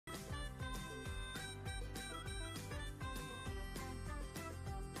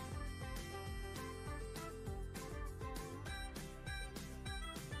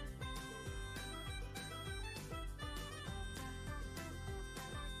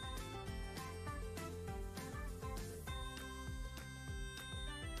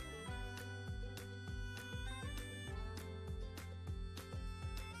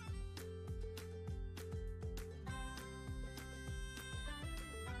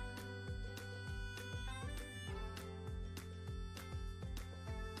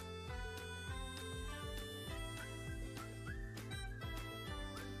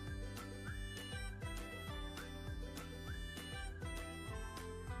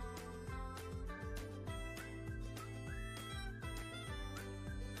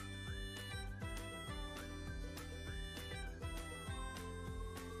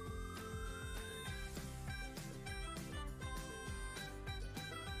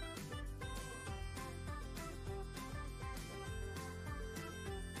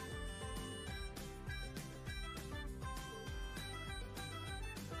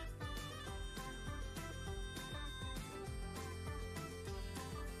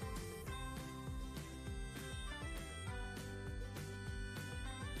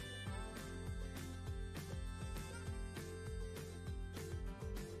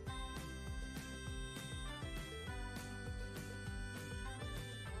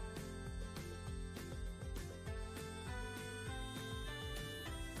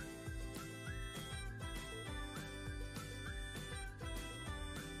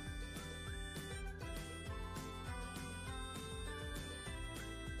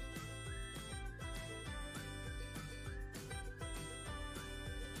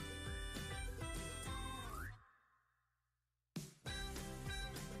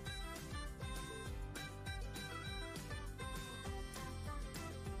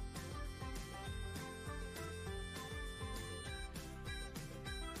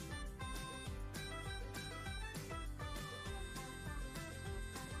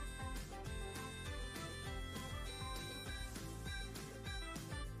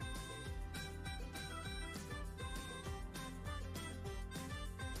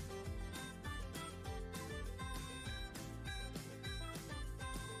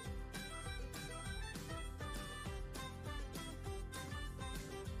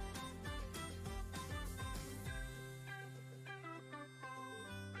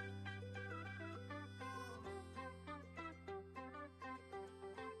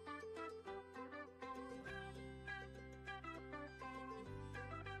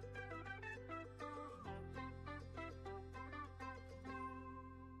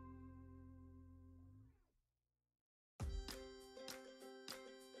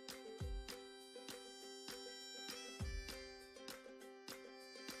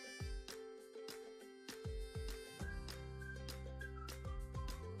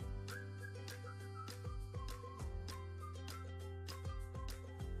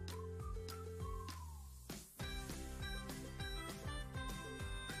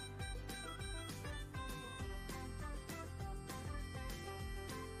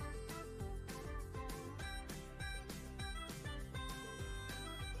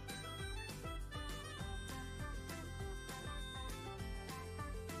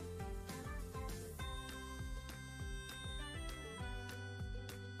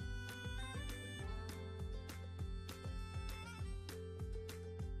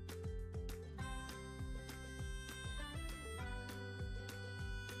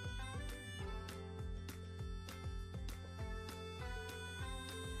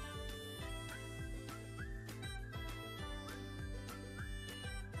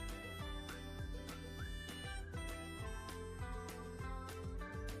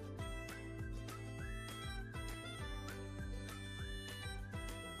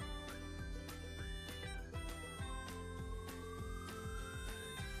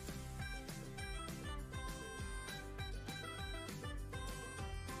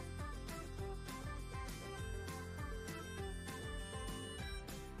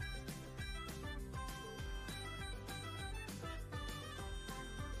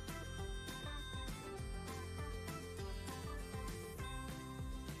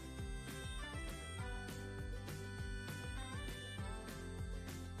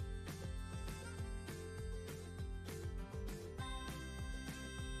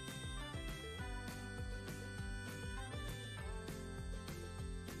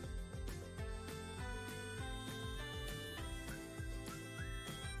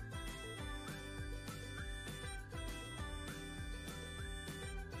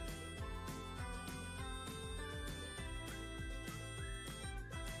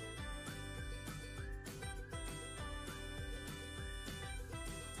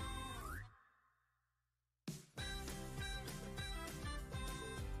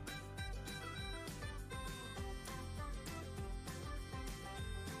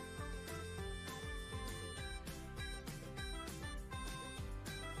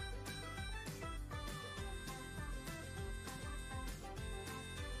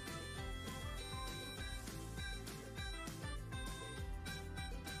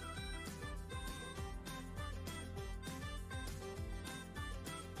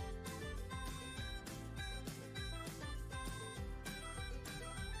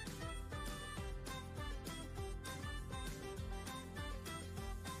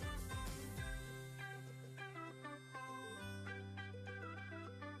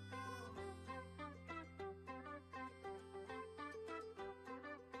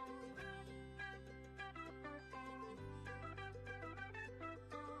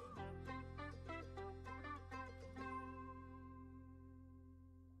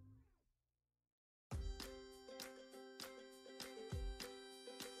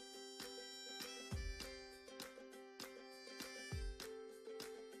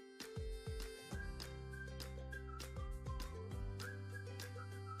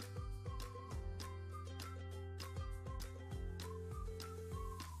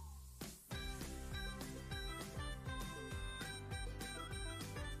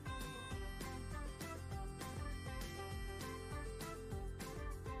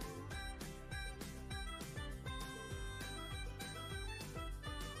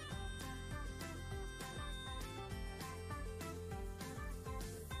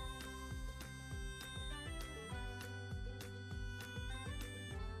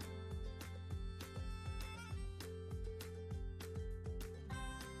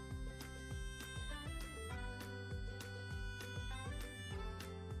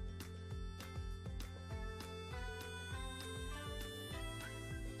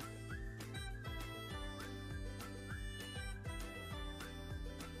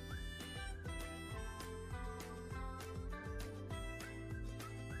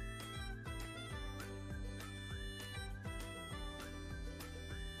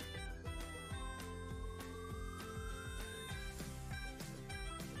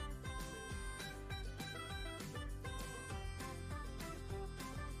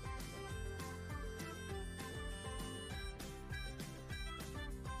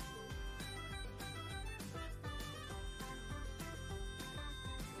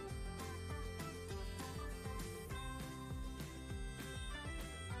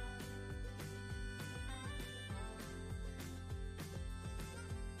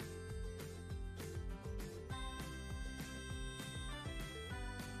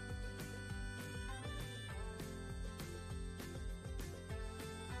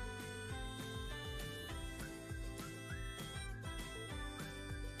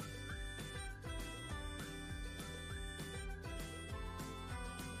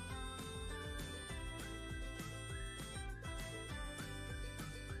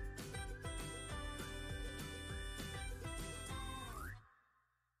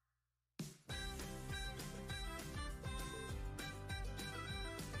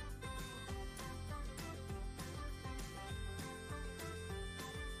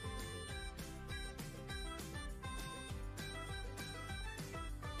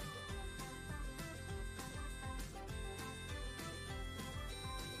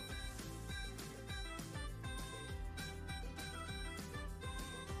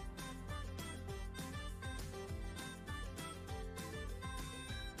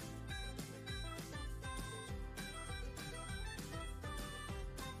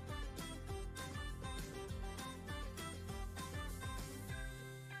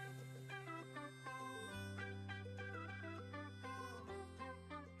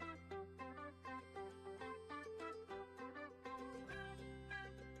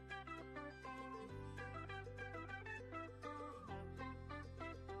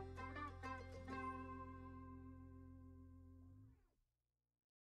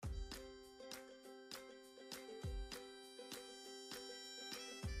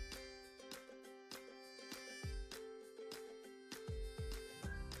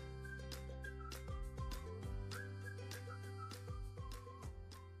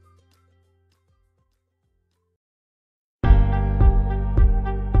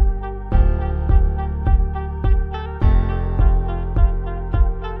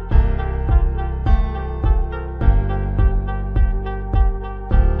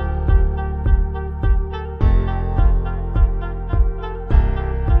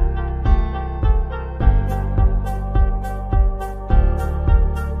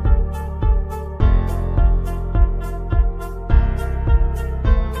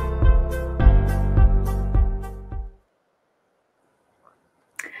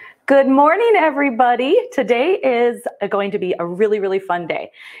Good morning, everybody. Today is going to be a really fun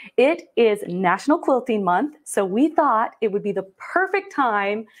day. It is National Quilting Month, so we thought it would be the perfect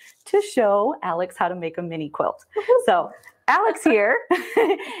time to show Alex how to make a mini quilt. So Alex here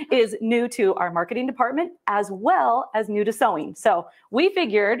is new to our marketing department as well as new to sewing. So we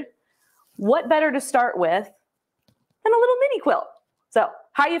figured what better to start with than a little mini quilt. So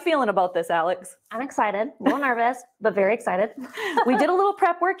how are you feeling about this, Alex? I'm excited, a little nervous, but very excited. We did a little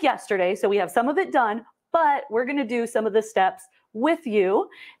prep work yesterday, so we have some of it done, but we're going to do some of the steps with you,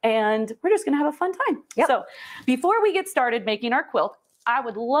 and we're just going to have a fun time. Yep. So before we get started making our quilt, I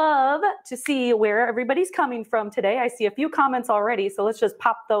would love to see where everybody's coming from today. I see a few comments already, so let's just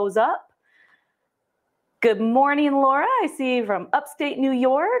pop those up. Good morning, Laura. I see you from upstate New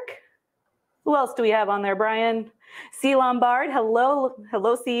York. Who else do we have on there, Brian? C. Lombard, hello,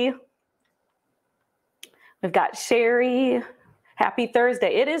 C. We've got Sherry, happy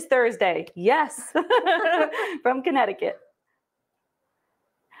Thursday. It is Thursday, yes, from Connecticut.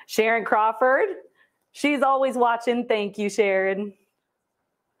 Sharon Crawford, she's always watching. Thank you, Sharon.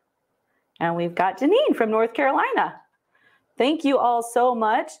 And we've got Janine from North Carolina. Thank you all so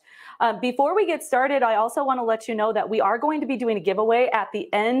much. Before we get started, I also want to let you know that we are going to be doing a giveaway at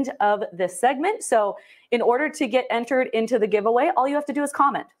the end of this segment. So in order to get entered into the giveaway, all you have to do is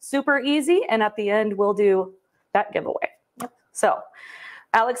comment. Super easy. And at the end, we'll do that giveaway. Yep. So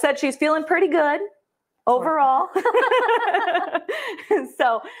Alex said she's feeling pretty good overall.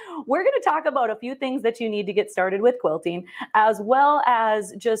 So we're going to talk about a few things that you need to get started with quilting, as well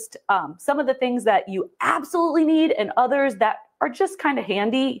as just some of the things that you absolutely need and others that are just kind of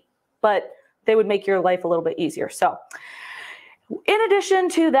handy, but they would make your life a little bit easier. So in addition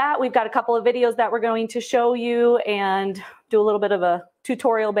to that, we've got a couple of videos that we're going to show you and do a little bit of a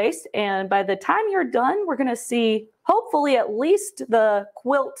tutorial base. And by the time you're done, we're going to see hopefully at least the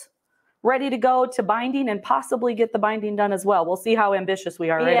quilt ready to go to binding and possibly get the binding done as well. We'll see how ambitious we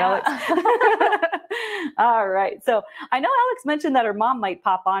are, right, Alex? All right. So I know Alex mentioned that her mom might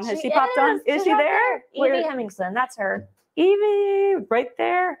pop on. Has she popped on? Is she there? Evie Hemmingson, that's her. Evie, right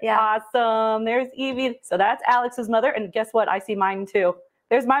there. Yeah. Awesome. There's Evie. So that's Alex's mother. And guess what? I see mine too.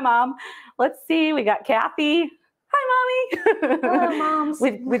 There's my mom. Let's see. We got Kathy. Hi, Mommy. Hello, moms.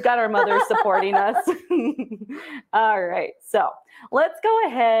 We've got our mothers supporting us. All right. So let's go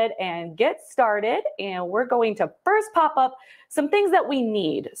ahead and get started. And we're going to first pop up some things that we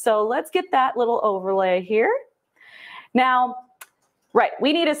need. So let's get that little overlay here. Now, right,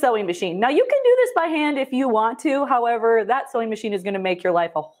 we need a sewing machine. Now you can do this by hand if you want to. However, that sewing machine is going to make your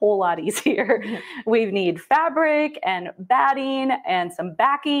life a whole lot easier. We need fabric and batting and some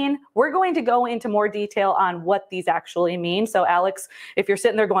backing. We're going to go into more detail on what these actually mean. So Alex, if you're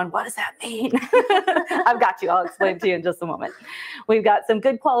sitting there going, what does that mean? I've got you. I'll explain to you in just a moment. We've got some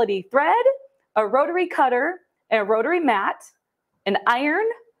good quality thread, a rotary cutter, a rotary mat, an iron,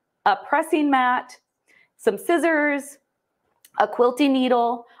 a pressing mat, some scissors, a quilting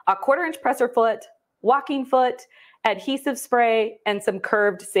needle, a 1/4-inch presser foot, walking foot, adhesive spray, and some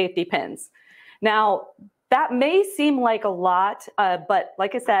curved safety pins. Now, that may seem like a lot, but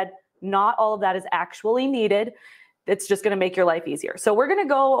like I said, not all of that is actually needed. It's just going to make your life easier. So we're going to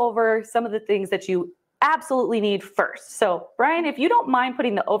go over some of the things that you absolutely need first. So Brian, if you don't mind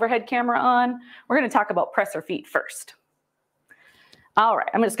putting the overhead camera on, we're going to talk about presser feet first. All right,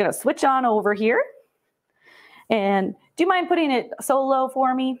 I'm just going to switch on over here. And do you mind putting it so low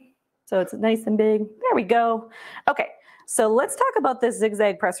for me? So it's nice and big. There we go. Okay, so let's talk about this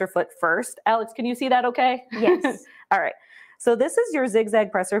zigzag presser foot first. Alex, can you see that okay? Yes. All right. So this is your zigzag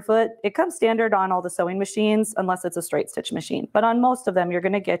presser foot. It comes standard on all the sewing machines, unless it's a straight stitch machine. But on most of them, you're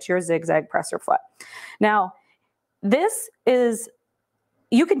going to get your zigzag presser foot. Now, this is...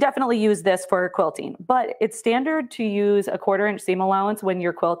 You can definitely use this for quilting, but it's standard to use a 1/4-inch seam allowance when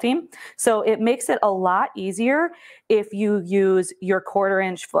you're quilting. So it makes it a lot easier if you use your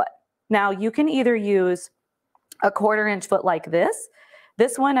 1/4-inch foot. Now you can either use a 1/4-inch foot like this.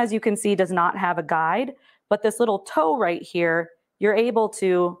 This one, as you can see, does not have a guide, but this little toe right here, you're able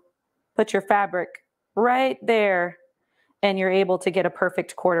to put your fabric right there and you're able to get a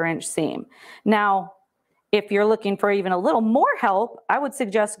perfect 1/4-inch seam. Now, if you're looking for even a little more help, I would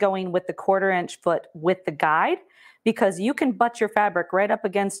suggest going with the 1/4-inch foot with the guide, because you can butt your fabric right up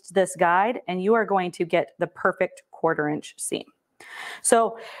against this guide and you are going to get the perfect 1/4-inch seam.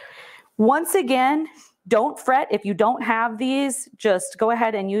 So once again, don't fret if you don't have these, just go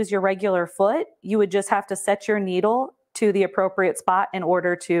ahead and use your regular foot. You would just have to set your needle to the appropriate spot in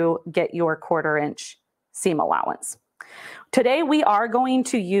order to get your 1/4-inch seam allowance. Today we are going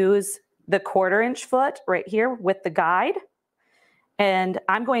to use the 1/4-inch foot right here with the guide. And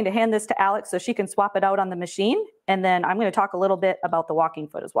I'm going to hand this to Alex so she can swap it out on the machine. And then I'm going to talk a little bit about the walking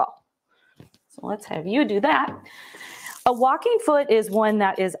foot as well. So let's have you do that. A walking foot is one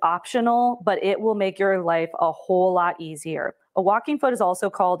that is optional, but it will make your life a whole lot easier. A walking foot is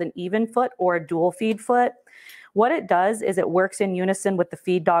also called an even foot or a dual feed foot. What it does is it works in unison with the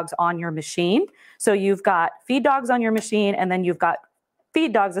feed dogs on your machine. So you've got feed dogs on your machine, and then you've got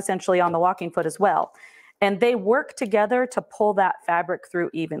feed dogs essentially on the walking foot as well. And they work together to pull that fabric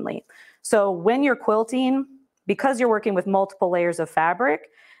through evenly. So when you're quilting, because you're working with multiple layers of fabric,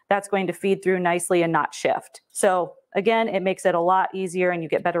 that's going to feed through nicely and not shift. So again, it makes it a lot easier and you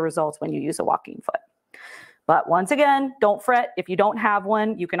get better results when you use a walking foot. But once again, don't fret. If you don't have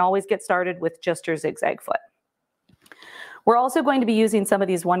one, you can always get started with just your zigzag foot. We're also going to be using some of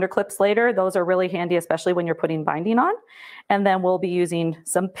these wonder clips later. Those are really handy, especially when you're putting binding on. And then we'll be using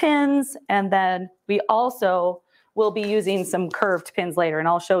some pins. And then we also will be using some curved pins later. And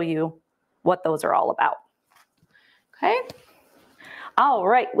I'll show you what those are all about. Okay. All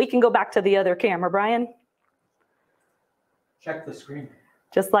right. We can go back to the other camera, Brian. Check the screen.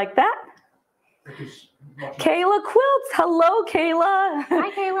 Just like that. Kayla Quilts. Hello, Kayla.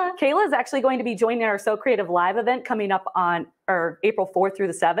 Hi, Kayla. Kayla is actually going to be joining our So Creative Live event coming up on April 4th through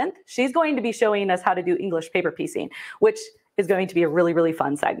the 7th. She's going to be showing us how to do English paper piecing, which is going to be a really, really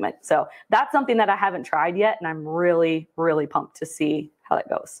fun segment. So that's something that I haven't tried yet, and I'm really, really pumped to see how that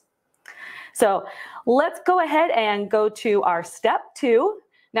goes. So let's go ahead and go to our step 2.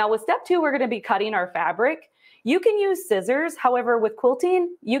 Now with step 2, we're going to be cutting our fabric. You can use scissors. However, with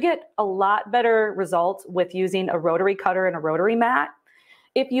quilting, you get a lot better results with using a rotary cutter and a rotary mat.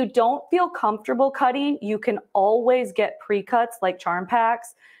 If you don't feel comfortable cutting, you can always get pre-cuts like charm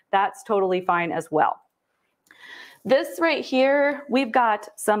packs. That's totally fine as well. This right here, we've got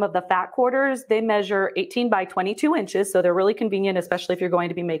some of the fat quarters. They measure 18 by 22 inches, so they're really convenient, especially if you're going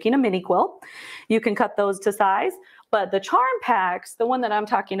to be making a mini quilt. You can cut those to size, but the charm packs, the one that I'm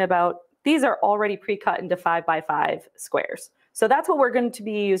talking about, these are already pre-cut into 5 by 5 squares. So that's what we're going to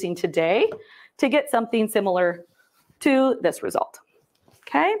be using today to get something similar to this result.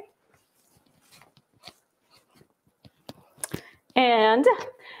 Okay. And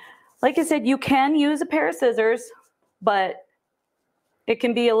like I said, you can use a pair of scissors, but it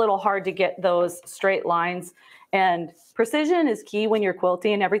can be a little hard to get those straight lines. And precision is key when you're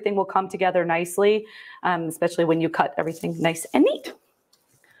quilting. Everything will come together nicely, especially when you cut everything nice and neat.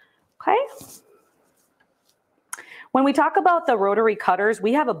 Okay. When we talk about the rotary cutters,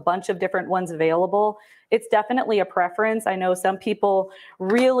 we have a bunch of different ones available. It's definitely a preference. I know some people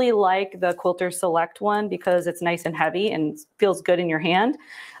really like the Quilter Select one because it's nice and heavy and feels good in your hand.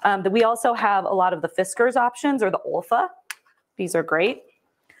 We also have a lot of the Fiskars options or the Olfa. These are great.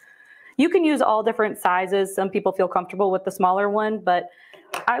 You can use all different sizes. Some people feel comfortable with the smaller one, but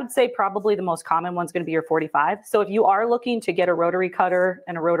I would say probably the most common one's going to be your 45. So if you are looking to get a rotary cutter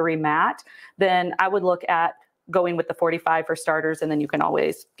and a rotary mat, then I would look at going with the 45 for starters, and then you can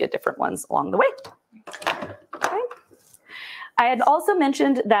always get different ones along the way. Okay. I had also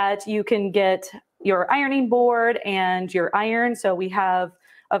mentioned that you can get your ironing board and your iron. So we have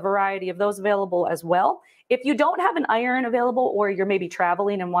a variety of those available as well. If you don't have an iron available, or you're maybe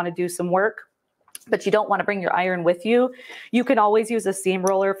traveling and want to do some work, but you don't want to bring your iron with you, you can always use a seam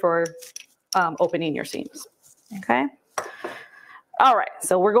roller for opening your seams. Okay. All right.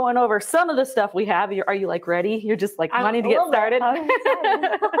 So we're going over some of the stuff we have. Are you like ready? You're just like wanting to get started.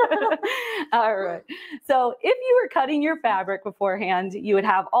 All right. So if you were cutting your fabric beforehand, you would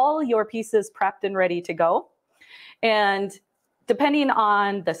have all your pieces prepped and ready to go. And depending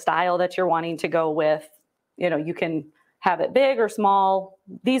on the style that you're wanting to go with, you can have it big or small.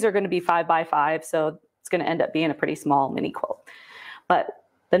 These are going to be 5 by 5, so it's going to end up being a pretty small mini quilt. But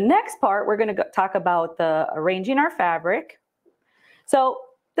the next part, we're going to talk about the arranging our fabric. So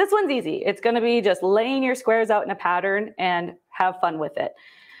this one's easy. It's going to be just laying your squares out in a pattern and have fun with it.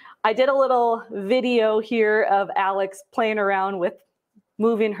 I did a little video here of Alex playing around with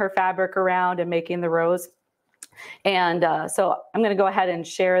moving her fabric around and making the rows. And so I'm going to go ahead and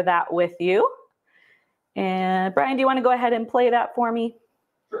share that with you. And Brian, do you want to go ahead and play that for me?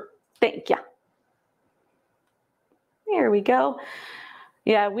 Sure. Thank you. Here we go.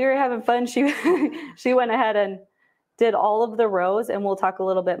 Yeah, we were having fun. She went ahead and did all of the rows, and we'll talk a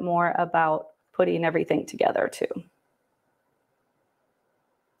little bit more about putting everything together too.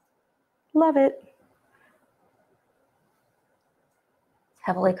 Love it.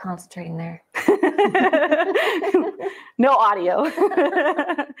 Heavily concentrating there. No audio.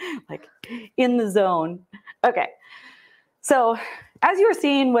 Like in the zone. Okay. So as you were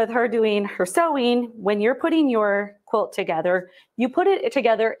seeing with her doing her sewing, when you're putting your quilt together, you put it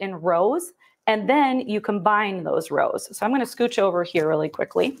together in rows and then you combine those rows. So I'm going to scooch over here really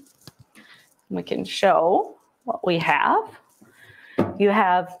quickly. We can show what we have. You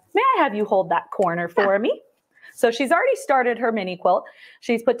have, may I have you hold that corner for me? So she's already started her mini quilt.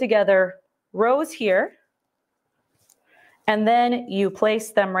 She's put together rows here, and then you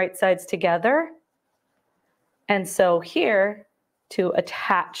place them right sides together. And so here to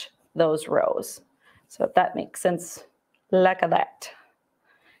attach those rows. So if that makes sense, like that.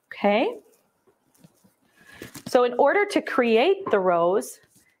 Okay. So in order to create the rows,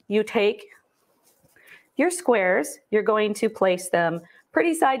 you take your squares, you're going to place them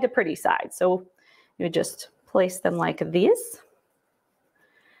pretty side to pretty side. So you just place them like these.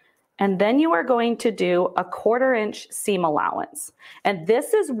 And then you are going to do a 1/4 inch seam allowance. And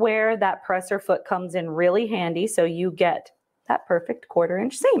this is where that presser foot comes in really handy. So you get that perfect 1/4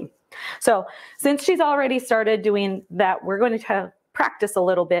 inch seam. So since she's already started doing that, we're going to practice a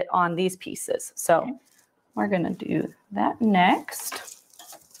little bit on these pieces. So we're going to do that next.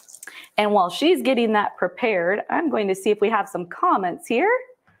 And while she's getting that prepared, I'm going to see if we have some comments here.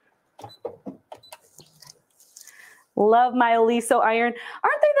 Love my Aliso iron.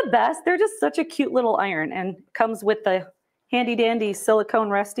 Aren't they the best? They're just such a cute little iron and comes with the handy dandy silicone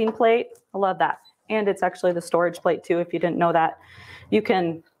resting plate. I love that. And it's actually the storage plate too, if you didn't know that. You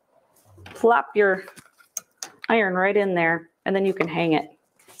can plop your iron right in there and then you can hang it.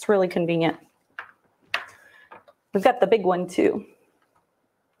 It's really convenient. We've got the big one too.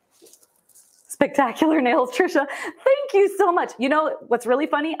 Spectacular nails, Tricia. Thank you so much. You know what's really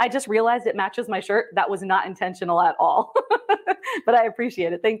funny? I just realized it matches my shirt. That was not intentional at all, but I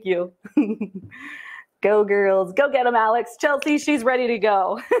appreciate it. Thank you. Go girls. Go get them, Alex. Chelsea, she's ready to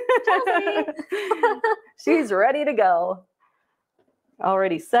go. Chelsea. She's ready to go.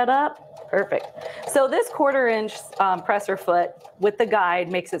 Already set up. Perfect. So this 1/4 inch presser foot with the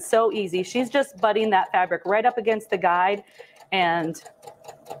guide makes it so easy. She's just butting that fabric right up against the guide and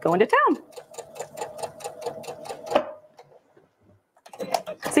going to town.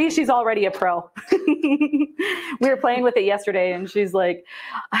 See, she's already a pro. We were playing with it yesterday and she's like,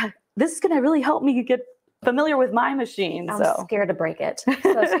 this is going to really help me get familiar with my machine. I'm scared to break it.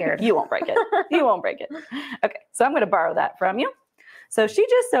 So scared. You won't break it. You won't break it. Okay, so I'm going to borrow that from you. So she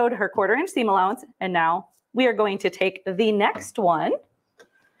just sewed her 1/4 inch seam allowance, and now we are going to take the next one,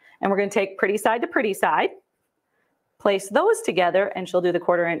 and we're going to take pretty side to pretty side, place those together, and she'll do the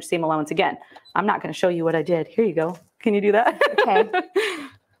 1/4 inch seam allowance again. I'm not going to show you what I did. Here you go. Can you do that? Okay.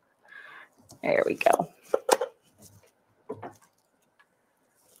 There we go.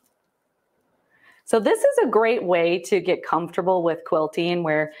 So this is a great way to get comfortable with quilting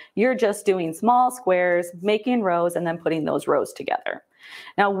where you're just doing small squares, making rows, and then putting those rows together.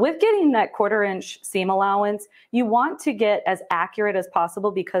 Now with getting that 1/4 inch seam allowance, you want to get as accurate as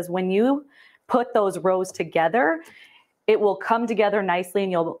possible because when you put those rows together, it will come together nicely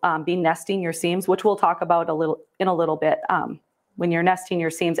and you'll be nesting your seams, which we'll talk about in a little bit. When you're nesting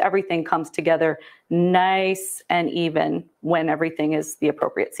your seams, everything comes together nice and even when everything is the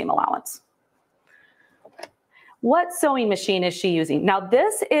appropriate seam allowance. What sewing machine is she using? Now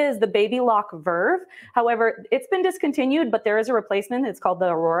this is the Baby Lock Verve. However, it's been discontinued, but there is a replacement. It's called the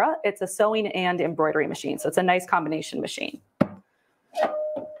Aurora. It's a sewing and embroidery machine. So it's a nice combination machine.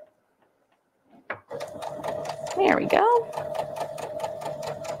 There we go.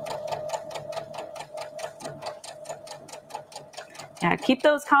 Yeah, keep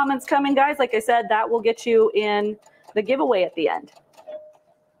those comments coming, guys. Like I said, that will get you in the giveaway at the end.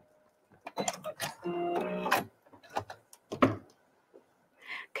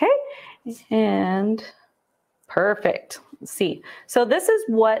 Okay, and perfect. Let's see. So this is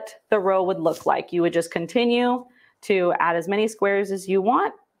what the row would look like. You would just continue to add as many squares as you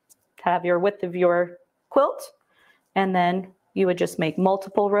want to have your width of your quilt, and then you would just make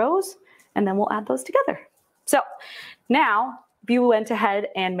multiple rows, and then we'll add those together. So now, if you went ahead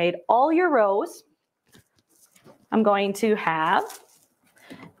and made all your rows, I'm going to have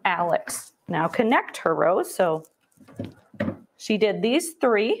Alex now connect her rows. So she did these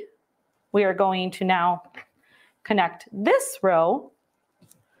 3. We are going to now connect this row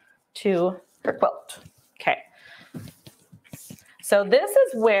to her quilt. Okay. So this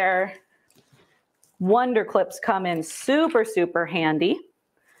is where Wonder Clips come in super, super handy.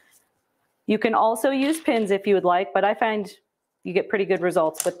 You can also use pins if you would like, but I find you get pretty good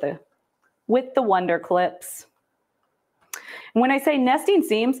results with the Wonder Clips. And when I say nesting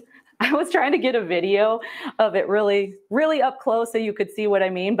seams, I was trying to get a video of it really, really up close so you could see what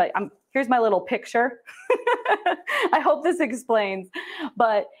I mean, but here's my little picture. I hope this explains,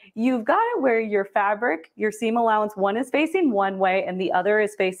 but you've got it where your fabric, your seam allowance, one is facing one way and the other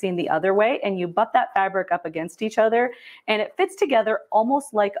is facing the other way, and you butt that fabric up against each other and it fits together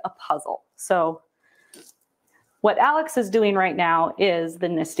almost like a puzzle. So what Alex is doing right now is the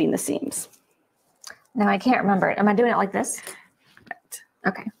nesting the seams. Now I can't remember it. Am I doing it like this? Right.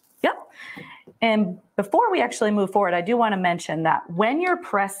 Okay. Yep. And before we actually move forward, I do want to mention that when you're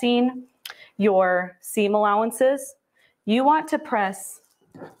pressing your seam allowances, you want to press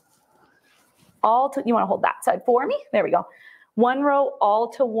you want to hold that side for me. There we go. One row all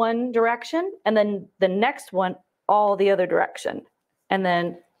to one direction, and then the next one all the other direction. And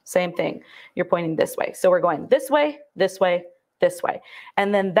then same thing. You're pointing this way. So we're going this way, this way, this way.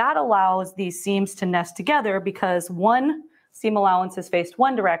 And then that allows these seams to nest together because one seam allowance is faced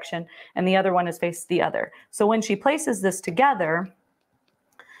one direction and the other one is faced the other. So when she places this together,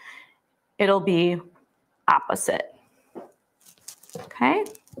 it'll be opposite. Okay.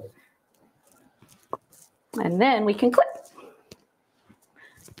 And then we can clip.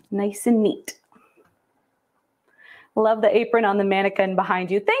 Nice and neat. Love the apron on the mannequin behind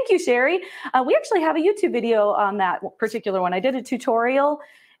you. Thank you, Sherry. We actually have a YouTube video on that particular one. I did a tutorial.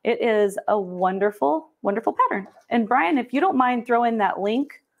 It is a wonderful, wonderful pattern. And Brian, if you don't mind throwing that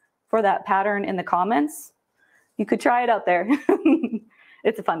link for that pattern in the comments, you could try it out there.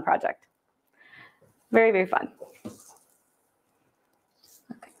 It's a fun project. Very, very fun.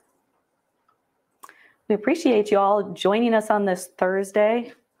 Okay. We appreciate you all joining us on this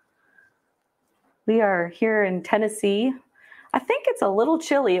Thursday. We are here in Tennessee. I think it's a little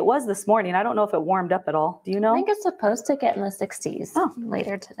chilly. It was this morning. I don't know if it warmed up at all. Do you know? I think it's supposed to get in the 60s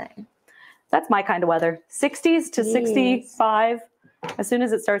later today. That's my kind of weather. 60s to 65. As soon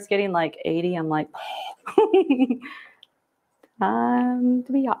as it starts getting like 80, I'm like, time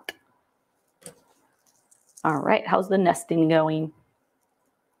to be hot. All right, how's the nesting going?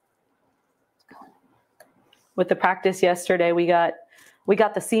 With the practice yesterday, we got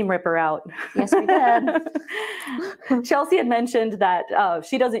the seam ripper out. Yes, we did. Chelsea had mentioned that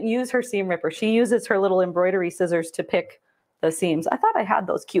she doesn't use her seam ripper. She uses her little embroidery scissors to pick the seams. I thought I had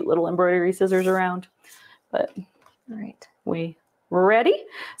those cute little embroidery scissors around, but all right. We ready?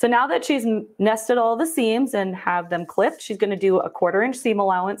 So now that she's nested all the seams and have them clipped, she's going to do a 1/4 inch seam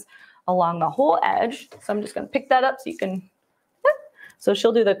allowance along the whole edge. So I'm just going to pick that up so you can, so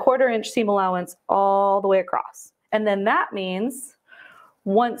she'll do the 1/4 inch seam allowance all the way across. And then that means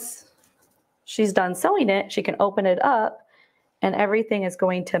once she's done sewing it, she can open it up and everything is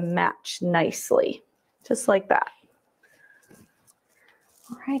going to match nicely, just like that.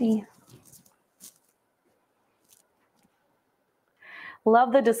 Alrighty.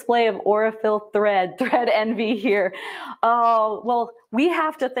 Love the display of Aurifil thread envy here. Oh, well, we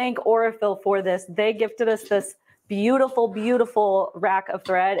have to thank Aurifil for this. They gifted us this beautiful, beautiful rack of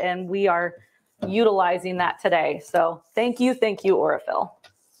thread, and we are utilizing that today. So thank you, Aurifil.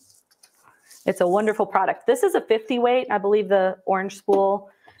 It's a wonderful product. This is a 50 weight. I believe the orange spool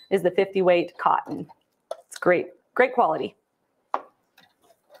is the 50 weight cotton. It's great, great quality.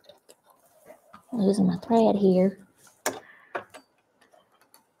 Losing my thread here.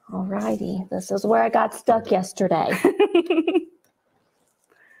 Alrighty, this is where I got stuck yesterday.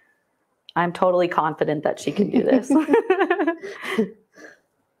 I'm totally confident that she can do this.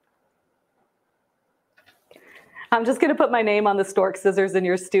 I'm just going to put my name on the stork scissors in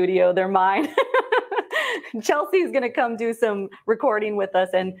your studio. They're mine. Chelsea's going to come do some recording with us,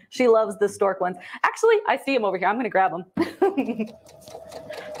 and she loves the stork ones. Actually, I see him over here. I'm going to grab him.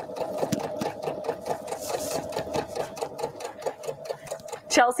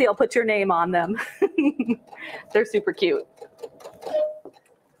 Chelsea, I'll put your name on them. They're super cute.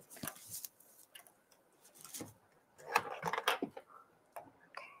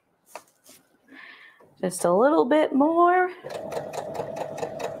 Just a little bit more.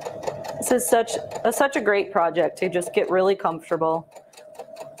 This is such a great project to just get really comfortable.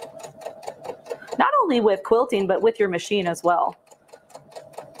 Not only with quilting, but with your machine as well.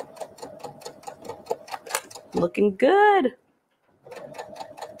 Looking good.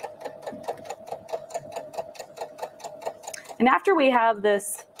 And after we have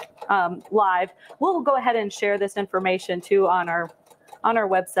this live, we'll go ahead and share this information too on our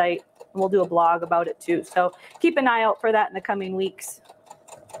website. And we'll do a blog about it too. So keep an eye out for that in the coming weeks.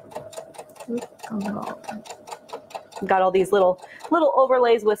 Got all these little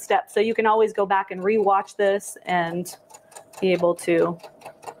overlays with steps, so you can always go back and re-watch this and be able to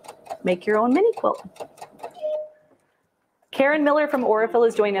make your own mini quilt. Karen Miller from Oroville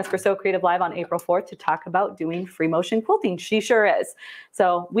is joining us for Sew Creative Live on April 4th to talk about doing free motion quilting. She sure is.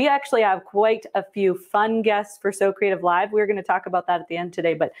 So we actually have quite a few fun guests for Sew Creative Live. We're going to talk about that at the end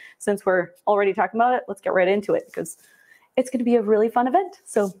today, but since we're already talking about it, let's get right into it because it's going to be a really fun event.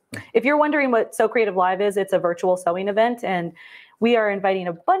 So if you're wondering what Sew Creative Live is, it's a virtual sewing event, and we are inviting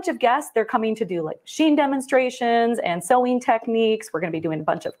a bunch of guests. They're coming to do like machine demonstrations and sewing techniques. We're going to be doing a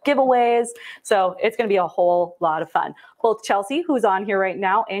bunch of giveaways. So it's going to be a whole lot of fun. Both Chelsea, who's on here right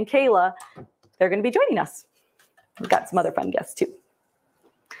now, and Kayla, they're going to be joining us. We've got some other fun guests too.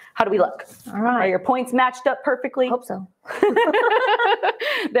 How do we look? All right. Are your points matched up perfectly? Hope so.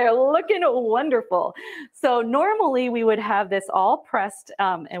 They're looking wonderful. So normally we would have this all pressed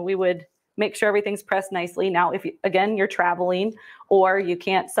and we would make sure everything's pressed nicely. Now, if again, you're traveling or you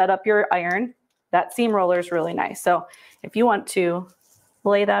can't set up your iron, that seam roller is really nice. So if you want to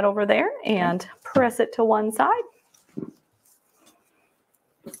lay that over there and press it to one side.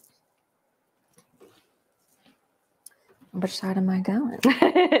 Which side am I going?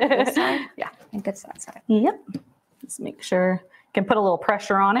 This side? Yeah. I think it's that side. Yep. Just make sure you can put a little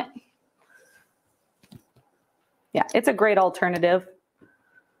pressure on it. Yeah, it's a great alternative.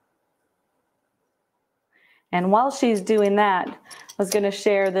 And while she's doing that, I was going to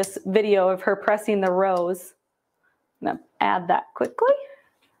share this video of her pressing the rows. I'm going to add that quickly.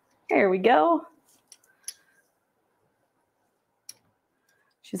 Here we go.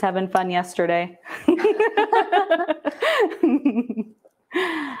 She's having fun yesterday.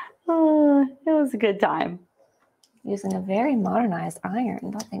 Oh, it was a good time. Using a very modernized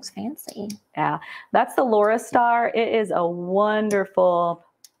iron. That thing's fancy. Yeah, that's the Laura Star. It is a wonderful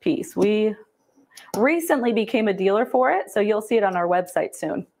piece. We recently became a dealer for it, so you'll see it on our website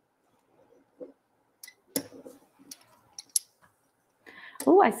soon.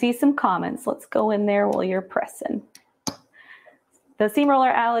 Oh, I see some comments. Let's go in there while you're pressing. The seam roller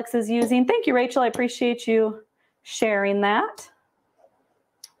Alex is using. Thank you, Rachel. I appreciate you sharing that.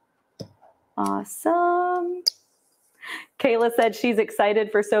 Awesome. Kayla said she's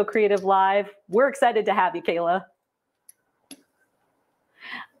excited for Sew Creative Live. We're excited to have you, Kayla.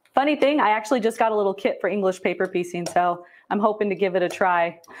 Funny thing, I actually just got a little kit for English paper piecing, so I'm hoping to give it a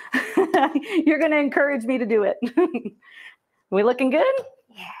try. You're going to encourage me to do it. We looking good?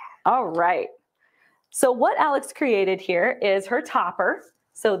 Yeah. All right. So what Alex created here is her topper.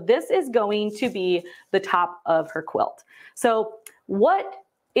 So this is going to be the top of her quilt. So what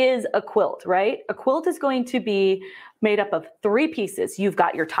is a quilt, right? A quilt is going to be made up of 3 pieces. You've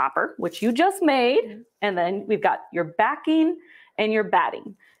got your topper, which you just made, and then we've got your backing and your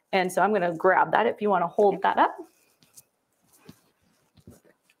batting. And so I'm going to grab that if you want to hold that up.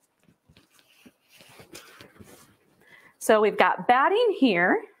 So we've got batting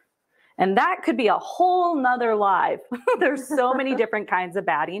here, and that could be a whole nother live. There's so many different kinds of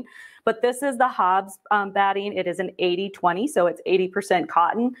batting, but this is the Hobbs batting. It is an 80-20, so it's 80%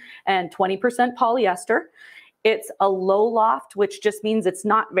 cotton and 20% polyester. It's a low loft, which just means it's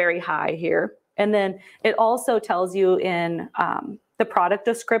not very high here. And then it also tells you in the product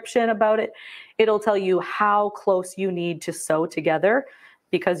description about it, it'll tell you how close you need to sew together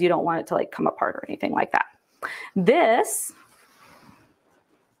because you don't want it to like come apart or anything like that. This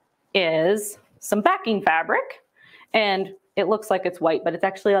is some backing fabric, and it looks like it's white, but it's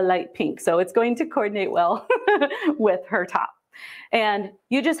actually a light pink. So it's going to coordinate well with her top. And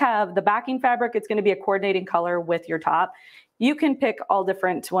you just have the backing fabric. It's going to be a coordinating color with your top. You can pick all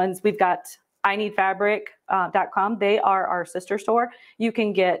different ones. We've got ineedfabric.com. They are our sister store. You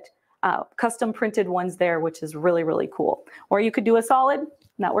can get custom printed ones there, which is really, really cool. Or you could do a solid, and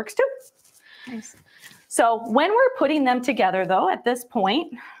that works too. Nice. So when we're putting them together though, at this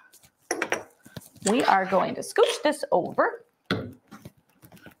point, we are going to scooch this over.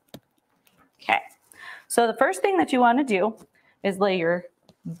 Okay. So the first thing that you want to do is lay your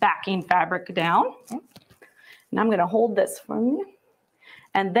backing fabric down. And I'm going to hold this from you.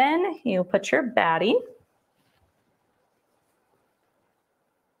 And then you put your batting.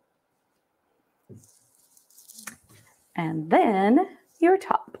 And then your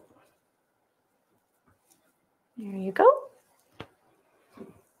top. There you go.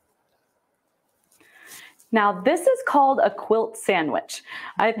 Now this is called a quilt sandwich.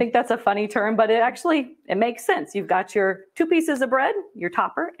 I think that's a funny term, but it makes sense. You've got your 2 pieces of bread, your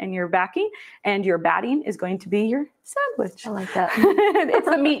topper and your backing, and your batting is going to be your sandwich. I like that. It's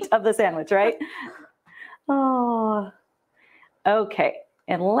the meat of the sandwich, right? Oh, okay.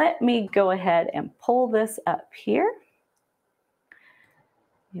 And let me go ahead and pull this up here.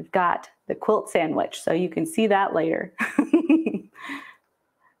 You've got the quilt sandwich, so you can see that later.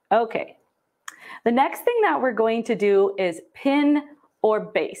 Okay. The next thing that we're going to do is pin or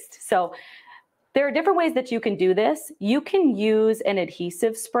baste. So there are different ways that you can do this. You can use an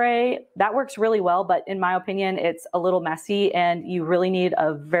adhesive spray. That works really well, but in my opinion, it's a little messy and you really need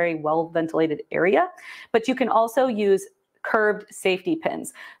a very well ventilated area. But you can also use curved safety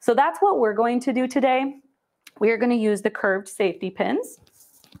pins. So that's what we're going to do today. We are going to use the curved safety pins.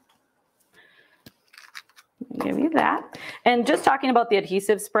 Give you that. And just talking about the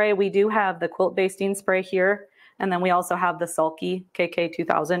adhesive spray, we do have the quilt basting spray here. And then we also have the Sulky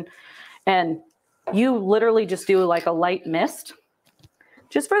KK2000. And you literally just do like a light mist.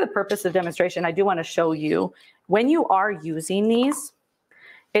 Just for the purpose of demonstration, I do want to show you when you are using these,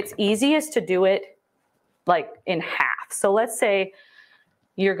 it's easiest to do it like in half. So let's say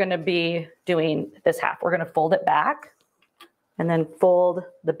you're going to be doing this half. We're going to fold it back and then fold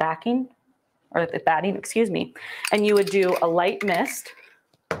the backing or the batting, excuse me. And you would do a light mist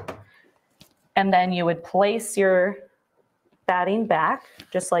and then you would place your batting back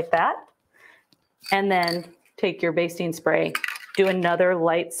just like that. And then take your basting spray, do another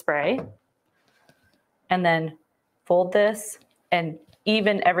light spray, and then fold this and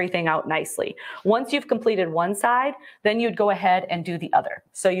even everything out nicely. Once you've completed one side, then you'd go ahead and do the other.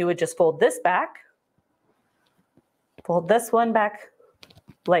 So you would just fold this back, fold this one back,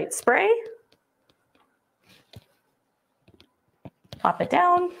 light spray, pop it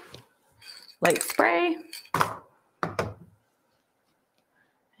down, light spray,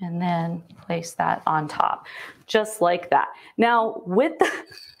 and then place that on top, just like that. Now with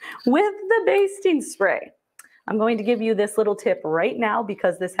the basting spray, I'm going to give you this little tip right now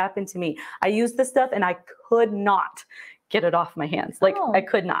because this happened to me. I used this stuff and I could not get it off my hands. Like I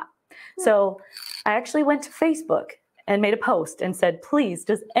could not. So I actually went to Facebook and made a post and said, please,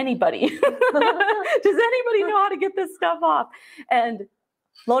 does anybody know how to get this stuff off? And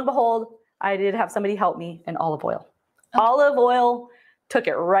lo and behold, I did have somebody help me in olive oil. Olive oil took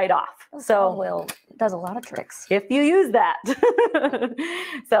it right off. So olive oil does a lot of tricks. If you use that.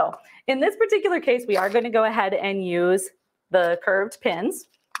 So in this particular case, we are going to go ahead and use the curved pins.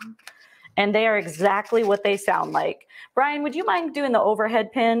 And they are exactly what they sound like. Brian, would you mind doing the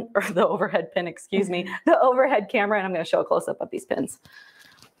overhead pin, or the overhead pin, excuse me, the overhead camera, and I'm going to show a close-up of these pins.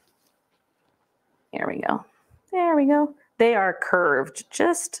 Here we go. There we go. They are curved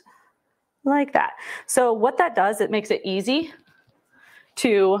just like that. So what that does, it makes it easy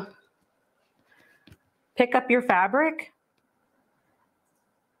to pick up your fabric.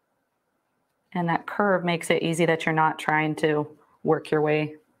 And that curve makes it easy that you're not trying to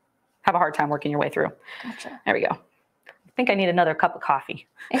have a hard time working your way through. Gotcha. There we go. I think I need another cup of coffee.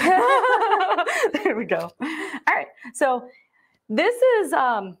 There we go. All right. So this is,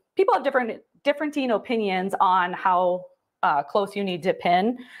 people have differing opinions on how close you need to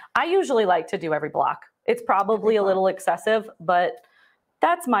pin. I usually like to do every block. It's probably a little excessive, but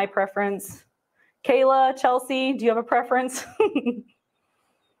that's my preference. Kayla, Chelsea, do you have a preference?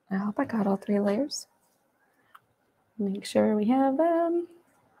 I hope I got all 3 layers. Make sure we have them.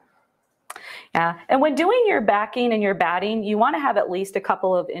 Yeah, and when doing your backing and your batting, you want to have at least a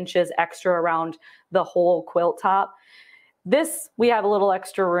couple of inches extra around the whole quilt top. This, we have a little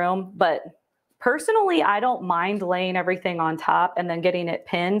extra room, but personally, I don't mind laying everything on top and then getting it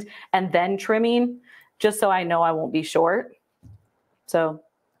pinned and then trimming, just so I know I won't be short. So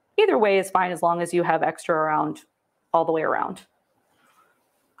either way is fine as long as you have extra around all the way around.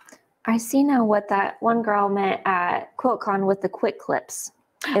 I see now what that one girl meant at QuiltCon with the quick clips.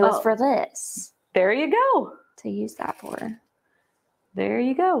 It was for this. There you go. To use that for. There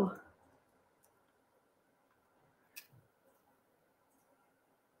you go.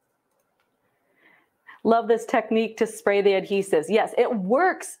 Love this technique to spray the adhesives. Yes, it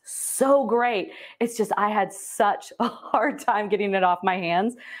works so great. It's just I had such a hard time getting it off my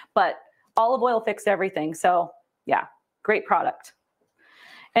hands, but olive oil fixed everything. So yeah, great product.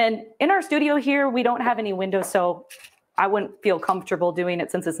 And in our studio here, we don't have any windows, so I wouldn't feel comfortable doing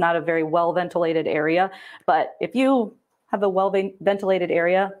it since it's not a very well ventilated area. But if you have a well ventilated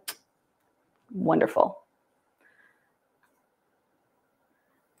area, wonderful.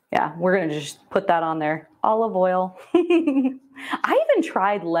 Yeah, we're going to just put that on there. Olive oil. I even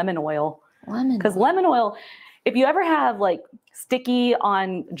tried lemon oil. Because lemon oil, if you ever have like sticky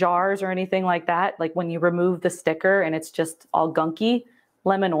on jars or anything like that, like when you remove the sticker and it's just all gunky,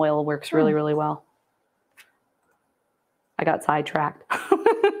 lemon oil works really, really well. I got sidetracked.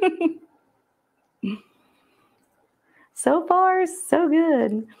 So far, so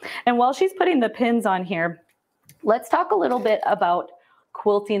good. And while she's putting the pins on here, let's talk a little bit about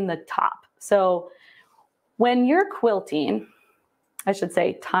quilting the top. So when you're quilting, I should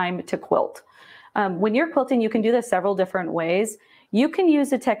say time to quilt. When you're quilting, you can do this several different ways. You can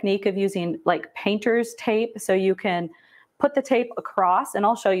use a technique of using like painter's tape. So you can put the tape across, and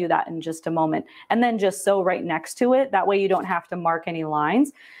I'll show you that in just a moment, and then just sew right next to it. That way you don't have to mark any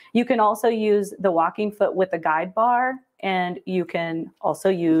lines. You can also use the walking foot with a guide bar, and you can also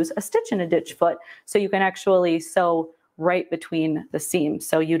use a stitch and a ditch foot. So you can actually sew right between the seams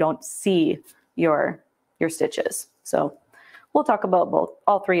so you don't see your stitches. So we'll talk about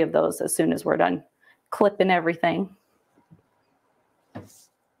all three of those as soon as we're done clipping everything.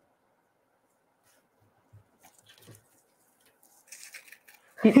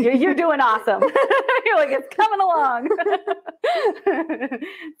 You're doing awesome. You're like, it's coming along.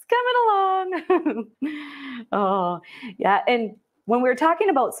 It's coming along. Oh, yeah. And when we're talking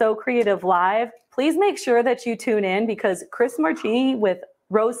about Sew Creative Live, please make sure that you tune in, because Chris Martini with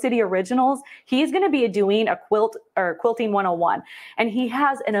Rose City Originals, he's going to be doing a quilting 101. And he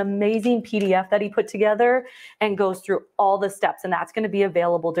has an amazing PDF that he put together and goes through all the steps. And that's going to be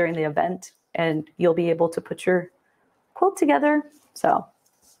available during the event. And you'll be able to put your quilt together. So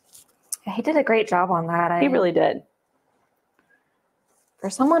he did a great job on that. He really did. For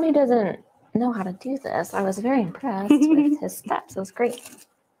someone who doesn't know how to do this, I was very impressed with his steps. It was great.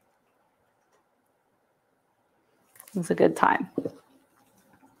 It was a good time.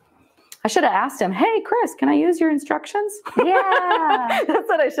 I should have asked him, hey, Chris, can I use your instructions? Yeah. That's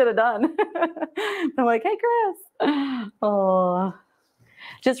what I should have done. I'm like, hey, Chris. Oh.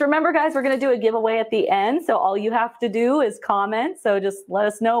 Just remember, guys, we're going to do a giveaway at the end. So all you have to do is comment. So just let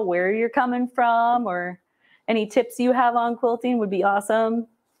us know where you're coming from, or any tips you have on quilting would be awesome.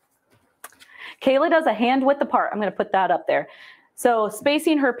 Kayla does a hand width apart. I'm going to put that up there. So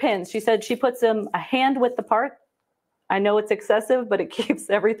spacing her pins, she said she puts them a hand width apart. I know it's excessive, but it keeps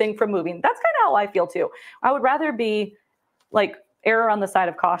everything from moving. That's kind of how I feel too. I would rather be like err on the side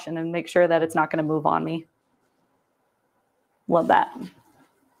of caution and make sure that it's not going to move on me. Love that.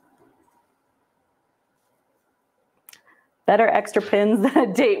 Better extra pins than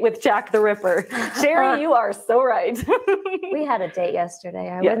a date with Jack the Ripper. Sherry, you are so right. We had a date yesterday.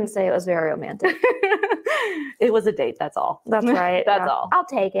 I wouldn't say it was very romantic. It was a date, that's all. That's right. That's all. I'll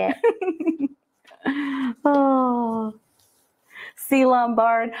take it. Oh, C.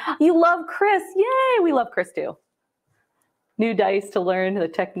 Lombard. You love Chris. Yay, we love Chris too. New dice to learn the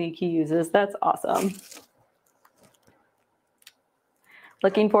technique he uses. That's awesome.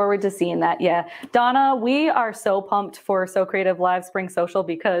 Looking forward to seeing that. Yeah. Donna, we are so pumped for Sew Creative Live Spring Social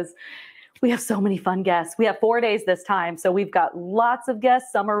because we have so many fun guests. We have 4 days this time. So we've got lots of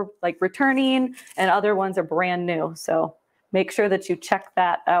guests. Some are like returning and other ones are brand new. So make sure that you check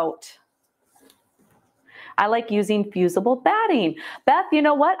that out. I like using fusible batting. Beth, you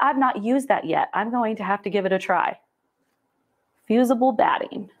know what? I've not used that yet. I'm going to have to give it a try. Fusible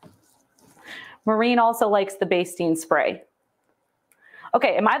batting. Maureen also likes the basting spray.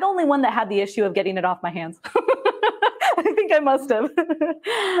 Okay, am I the only one that had the issue of getting it off my hands? I think I must have.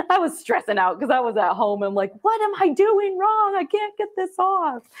 I was stressing out because I was at home. I'm like, what am I doing wrong? I can't get this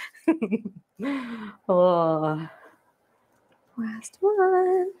off. Oh. Last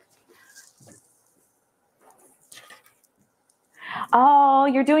one. Oh,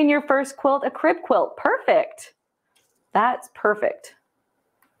 you're doing your first quilt, a crib quilt. Perfect. That's perfect.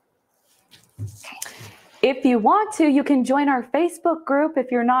 Okay. If you want to, you can join our Facebook group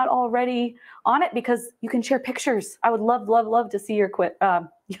if you're not already on it, because you can share pictures. I would love, love, love to see your quib.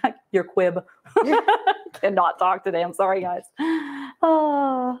 Your quib. Cannot talk today. I'm sorry, guys.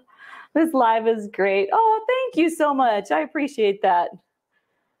 Oh, this live is great. Oh, thank you so much. I appreciate that.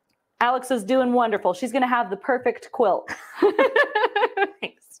 Alex is doing wonderful. She's going to have the perfect quilt.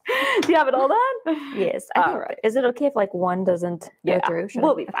 Thanks. Do you have it all done? Yes. All right. Is it okay if like one doesn't go through?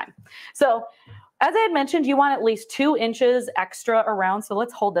 We'll be fine. So as I had mentioned, you want at least 2 inches extra around. So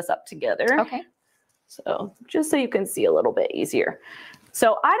let's hold this up together. Okay. So just so you can see a little bit easier.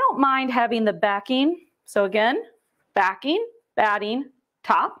 So I don't mind having the backing. So again, backing, batting,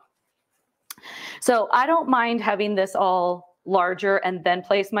 top. So I don't mind having this all larger and then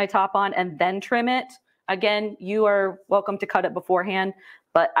place my top on and then trim it. Again, you are welcome to cut it beforehand,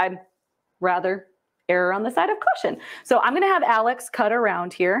 but I'd rather err on the side of caution. So I'm going to have Alex cut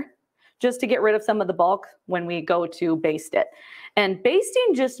around here just to get rid of some of the bulk when we go to baste it. And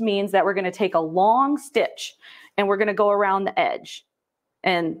basting just means that we're going to take a long stitch and we're going to go around the edge.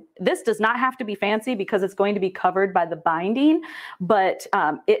 And this does not have to be fancy because it's going to be covered by the binding, but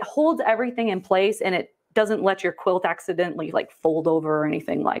it holds everything in place and it doesn't let your quilt accidentally like fold over or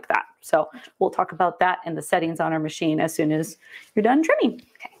anything like that. So we'll talk about that in the settings on our machine as soon as you're done trimming.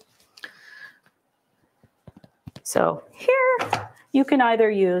 Okay. So here you can either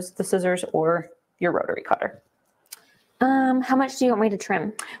use the scissors or your rotary cutter. How much do you want me to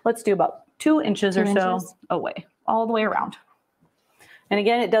trim? Let's do about 2 inches or so inches? away, all the way around. And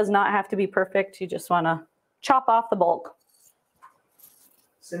again, it does not have to be perfect. You just want to chop off the bulk.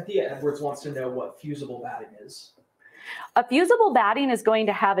 Cynthia Edwards wants to know what fusible batting is. A fusible batting is going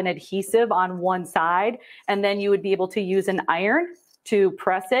to have an adhesive on one side, and then you would be able to use an iron to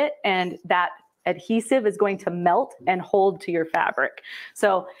press it, and that adhesive is going to melt and hold to your fabric.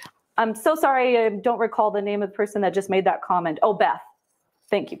 So I'm so sorry, I don't recall the name of the person that just made that comment. Oh, Beth.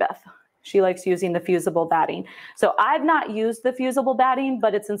 Thank you, Beth. She likes using the fusible batting. So I've not used the fusible batting,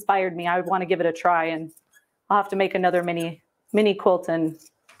 but it's inspired me. I would want to give it a try, and I'll have to make another mini quilt and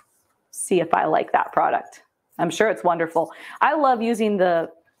see if I like that product. I'm sure it's wonderful. I love using the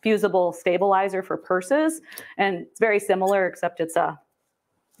fusible stabilizer for purses, and it's very similar, except it's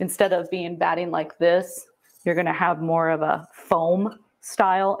instead of being batting like this, you're going to have more of a foam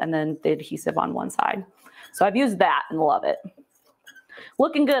style and then the adhesive on one side. So I've used that and love it.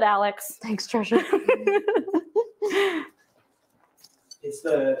 Looking good, Alex. Thanks, Tricia. Is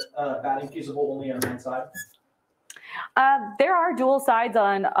the batting fusible only on one side? There are dual sides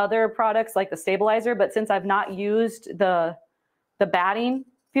on other products like the stabilizer, but since I've not used the batting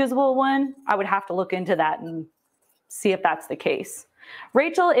fusible one, I would have to look into that and see if that's the case.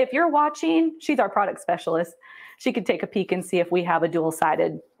 Rachel, if you're watching, she's our product specialist. She could take a peek and see if we have a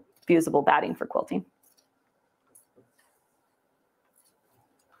dual-sided fusible batting for quilting.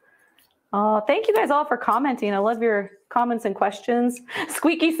 Oh, thank you guys all for commenting. I love your comments and questions.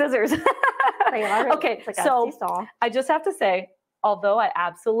 Squeaky scissors. Okay, so I just have to say, although I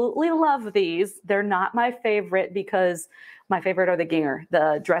absolutely love these, they're not my favorite because my favorite are the Ginger,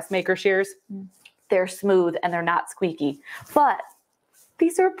 the dressmaker shears. They're smooth and they're not squeaky, but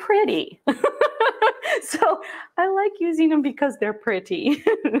these are pretty. So I like using them because they're pretty.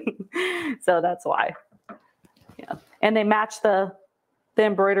 So that's why. Yeah, and they match the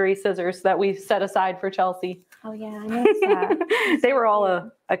embroidery scissors that we set aside for Chelsea. Oh yeah, I noticed that. They were all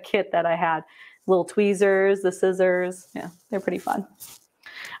a kit that I had. Little tweezers, the scissors. Yeah, they're pretty fun.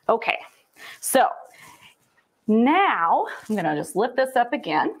 Okay, so now I'm gonna just lift this up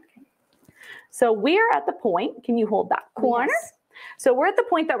again. So we're at the point, can you hold that corner? Yes. So we're at the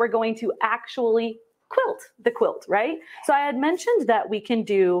point that we're going to actually quilt the quilt, right? So I had mentioned that we can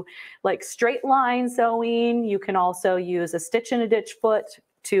do like straight line sewing. You can also use a stitch and a ditch foot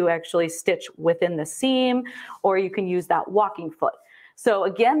to actually stitch within the seam, or you can use that walking foot. So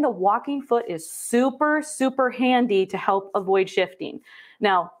again, the walking foot is super, super handy to help avoid shifting.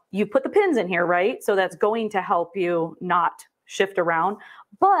 Now, you put the pins in here, right? So that's going to help you not shift around,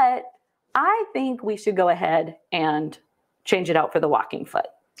 but I think we should go ahead and change it out for the walking foot.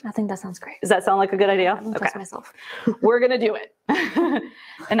 I think that sounds great. Does that sound like a good idea? Okay. Myself. We're going to do it.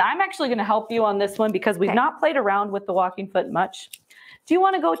 And I'm actually going to help you on this one because we've not played around with the walking foot much. Do you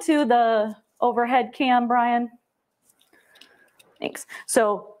want to go to the overhead cam, Brian? Thanks.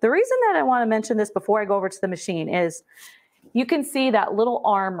 So the reason that I want to mention this before I go over to the machine is you can see that little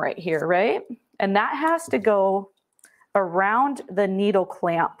arm right here, right? And that has to go around the needle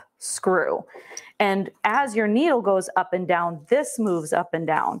clamp screw. And as your needle goes up and down, this moves up and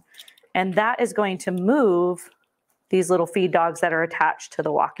down. And that is going to move these little feed dogs that are attached to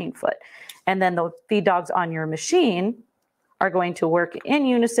the walking foot. And then the feed dogs on your machine are going to work in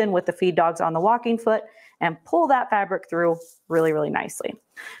unison with the feed dogs on the walking foot and pull that fabric through really, really nicely.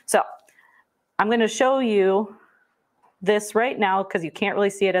 So I'm going to show you this right now because you can't really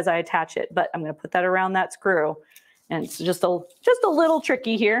see it as I attach it, but I'm going to put that around that screw. And it's just a little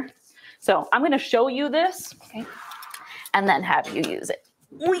tricky here. So I'm going to show you this and then have you use it.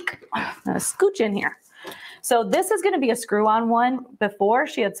 I'm going to scooch in here. So this is going to be a screw-on one. Before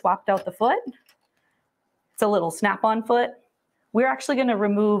she had swapped out the foot. It's a little snap-on foot. We're actually going to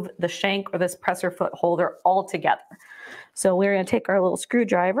remove the shank or this presser foot holder altogether. So we're going to take our little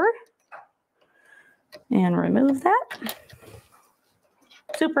screwdriver and remove that.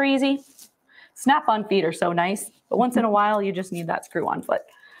 Super easy. Snap-on feet are so nice, but once in a while you just need that screw-on foot.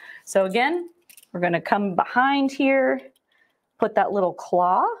 So again, we're going to come behind here, put that little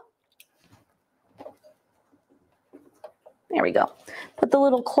claw. There we go. Put the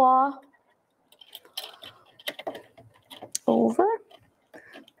little claw over.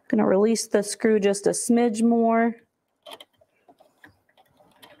 Going to release the screw just a smidge more.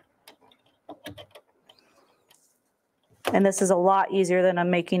 And this is a lot easier than I'm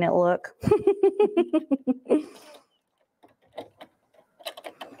making it look.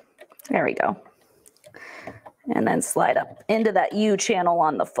 There we go. And then slide up into that U channel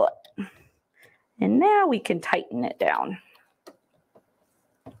on the foot. And now we can tighten it down.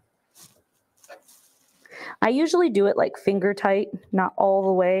 I usually do it like finger tight, not all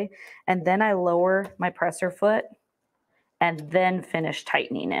the way, and then I lower my presser foot and then finish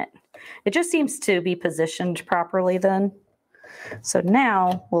tightening it. It just seems to be positioned properly then. So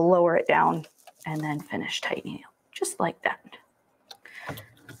now we'll lower it down and then finish tightening it, just like that.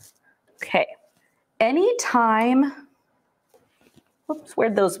 Okay, anytime, whoops,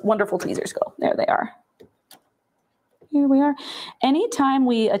 where'd those wonderful tweezers go? There they are. Here we are. Anytime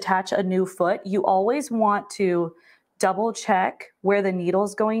we attach a new foot, you always want to double check where the needle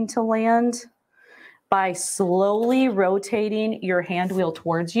is going to land by slowly rotating your hand wheel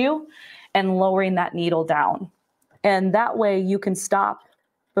towards you and lowering that needle down. And that way you can stop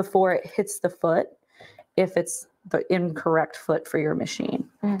before it hits the foot if it's the incorrect foot for your machine.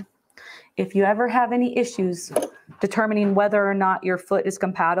 If you ever have any issues determining whether or not your foot is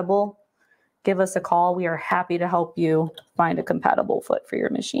compatible, give us a call. We are happy to help you find a compatible foot for your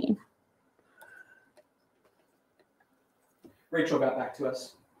machine. Rachel got back to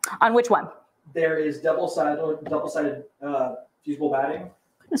us. On which one? There is double-sided fusible batting.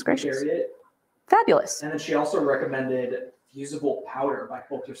 Goodness gracious. Carry it. Fabulous. And then she also recommended fusible powder by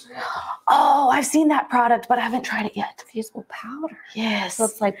Quilt. Oh, I've seen that product, but I haven't tried it yet. Fusible powder. Yes. So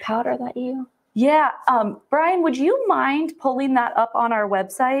it's like powder that you... Yeah. Brian, would you mind pulling that up on our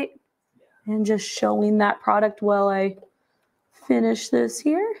website and just showing that product while I finish this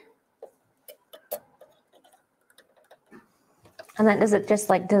here? And then does it just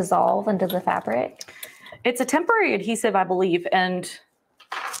like dissolve into the fabric? It's a temporary adhesive, I believe. And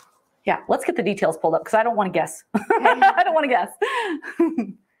yeah, let's get the details pulled up because I don't want to guess. I don't want to guess.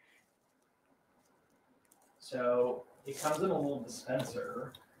 So it comes in a little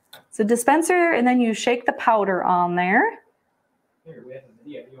dispenser. It's a dispenser, and then you shake the powder on there. Here, we have the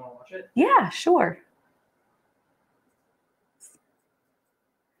video. You want to watch it? Yeah, sure.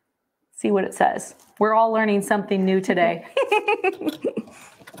 See what it says. We're all learning something new today.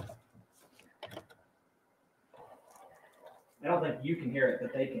 I don't think you can hear it,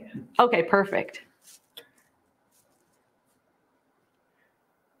 but they can. Okay, perfect.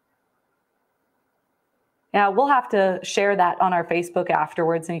 Yeah, we'll have to share that on our Facebook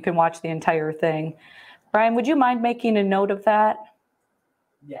afterwards and you can watch the entire thing. Brian, would you mind making a note of that?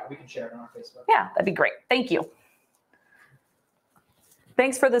 Yeah, we can share it on our Facebook. Yeah, that'd be great. Thank you.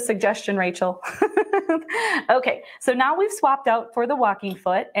 Thanks for the suggestion, Rachel. Okay, so now we've swapped out for the walking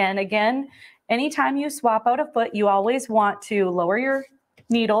foot. And again, anytime you swap out a foot, you always want to lower your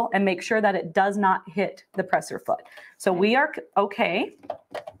needle and make sure that it does not hit the presser foot. So we are okay.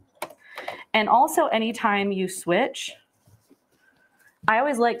 And also anytime you switch, I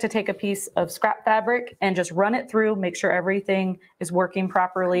always like to take a piece of scrap fabric and just run it through, make sure everything is working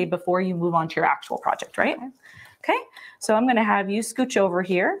properly before you move on to your actual project, right? Okay, so I'm gonna have you scooch over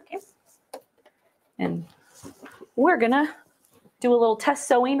here. Okay. And we're gonna do a little test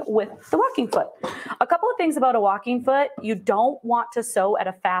sewing with the walking foot. A couple of things about a walking foot, you don't want to sew at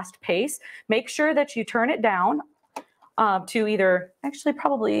a fast pace. Make sure that you turn it down to either, actually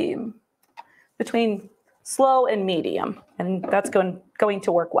probably between slow and medium, and that's going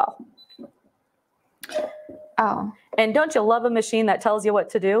to work well. Oh. And don't you love a machine that tells you what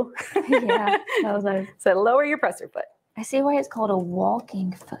to do? Yeah, that was nice. So lower your presser foot. I see why it's called a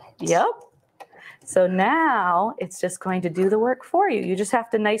walking foot. Yep. So now it's just going to do the work for you. You just have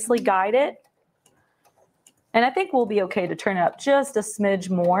to nicely guide it. And I think we'll be okay to turn it up just a smidge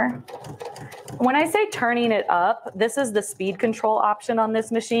more. When I say turning it up, this is the speed control option on this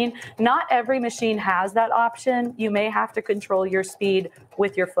machine. Not every machine has that option. You may have to control your speed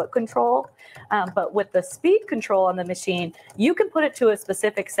with your foot control. But with the speed control on the machine, you can put it to a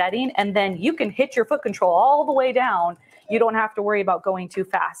specific setting and then you can hit your foot control all the way down. You don't have to worry about going too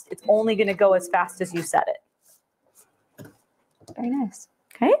fast. It's only going to go as fast as you set it. Very nice.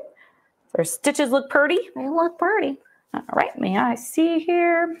 Okay. Our stitches look pretty. They look pretty. All right, may I see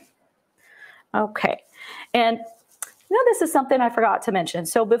here? Okay, and you know, this is something I forgot to mention.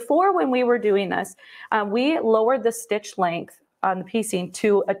 So before, when we were doing this, we lowered the stitch length on the piecing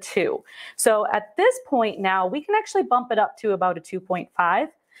to a 2. So at this point now, we can actually bump it up to about a 2.5.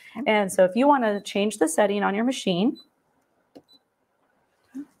 And so if you want to change the setting on your machine,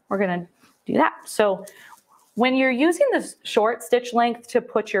 we're going to do that. So when you're using the short stitch length to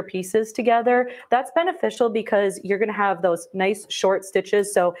put your pieces together, that's beneficial because you're going to have those nice short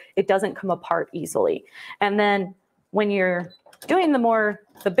stitches so it doesn't come apart easily. And then when you're doing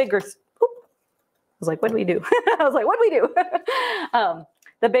the bigger, I was like, what do we do? I was like, what do we do?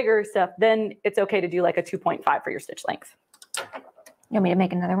 The bigger stuff, then it's okay to do like a 2.5 for your stitch length. You want me to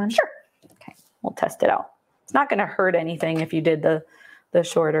make another one? Sure. Okay, we'll test it out. It's not going to hurt anything if you did the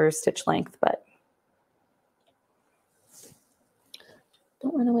shorter stitch length, but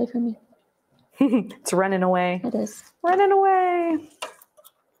Don't run away from me. It's running away. It is. Running away.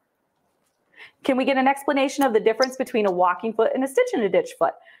 Can we get an explanation of the difference between a walking foot and a stitch and a ditch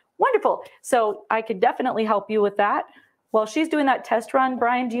foot? Wonderful. So I could definitely help you with that. While she's doing that test run,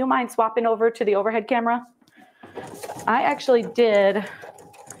 Brian, do you mind swapping over to the overhead camera? I actually did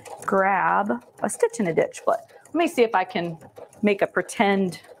grab a stitch and a ditch foot. Let me see if I can make a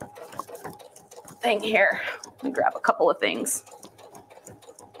pretend thing here. Let me grab a couple of things.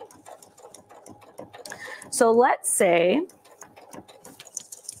 So let's say,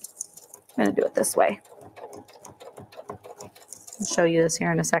 I'm going to do it this way. I'll show you this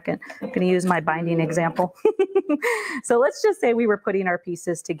here in a second. I'm going to use my binding example. So let's just say we were putting our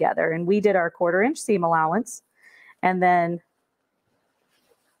pieces together and we did our 1/4 inch seam allowance. And then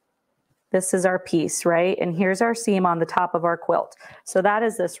this is our piece, right? And here's our seam on the top of our quilt. So that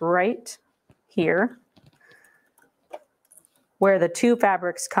is this right here where the two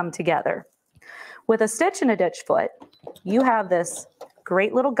fabrics come together. With a stitch and a ditch foot, you have this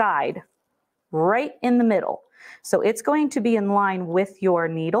great little guide right in the middle. So it's going to be in line with your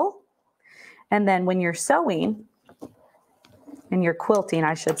needle. And then when you're sewing, and you're quilting,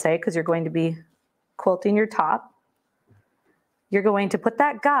 I should say, because you're going to be quilting your top, you're going to put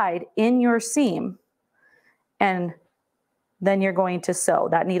that guide in your seam, and then you're going to sew.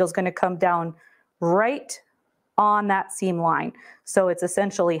 That needle's going to come down right on that seam line. So it's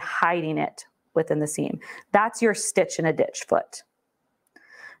essentially hiding it within the seam. That's your stitch and a ditch foot.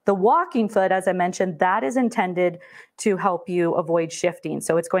 The walking foot, as I mentioned, that is intended to help you avoid shifting.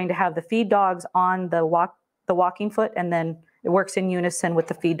 So it's going to have the feed dogs on the walking foot, and then it works in unison with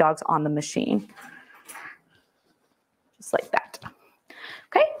the feed dogs on the machine. Just like that.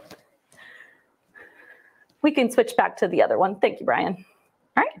 Okay. We can switch back to the other one. Thank you, Brian.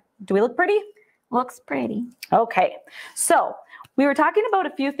 All right. Do we look pretty? Looks pretty. Okay. So we were talking about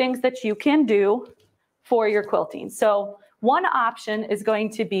a few things that you can do for your quilting. So one option is going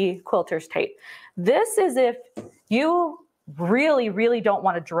to be quilter's tape. This is if you really, really don't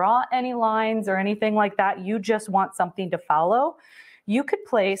want to draw any lines or anything like that. You just want something to follow. You could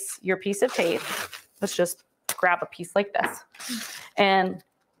place your piece of tape. Let's just grab a piece like this. And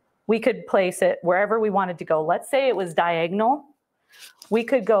we could place it wherever we wanted to go. Let's say it was diagonal. We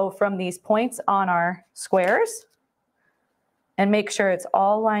could go from these points on our squares and make sure it's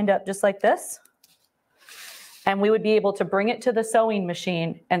all lined up just like this. And we would be able to bring it to the sewing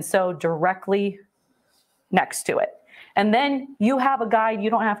machine and sew directly next to it. And then you have a guide. You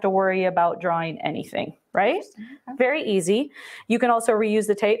don't have to worry about drawing anything, right? Very easy. You can also reuse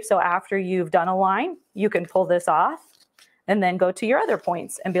the tape. So after you've done a line, you can pull this off and then go to your other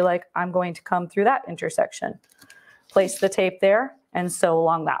points and be like, I'm going to come through that intersection. Place the tape there and sew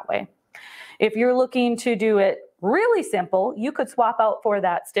along that way. If you're looking to do it really simple, you could swap out for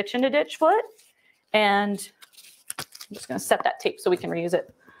that stitch and a ditch foot. And I'm just going to set that tape so we can reuse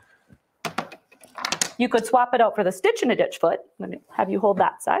it. You could swap it out for the stitch and a ditch foot. Let me have you hold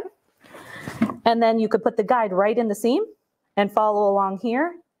that side. And then you could put the guide right in the seam and follow along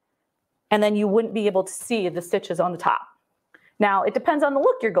here. And then you wouldn't be able to see the stitches on the top. Now, it depends on the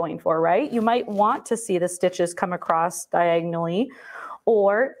look you're going for, right? You might want to see the stitches come across diagonally,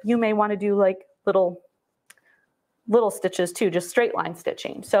 or you may want to do like little stitches too, just straight line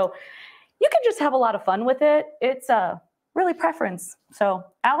stitching. So you can just have a lot of fun with it. It's really preference. So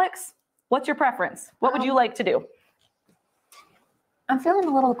Alex, what's your preference? What would you like to do? I'm feeling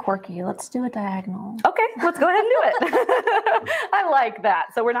a little quirky. Let's do a diagonal. Okay, let's go ahead and do it. I like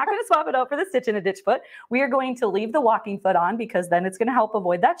that. So we're not going to swap it out for the stitch and a ditch foot. We are going to leave the walking foot on because then it's going to help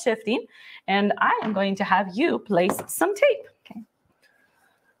avoid that shifting. And I am going to have you place some tape. Okay.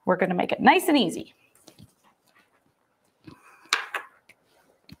 We're going to make it nice and easy.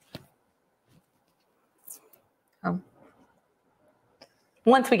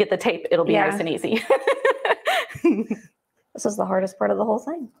 Once we get the tape, it'll be nice and easy. This is the hardest part of the whole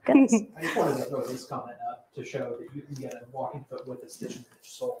thing. Goodness. I just wanted to throw this comment up to show that you can get a walking foot with a stitch and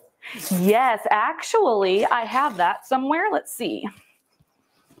ditch sole. Yes, actually, I have that somewhere. Let's see.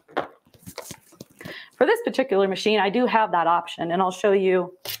 For this particular machine, I do have that option, and I'll show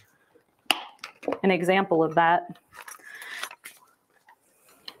you an example of that.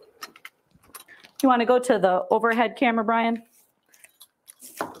 You want to go to the overhead camera, Brian?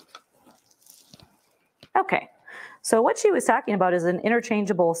 Okay, so what she was talking about is an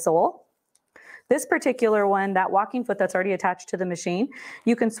interchangeable sole. This particular one, that walking foot that's already attached to the machine,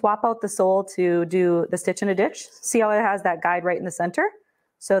 you can swap out the sole to do the stitch and a ditch. See how it has that guide right in the center?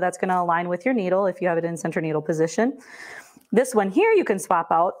 So that's going to align with your needle if you have it in center needle position. This one here you can swap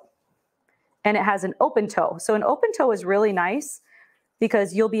out, and it has an open toe. So an open toe is really nice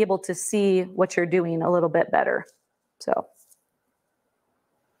because you'll be able to see what you're doing a little bit better. So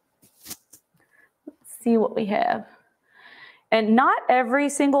let's see what we have. And not every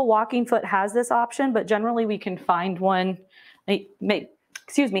single walking foot has this option, but generally we can find one. It may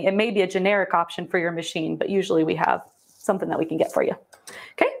be a generic option for your machine, but usually we have something that we can get for you.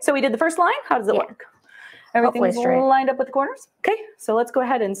 Okay, so we did the first line. How does it work? Everything's lined up with the corners? Okay, so let's go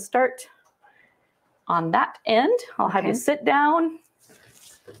ahead and start on that end. I'll have you sit down.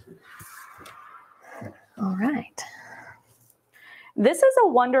 All right. This is a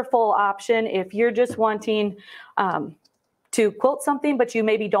wonderful option if you're just wanting to quilt something, but you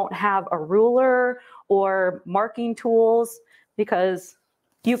maybe don't have a ruler or marking tools, because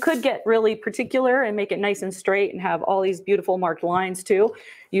you could get really particular and make it nice and straight and have all these beautiful marked lines too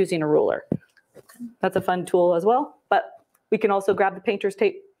using a ruler. That's a fun tool as well, but we can also grab the painter's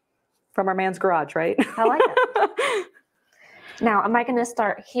tape from our man's garage, right? I like it. Now, am I going to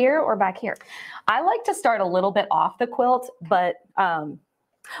start here or back here? I like to start a little bit off the quilt, but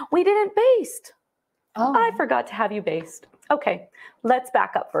we didn't baste. Oh. I forgot to have you baste. Okay, let's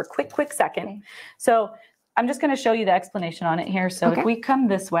back up for a quick second. Okay. So I'm just going to show you the explanation on it here. So if we come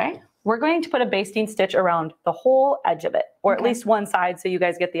this way, we're going to put a basting stitch around the whole edge of it, or at least one side, so you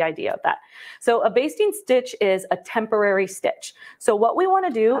guys get the idea of that. So a basting stitch is a temporary stitch. So what we want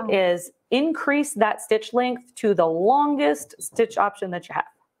to do is increase that stitch length to the longest stitch option that you have,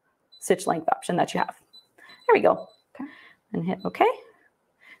 stitch length option that you have. There we go. Okay. And hit OK.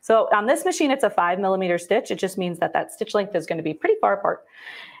 So on this machine, it's a 5mm stitch. It just means that that stitch length is going to be pretty far apart,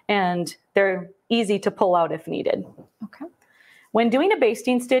 and they're easy to pull out if needed. Okay. When doing a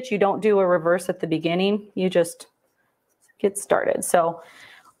basting stitch, you don't do a reverse at the beginning. You just get started. So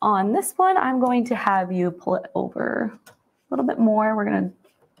on this one, I'm going to have you pull it over a little bit more. We're going to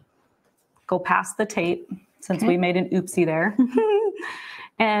go past the tape since we made an oopsie there.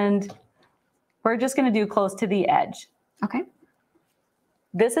 And we're just going to do close to the edge. Okay.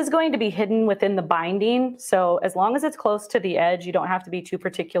 This is going to be hidden within the binding. So as long as it's close to the edge, you don't have to be too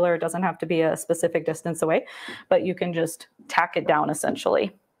particular. It doesn't have to be a specific distance away, but you can just tack it down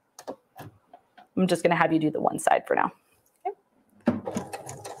essentially. I'm just going to have you do the one side for now. Okay.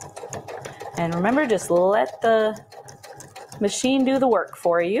 And remember, just let the machine do the work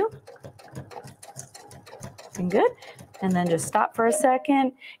for you. And good. And then just stop for a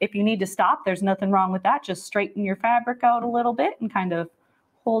second. If you need to stop, there's nothing wrong with that. Just straighten your fabric out a little bit and kind of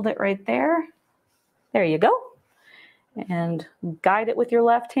hold it right there. There you go. And guide it with your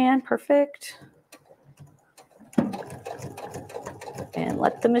left hand. Perfect. And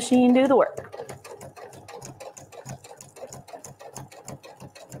let the machine do the work.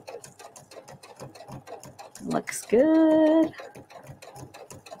 Looks good.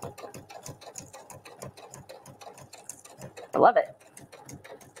 I love it.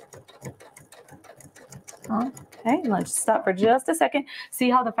 Okay, let's stop for just a second. See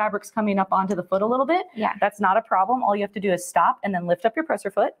how the fabric's coming up onto the foot a little bit? Yeah. That's not a problem. All you have to do is stop and then lift up your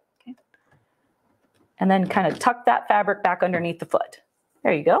presser foot. Okay. And then kind of tuck that fabric back underneath the foot.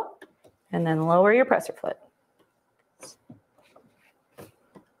 There you go. And then lower your presser foot.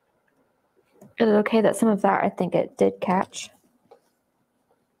 Is it okay that some of that, I think it did catch?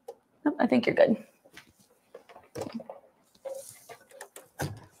 Nope, I think you're good.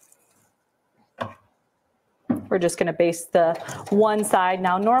 We're just going to baste the one side.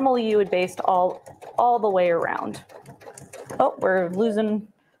 Now, normally you would baste all the way around. Oh, we're losing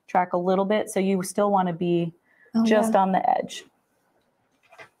track a little bit, so you still want to be just on the edge.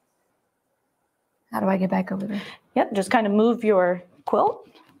 How do I get back over there? Yep, just kind of move your quilt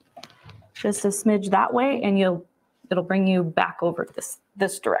just a smidge that way, and it'll bring you back over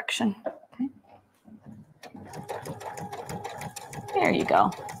this direction. Okay. There you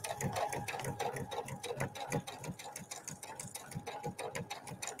go.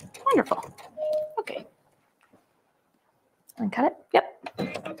 Wonderful. Okay. And cut it? Yep.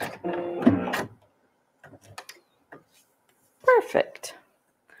 Perfect.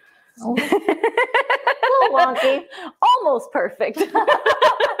 Oh. A little wonky. Almost perfect.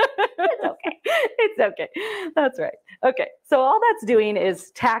 It's okay. It's okay. That's right. Okay. So all that's doing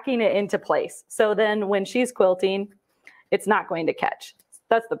is tacking it into place. So then when she's quilting, it's not going to catch.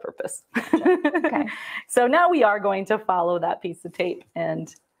 That's the purpose. Okay. So now we are going to follow that piece of tape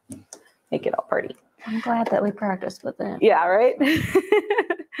and make it all pretty. I'm glad that we practiced with it. Yeah, right?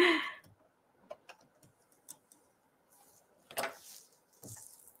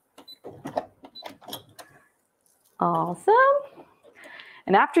 Awesome.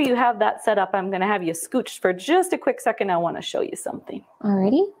 And after you have that set up, I'm going to have you scooched for just a quick second. I want to show you something.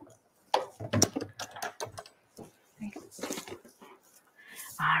 Alrighty.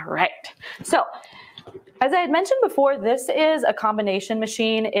 All right. So as I had mentioned before, this is a combination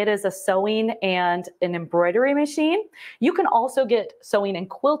machine. It is a sewing and an embroidery machine. You can also get sewing and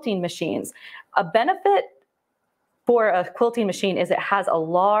quilting machines. A benefit for a quilting machine is it has a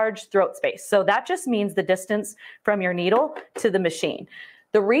large throat space. So that just means the distance from your needle to the machine.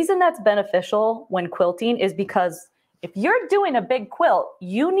 The reason that's beneficial when quilting is because if you're doing a big quilt,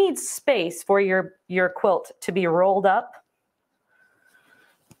 you need space for your quilt to be rolled up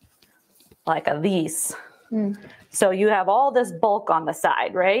like these. So you have all this bulk on the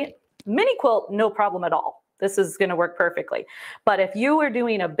side, right? Mini quilt, no problem at all. This is going to work perfectly. But if you are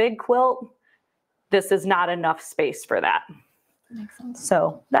doing a big quilt, this is not enough space for that. Makes sense.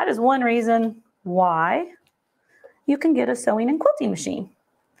 So that is one reason why you can get a sewing and quilting machine.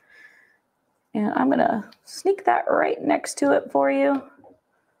 And I'm going to sneak that right next to it for you.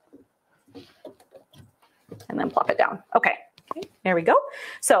 And then plop it down. Okay. There we go.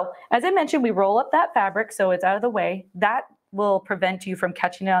 So as I mentioned, we roll up that fabric so it's out of the way. That will prevent you from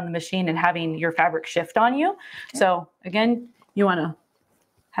catching it on the machine and having your fabric shift on you. Okay. So again, you want to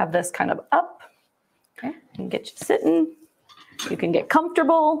have this kind of up and get you sitting. You can get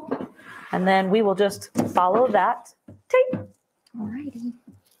comfortable, and then we will just follow that tape. Alrighty.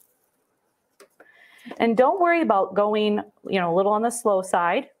 And don't worry about going, a little on the slow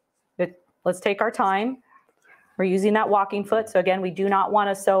side. Let's take our time. We're using that walking foot. So again, we do not want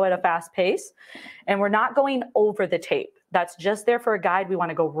to sew at a fast pace, and we're not going over the tape. That's just there for a guide. We want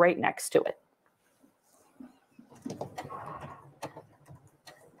to go right next to it.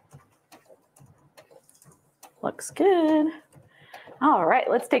 Looks good. All right,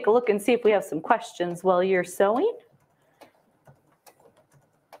 let's take a look and see if we have some questions while you're sewing.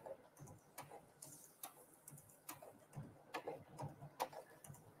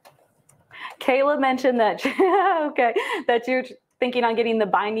 Kayla mentioned that, that you're thinking on getting the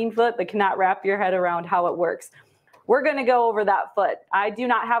binding foot, but cannot wrap your head around how it works. We're going to go over that foot. I do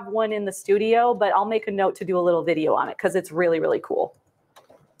not have one in the studio, but I'll make a note to do a little video on it because it's really, really cool.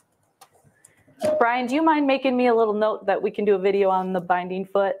 Brian, do you mind making me a little note that we can do a video on the binding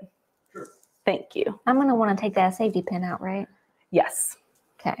foot? Sure. Thank you. I'm going to want to take that safety pin out, right? Yes.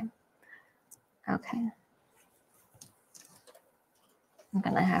 Okay. Okay. I'm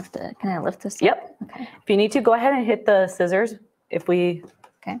going to have to, can I lift this? Yep. Okay. If you need to, go ahead and hit the scissors if we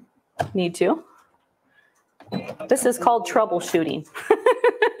need to. This is called troubleshooting.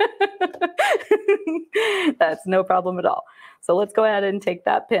 That's no problem at all. So let's go ahead and take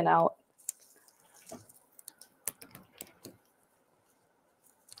that pin out.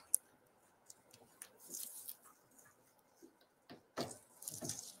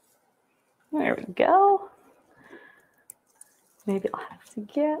 There we go. Maybe I'll have to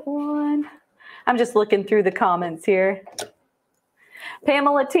get one. I'm just looking through the comments here.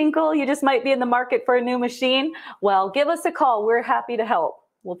 Pamela Tinkle, you just might be in the market for a new machine. Well, give us a call. We're happy to help.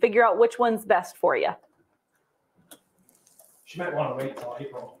 We'll figure out which one's best for you. She might want to wait till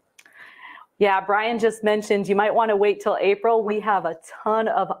April. Yeah, Brian just mentioned you might want to wait till April. We have a ton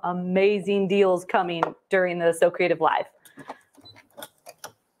of amazing deals coming during the So Creative Live.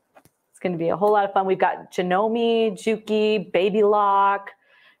 It's going to be a whole lot of fun. We've got Janome, Juki, Baby Lock.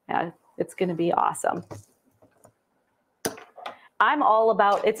 Yeah, it's going to be awesome. I'm all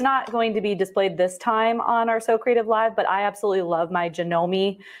about, it's not going to be displayed this time on our So Creative Live, but I absolutely love my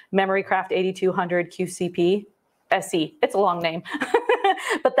Janome Memorycraft 8200 QCP SE. It's a long name,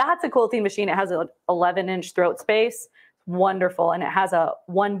 but that's a quilting machine. It has an 11-inch throat space. Wonderful. And it has a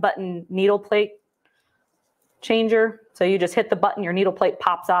 1-button needle plate changer. So you just hit the button, your needle plate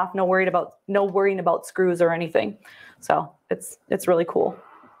pops off. No worrying about screws or anything. So it's really cool.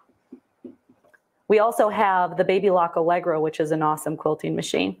 We also have the Baby Lock Allegro, which is an awesome quilting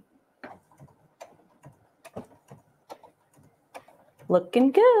machine.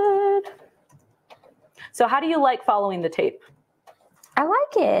 Looking good. So how do you like following the tape? I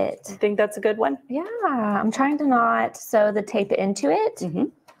like it. You think that's a good one? Yeah, I'm trying to not sew the tape into it.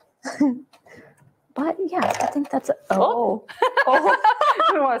 Mm-hmm. But yeah, I think that's oh.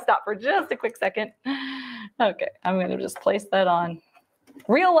 We want to stop for just a quick second. Okay, I'm going to just place that on.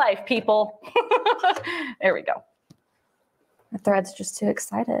 Real life, people. There we go. The thread's just too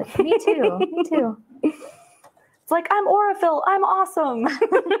excited. Me too. Me too. It's like, I'm Aurifil. I'm awesome.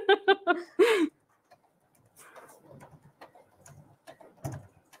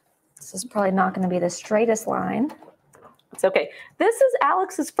 This is probably not going to be the straightest line. It's okay. This is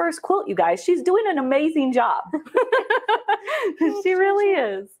Alex's first quilt, you guys. She's doing an amazing job. She really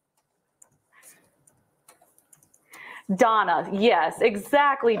is. Donna, yes,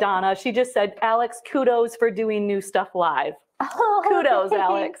 exactly, Donna. She just said, Alex, kudos for doing new stuff live. Oh, Kudos,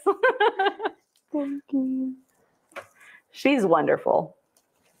 Alex. Thank you. She's wonderful.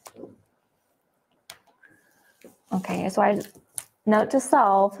 Okay, so note to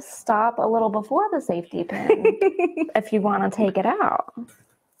self, stop a little before the safety pin if you want to take it out. I'm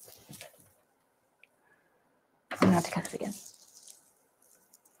gonna have to cut it again.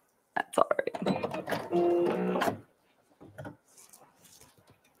 That's all right.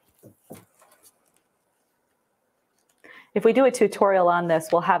 If we do a tutorial on this,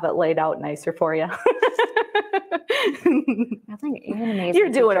 we'll have it laid out nicer for you. I think you're an amazing You're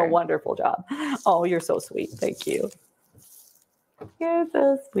doing a teacher. wonderful job. Oh, you're so sweet. Thank you. You're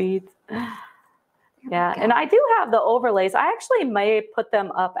so sweet. Yeah, and I do have the overlays. I actually may put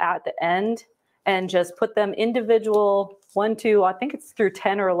them up at the end and just put them individual 1, 2, I think it's through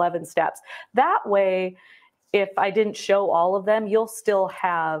 10 or 11 steps. That way, if I didn't show all of them, you'll still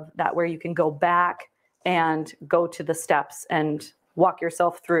have that where you can go back and go to the steps and walk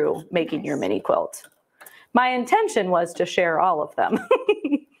yourself through making your mini quilt. My intention was to share all of them.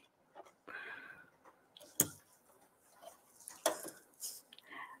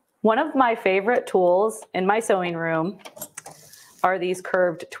 One of my favorite tools in my sewing room are these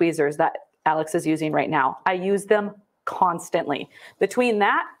curved tweezers that Alex is using right now. I use them constantly. Between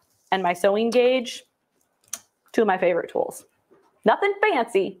that and my sewing gauge, 2 of my favorite tools. Nothing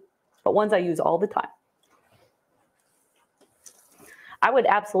fancy, but ones I use all the time. I would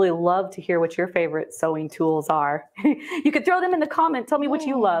absolutely love to hear what your favorite sewing tools are. You could throw them in the comment. Tell me what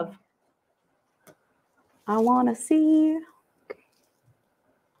you love. I want to see.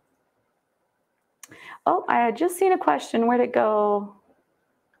 Oh, I had just seen a question. Where'd it go?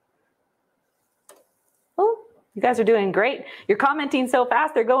 Oh, you guys are doing great. You're commenting so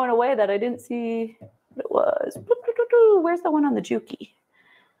fast, they're going away that I didn't see what it was. Where's the one on the Juki?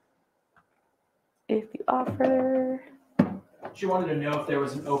 If you offer. She wanted to know if there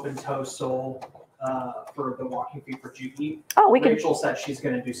was an open toe sole for the walking feet for Juki. Oh, we can. Rachel said she's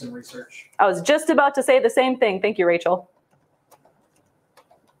going to do some research. I was just about to say the same thing. Thank you, Rachel.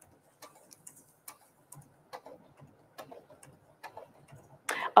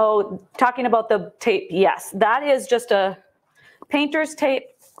 Oh, talking about the tape. Yes, that is just a painter's tape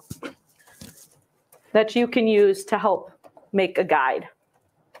that you can use to help make a guide.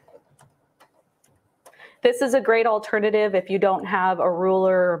 This is a great alternative if you don't have a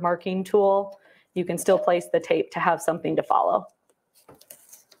ruler or marking tool. You can still place the tape to have something to follow.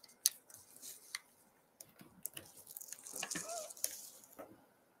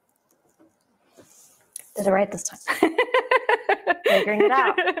 Did it right this time. Figuring it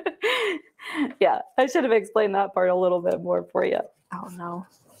out. Yeah, I should have explained that part a little bit more for you. Oh no.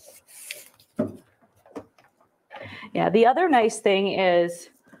 Yeah, the other nice thing is,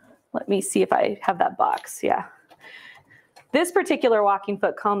 let me see if I have that box. Yeah. This particular walking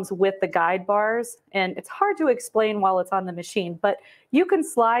foot comes with the guide bars, and it's hard to explain while it's on the machine, but you can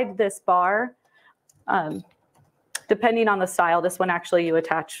slide this bar depending on the style. This one actually you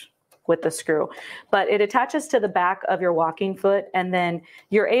attach with the screw, but it attaches to the back of your walking foot, and then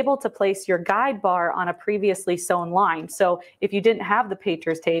you're able to place your guide bar on a previously sewn line. So if you didn't have the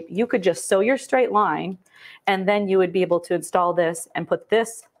painter's tape, you could just sew your straight line, and then you would be able to install this and put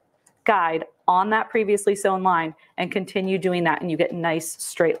this guide on that previously sewn line and continue doing that, and you get nice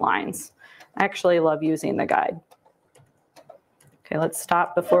straight lines. I actually love using the guide. Okay, let's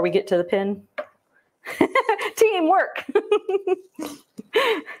stop before we get to the pin. Teamwork.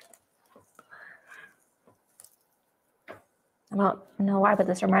 I don't know why, but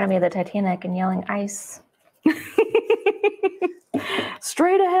this reminded me of the Titanic and yelling ice.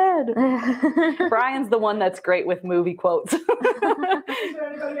 Straight ahead. Brian's the one that's great with movie quotes. Is there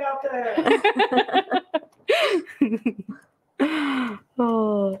anybody out there?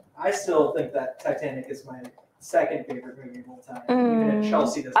 Oh. I still think that Titanic is my second favorite movie of all time. Even if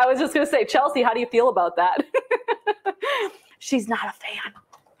Chelsea doesn't. I was just going to say, Chelsea, how do you feel about that? She's not a fan.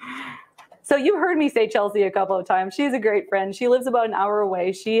 So you've heard me say Chelsea a couple of times. She's a great friend. She lives about an hour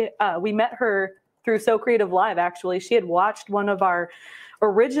away. We met her through So Creative Live, actually. She had watched one of our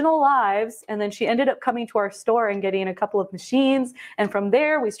original lives, and then she ended up coming to our store and getting a couple of machines. And from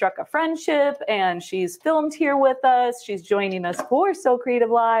there, we struck a friendship, and she's filmed here with us. She's joining us for So Creative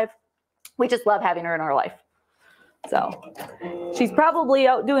Live. We just love having her in our life. So she's probably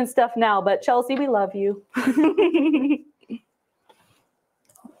out doing stuff now, but Chelsea, we love you.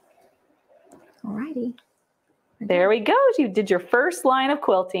 Alrighty. There we go. You did your first line of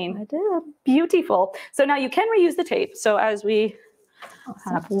quilting. I did. Beautiful. So now you can reuse the tape. So as we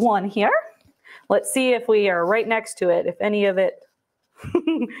have one here, let's see if we are right next to it, if any of it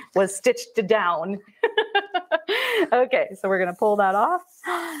was stitched down. Okay, so we're gonna pull that off.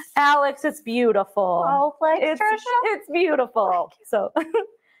 Alex, it's beautiful. Oh, thanks, Tricia. It's beautiful. So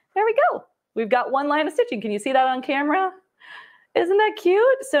there we go. We've got one line of stitching. Can you see that on camera? Isn't that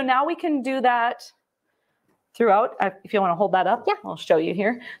cute? So now we can do that throughout. If you want to hold that up, yeah, I'll show you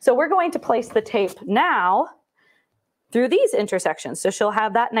here. So we're going to place the tape now through these intersections. So she'll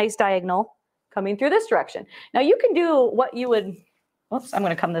have that nice diagonal coming through this direction. Now you can do what you would, oops, I'm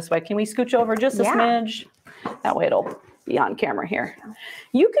going to come this way. Can we scooch over just a smidge? That way it'll be on camera here.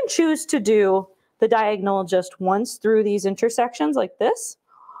 You can choose to do the diagonal just once through these intersections like this,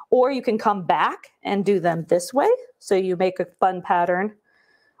 or you can come back and do them this way. So you make a fun pattern,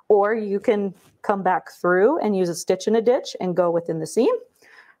 or you can come back through and use a stitch and a ditch and go within the seam.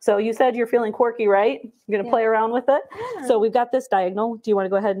 So you said you're feeling quirky, right? You're going to play around with it. Yeah. So we've got this diagonal. Do you want to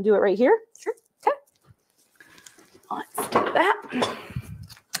go ahead and do it right here? Sure. Okay. Let's do that.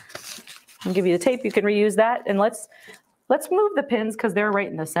 I'll give you the tape. You can reuse that. And let's move the pins because they're right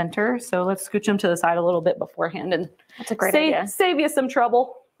in the center. So let's scooch them to the side a little bit beforehand and that's a great idea. Save you some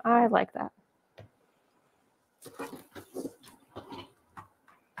trouble. I like that.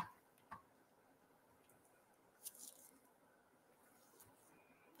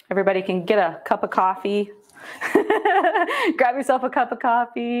 Everybody can get a cup of coffee. Grab yourself a cup of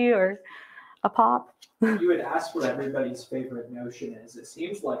coffee or a pop. You would ask what everybody's favorite notion is. It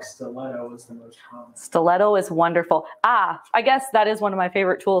seems like stiletto is the most common. Stiletto is wonderful. Ah, I guess that is one of my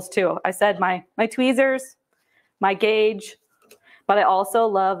favorite tools too. I said my tweezers, my gauge, but I also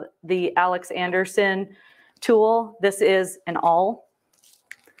love the Alex Anderson tool. This is an awl,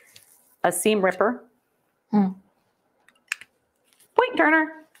 a seam ripper, point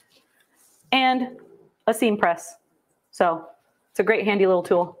turner, and a seam press. So it's a great handy little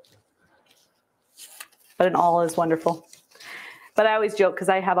tool. But an awl is wonderful. But I always joke because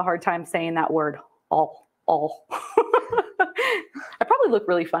I have a hard time saying that word, awl. I probably look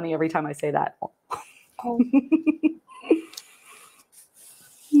really funny every time I say that.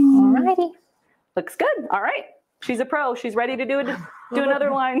 Alrighty. Looks good. All right. She's a pro. She's ready to do another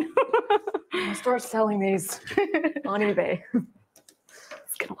line. I'll start selling these on eBay.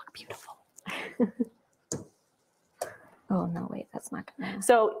 It's going to look beautiful. Oh, no, wait, that's not gonna.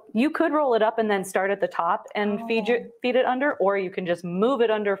 So you could roll it up and then start at the top and feed it under, or you can just move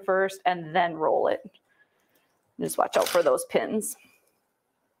it under first and then roll it. Just watch out for those pins.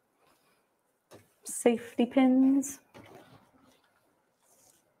 Safety pins.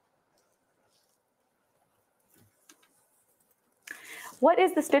 What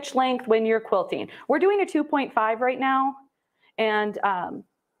is the stitch length when you're quilting? We're doing a 2.5 right now. And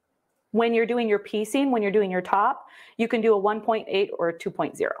when you're doing your piecing, when you're doing your top, you can do a 1.8 or a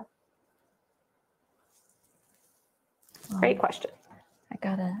 2.0. Great question. I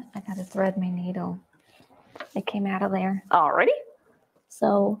gotta thread my needle. It came out of there. Alrighty.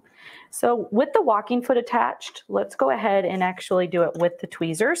 So with the walking foot attached, let's go ahead and actually do it with the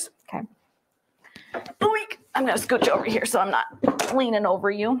tweezers. Okay. Oink. I'm gonna scooch over here so I'm not leaning over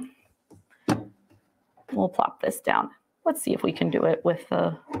you. We'll plop this down. Let's see if we can do it with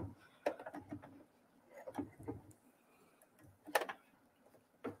the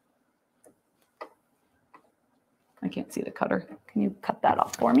I can't see the cutter. Can you cut that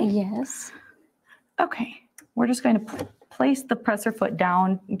off for me? Yes. Okay. We're just going to place the presser foot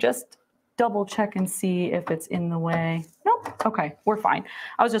down. Just double check and see if it's in the way. Nope. Okay. We're fine.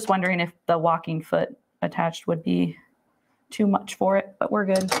 I was just wondering if the walking foot attached would be too much for it, but we're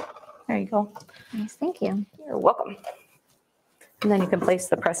good. There you go. Nice. Thank you. You're welcome. And then you can place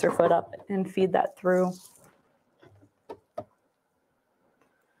the presser foot up and feed that through.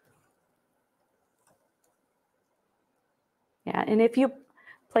 Yeah, and if you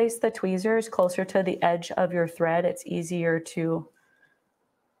place the tweezers closer to the edge of your thread, it's easier to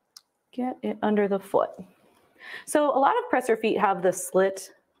get it under the foot. So a lot of presser feet have the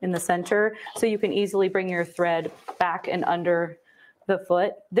slit in the center, so you can easily bring your thread back and under the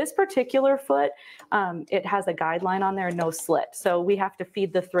foot. This particular foot, it has a guideline on there, no slit. So we have to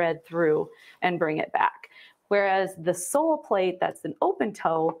feed the thread through and bring it back. Whereas the sole plate, that's an open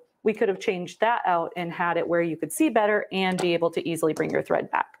toe, we could have changed that out and had it where you could see better and be able to easily bring your thread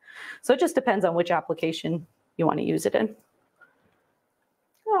back. So it just depends on which application you want to use it in.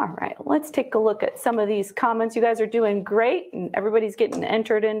 All right, let's take a look at some of these comments. You guys are doing great, and everybody's getting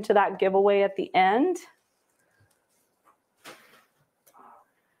entered into that giveaway at the end.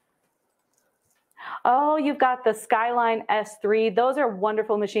 Oh, you've got the Skyline S3. Those are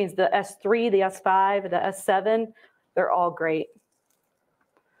wonderful machines. The S3, the S5, the S7, they're all great.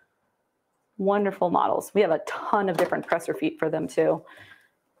 Wonderful models. We have a ton of different presser feet for them too.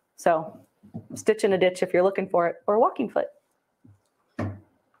 So stitch in a ditch if you're looking for it, or a walking foot.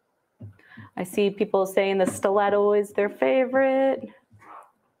 I see people saying the stiletto is their favorite.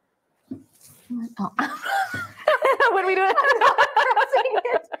 Oh. What are we doing?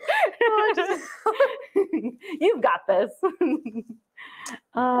 You've got this.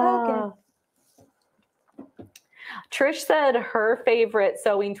 Okay. Trish said her favorite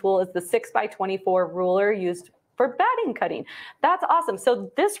sewing tool is the 6x24 ruler used for batting cutting. That's awesome. So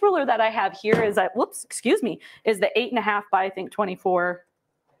this ruler that I have here is is the 8.5 by, I think, 24.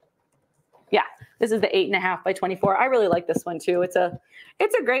 Yeah, this is the 8.5 by 24. I really like this one too. It's a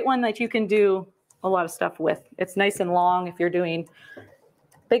great one that you can do a lot of stuff with. It's nice and long if you're doing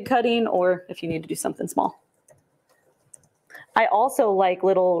big cutting or if you need to do something small. I also like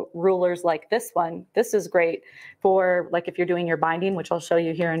little rulers like this one. This is great for like if you're doing your binding, which I'll show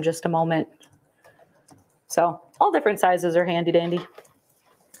you here in just a moment. So all different sizes are handy dandy.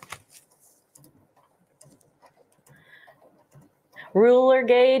 Ruler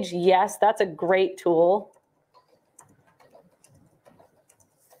gauge, yes, that's a great tool.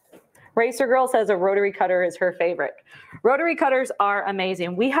 Racer Girl says a rotary cutter is her favorite. Rotary cutters are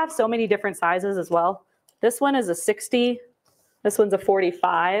amazing. We have so many different sizes as well. This one is a 60. This one's a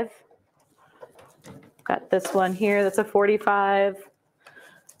 45. Got this one here, that's a 45.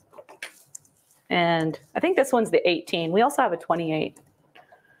 And I think this one's the 18. We also have a 28.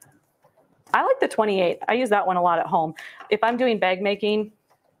 I like the 28. I use that one a lot at home. If I'm doing bag making,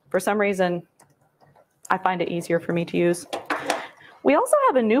 for some reason, I find it easier for me to use. We also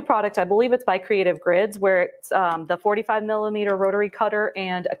have a new product, I believe it's by Creative Grids, where it's the 45 millimeter rotary cutter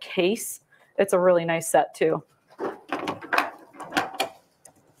and a case. It's a really nice set too.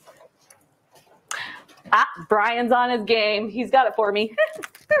 Brian's on his game. He's got it for me.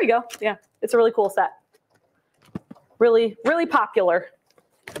 There we go. Yeah, it's a really cool set. Really, really popular.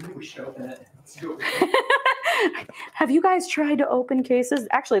 Maybe we should open it. Let's do it. Have you guys tried to open cases?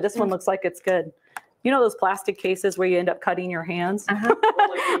 Actually, this one looks like it's good. You know those plastic cases where you end up cutting your hands? Uh-huh.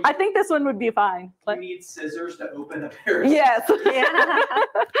 I think this one would be fine. But... You need scissors to open a pair of yes. Yeah.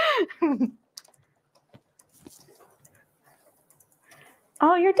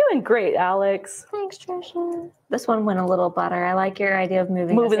 Oh, you're doing great, Alex. Thanks, Tricia. This one went a little better. I like your idea of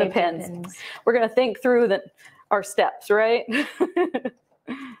moving the safety pins. We're going to think through our steps, right?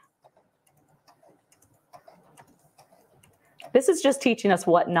 This is just teaching us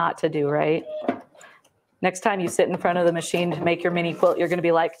what not to do, right? Next time you sit in front of the machine to make your mini quilt, you're going to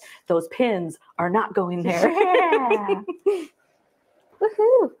be like, those pins are not going there. Yeah.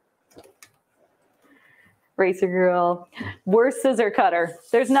 Woohoo. Racer Girl. Worst scissor cutter.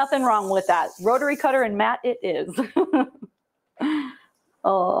 There's nothing wrong with that. Rotary cutter and mat, it is.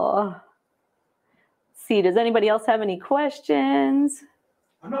 Oh. See, does anybody else have any questions?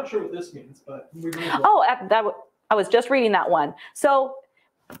 I'm not sure what this means, but we oh, I was just reading that one. So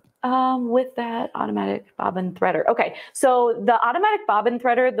with that automatic bobbin threader. Okay, so the automatic bobbin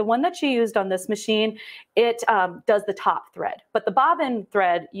threader, the one that she used on this machine, it does the top thread. But the bobbin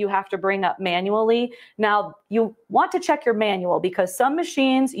thread, you have to bring up manually. Now, you want to check your manual because some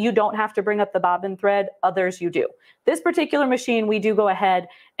machines, you don't have to bring up the bobbin thread, others you do. This particular machine, we do go ahead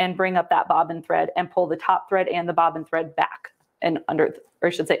and bring up that bobbin thread and pull the top thread and the bobbin thread back and under, or I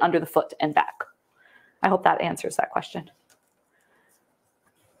should say under the foot and back. I hope that answers that question.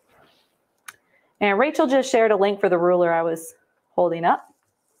 And Rachel just shared a link for the ruler I was holding up.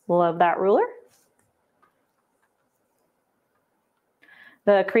 Love that ruler.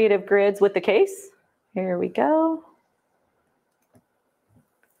 The Creative Grids with the case. Here we go.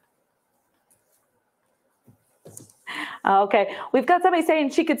 Okay, we've got somebody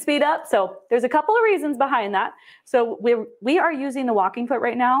saying she could speed up. So there's a couple of reasons behind that. So we are using the walking foot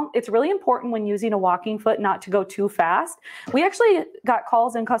right now. It's really important when using a walking foot not to go too fast. We actually got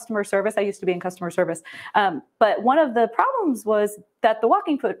calls in customer service. I used to be in customer service. But one of the problems was that the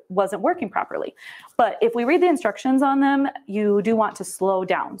walking foot wasn't working properly. But if we read the instructions on them, you do want to slow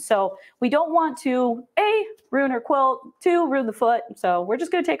down. So we don't want to, A, ruin our quilt, 2, ruin the foot. So we're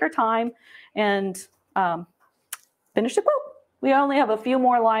just going to take our time and finish the quilt. We only have a few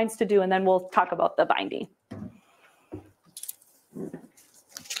more lines to do, and then we'll talk about the binding.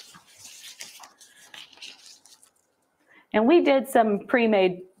 And we did some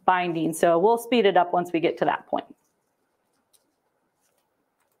pre-made binding, so we'll speed it up once we get to that point.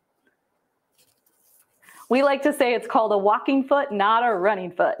 We like to say it's called a walking foot, not a running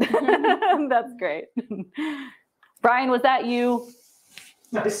foot. That's great. Brian, was that you?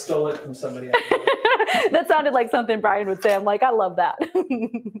 I stole it from somebody else. That sounded like something Brian would say. I'm like, I love that.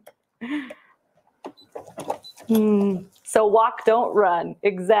 So walk, don't run.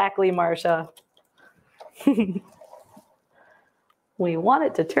 Exactly, Marcia. We want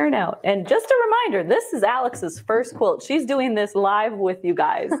it to turn out. And just a reminder, this is Alex's first quilt. She's doing this live with you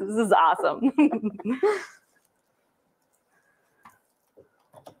guys. This is awesome.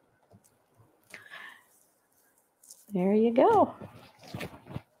 There you go.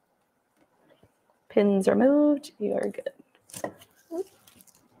 Pins are moved. You are good. It's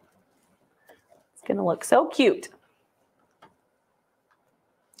going to look so cute.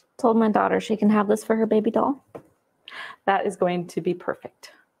 Told my daughter she can have this for her baby doll. That is going to be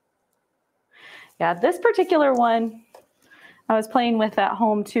perfect. Yeah, this particular one I was playing with at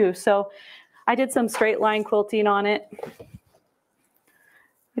home too. So I did some straight line quilting on it.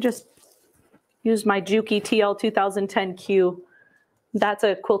 I just used my Juki TL 2010Q. That's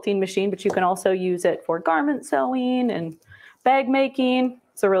a quilting machine, but you can also use it for garment sewing and bag making.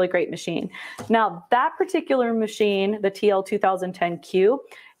 It's a really great machine. Now, that particular machine, the TL 2010Q,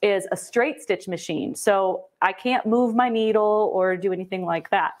 is a straight stitch machine. So I can't move my needle or do anything like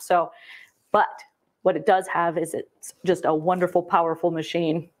that. So, but what it does have is it's just a wonderful, powerful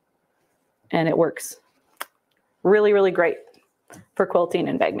machine. And it works really, really great for quilting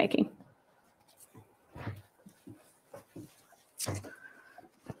and bag making.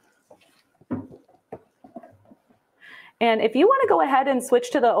 And if you want to go ahead and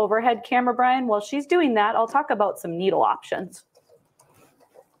switch to the overhead camera, Brian, while she's doing that, I'll talk about some needle options.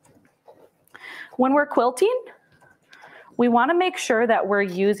 When we're quilting, we want to make sure that we're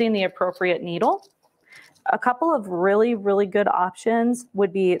using the appropriate needle. A couple of really, really good options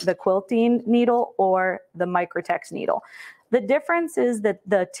would be the quilting needle or the Microtex needle. The difference is that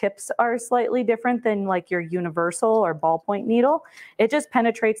the tips are slightly different than like your universal or ballpoint needle. It just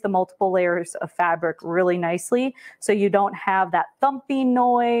penetrates the multiple layers of fabric really nicely, so you don't have that thumping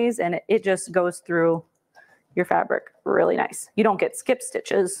noise, and it just goes through your fabric really nice. You don't get skip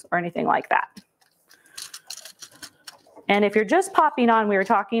stitches or anything like that. And if you're just popping on, we were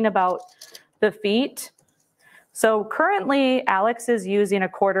talking about the feet. So currently Alex is using a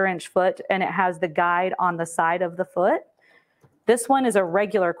 1/4 inch foot, and it has the guide on the side of the foot. This one is a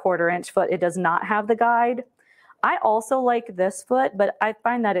regular 1/4 inch foot. It does not have the guide. I also like this foot, but I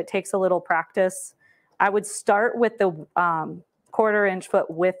find that it takes a little practice. I would start with the 1/4 inch foot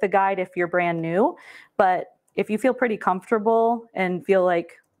with the guide if you're brand new. But if you feel pretty comfortable and feel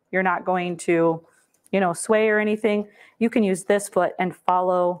like you're not going to, sway or anything, you can use this foot and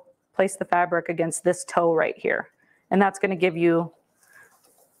place the fabric against this toe right here. And that's going to give you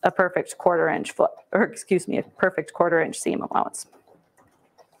a perfect 1/4 inch foot, or excuse me, a perfect 1/4 inch seam allowance.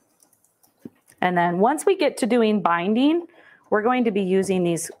 And then once we get to doing binding, we're going to be using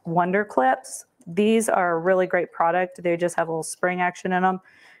these Wonder Clips. These are a really great product. They just have a little spring action in them,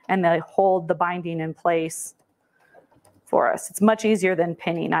 and they hold the binding in place for us. It's much easier than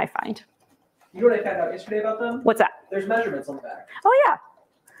pinning, I find. You know what I found out yesterday about them? What's that? There's measurements on the back. Oh yeah.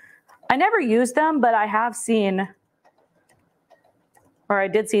 I never used them, but I have seen, or I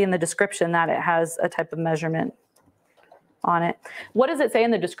did see in the description that it has a type of measurement on it. What does it say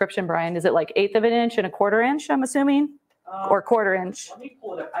in the description, Brian? Is it like 1/8 of an inch and a 1/4 inch, I'm assuming? Or 1/4 inch? Let me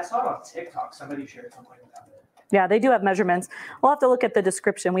pull it up. I saw it on TikTok. Somebody shared something about it. Yeah, they do have measurements. We'll have to look at the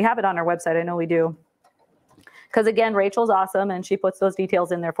description. We have it on our website. I know we do. Because again, Rachel's awesome and she puts those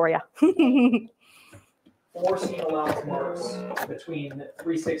details in there for you. 4 seam allowance marks between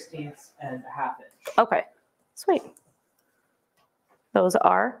 3/16 and 1/2 inch. Okay, sweet. Those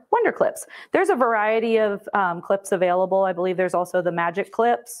are Wonder Clips. There's a variety of clips available. I believe there's also the Magic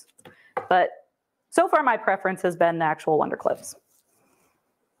Clips, but so far my preference has been the actual Wonder Clips.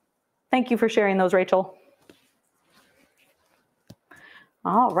 Thank you for sharing those, Rachel.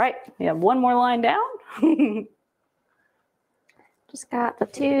 All right, we have one more line down. Just got the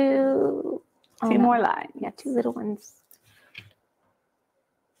two. Two more lines. Yeah, 2 little ones.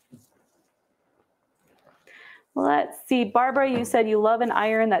 Let's see, Barbara, you said you love an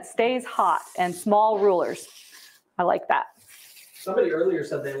iron that stays hot and small rulers. I like that. Somebody earlier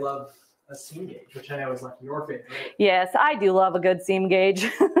said they love a seam gauge, which I know is like your favorite. Yes, I do love a good seam gauge.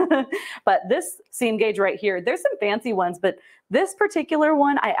 But this seam gauge right here, there's some fancy ones, but this particular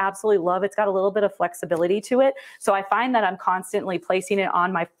one I absolutely love. It's got a little bit of flexibility to it. So I find that I'm constantly placing it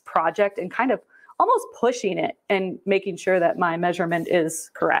on my project and kind of almost pushing it and making sure that my measurement is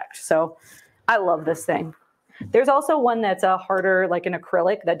correct. So I love this thing. There's also one that's a harder, like an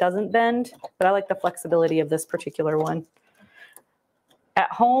acrylic that doesn't bend, but I like the flexibility of this particular one.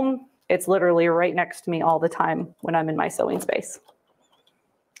 At home, it's literally right next to me all the time when I'm in my sewing space.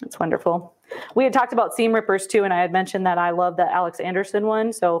 It's wonderful. We had talked about seam rippers too, and I had mentioned that I love the Alex Anderson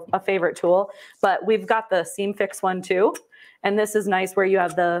one, so a favorite tool. But we've got the seam fix one too. And this is nice where you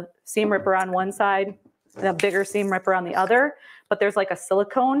have the seam ripper on one side, the bigger seam ripper on the other, but there's like a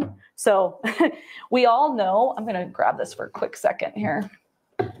silicone. So we all know, I'm gonna grab this for a quick second here.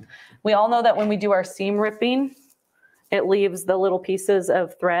 We all know that when we do our seam ripping, it leaves the little pieces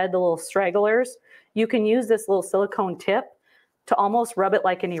of thread, the little stragglers. You can use this little silicone tip to almost rub it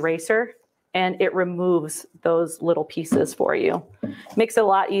like an eraser, and it removes those little pieces for you. Makes it a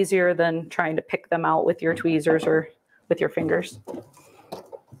lot easier than trying to pick them out with your tweezers or with your fingers.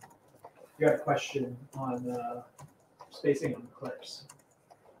 You got a question on spacing on the clips.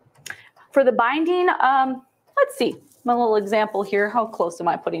 For the binding, let's see, my little example here. How close am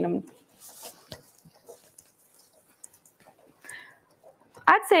I putting them?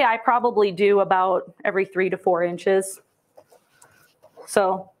 I'd say I probably do about every 3 to 4 inches.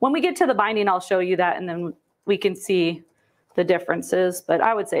 So when we get to the binding, I'll show you that, and then we can see the differences, but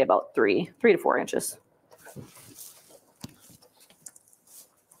I would say about 3 to 4 inches.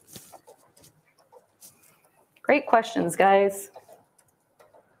 Great questions, guys.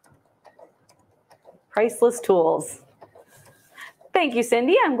 Priceless tools. Thank you,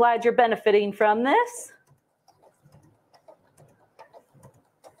 Cindy. I'm glad you're benefiting from this.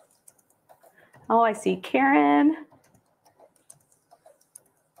 Oh, I see Karen.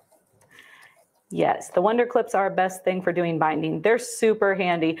 Yes, the Wonder Clips are best thing for doing binding. They're super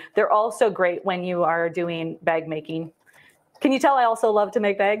handy. They're also great when you are doing bag making. Can you tell I also love to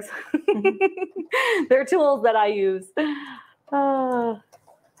make bags? Mm-hmm. They're tools that I use.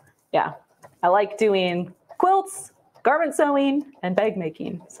 Yeah, I like doing quilts, garment sewing, and bag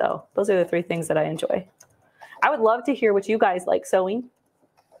making. So those are the 3 things that I enjoy. I would love to hear what you guys like sewing.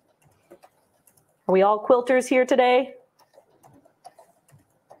 Are we all quilters here today?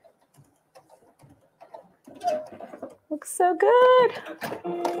 Looks so good.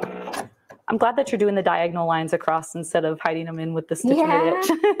 I'm glad that you're doing the diagonal lines across instead of hiding them in with the stitch knit itch.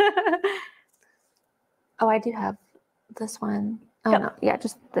 Oh, I do have this one. Oh, Yep. no. Yeah,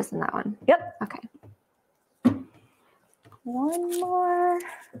 just this and that one. Yep. Okay. One more.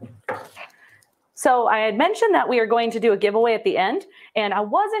 So I had mentioned that we are going to do a giveaway at the end, and I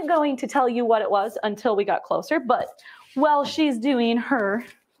wasn't going to tell you what it was until we got closer, but while she's doing her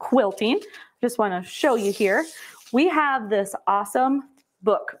quilting, just want to show you here. We have this awesome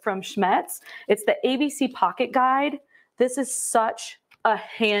book from Schmetz. It's the ABC Pocket Guide. This is such a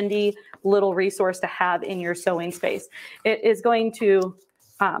handy little resource to have in your sewing space. It is going to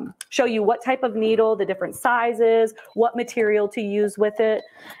show you what type of needle, the different sizes, what material to use with it.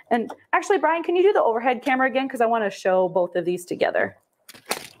 And actually, Brian, can you do the overhead camera again? Because I want to show both of these together.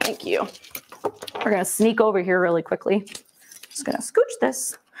 Thank you. We're going to sneak over here really quickly. Just going to scooch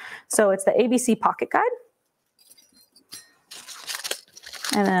this. So it's the ABC Pocket Guide.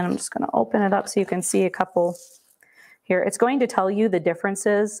 And then I'm just going to open it up so you can see a couple here. It's going to tell you the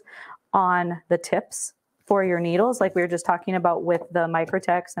differences on the tips for your needles, like we were just talking about with the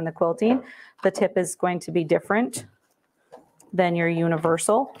Microtex and the quilting. The tip is going to be different than your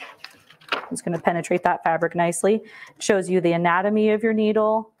universal. It's going to penetrate that fabric nicely. It shows you the anatomy of your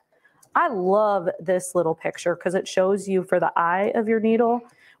needle. I love this little picture because it shows you for the eye of your needle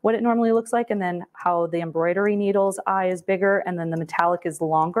what it normally looks like, and then how the embroidery needle's eye is bigger and then the metallic is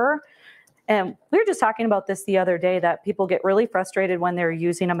longer. And we were just talking about this the other day, that people get really frustrated when they're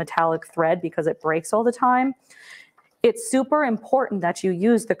using a metallic thread because it breaks all the time. It's super important that you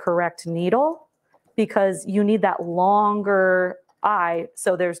use the correct needle because you need that longer eye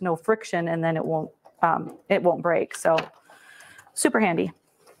so there's no friction, and then it won't break. So super handy.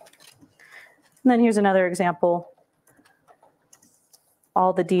 And then here's another example.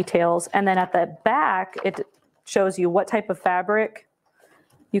 All the details. And then at the back, it shows you what type of fabric.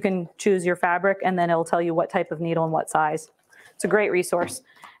 You can choose your fabric, and then it'll tell you what type of needle and what size. It's a great resource.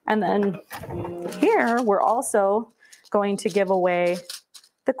 And then here, we're also going to give away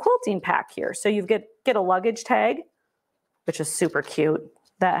the quilting pack here. So you get a luggage tag, which is super cute.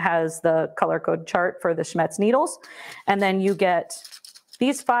 That has the color code chart for the Schmetz needles. And then you get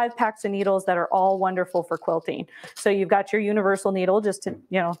these 5 packs of needles that are all wonderful for quilting. So you've got your universal needle just to,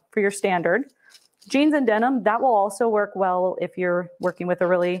 for your standard. Jeans and denim, that will also work well if you're working with a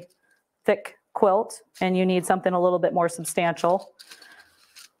really thick quilt and you need something a little bit more substantial.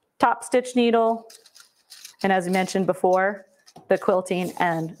 Top stitch needle, and as I mentioned before, the quilting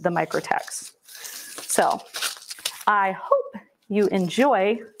and the Microtex. So I hope you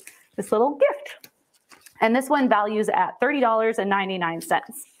enjoy this little gift. And this one values at $30.99.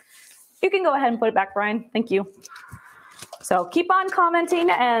 You can go ahead and put it back, Brian. Thank you. So keep on commenting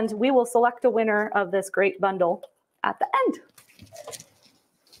and we will select a winner of this great bundle at the end.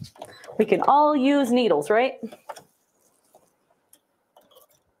 We can all use needles, right?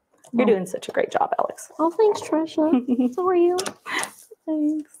 You're doing such a great job, Alex. Oh, thanks, Tricia. So are you.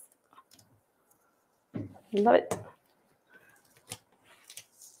 Thanks. Love it.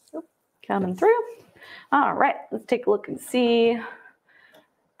 Coming through. All right, let's take a look and see if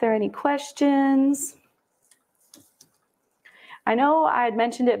there are any questions. I know I had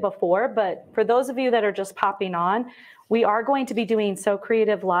mentioned it before, but for those of you that are just popping on, we are going to be doing Sew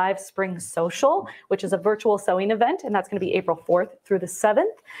Creative Live Spring Social, which is a virtual sewing event, and that's going to be April 4th through the 7th.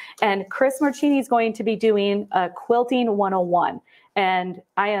 And Chris Marchini is going to be doing a Quilting 101, and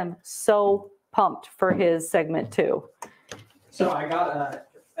I am so pumped for his segment too. So I got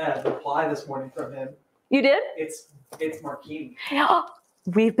a reply this morning from him. You did? It's Marchini.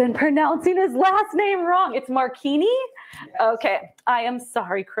 We've been pronouncing his last name wrong. It's Marchini? Yes. Okay. I am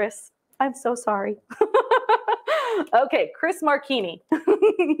sorry, Chris. I'm so sorry. Okay, Chris Marchini.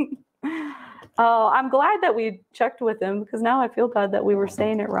 Oh, I'm glad that we checked with him because now I feel bad that we were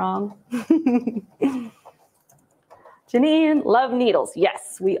saying it wrong. Janine, love needles.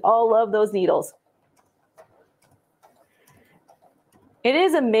 Yes, we all love those needles. It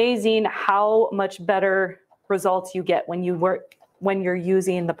is amazing how much better results you get when you're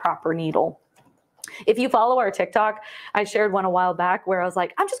using the proper needle. If you follow our TikTok, I shared one a while back where I was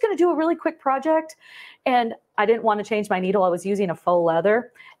like, I'm just going to do a really quick project. And I didn't want to change my needle. I was using a faux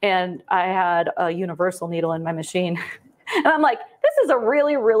leather and I had a universal needle in my machine. And I'm like, this is a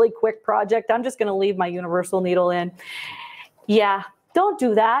really, really quick project. I'm just going to leave my universal needle in. Yeah, don't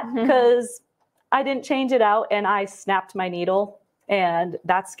do that because I didn't change it out and I snapped my needle and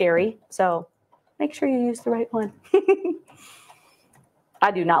that's scary. So make sure you use the right one.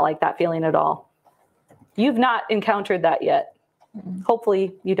 I do not like that feeling at all. You've not encountered that yet.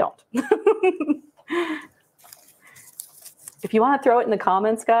 Hopefully you don't. If you want to throw it in the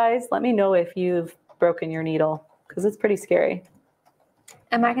comments, guys, let me know if you've broken your needle because it's pretty scary.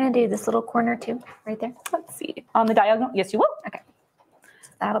 Am I going to do this little corner too, right there? Let's see. On the diagonal? Yes, you will. Okay. So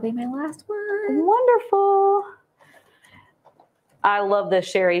that'll be my last one. Wonderful. I love this,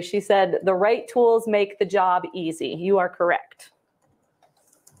 Sherry. She said, the right tools make the job easy. You are correct.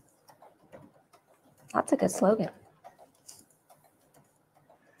 That's a good slogan.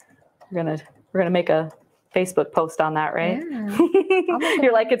 We're gonna make a Facebook post on that, right? Yeah.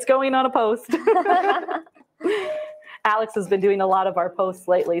 You're like, it's going on a post. Alex has been doing a lot of our posts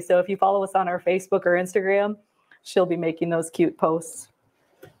lately. So if you follow us on our Facebook or Instagram, she'll be making those cute posts.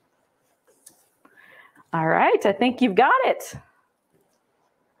 All right, I think you've got it.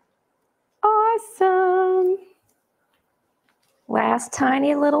 Awesome. Last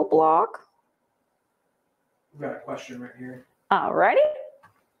tiny little block. We've got a question right here. All righty.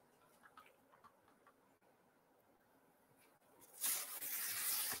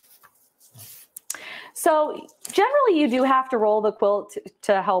 So generally you do have to roll the quilt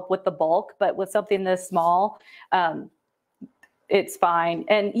to help with the bulk, but with something this small, it's fine.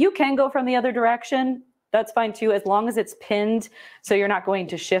 And you can go from the other direction. That's fine too, as long as it's pinned so you're not going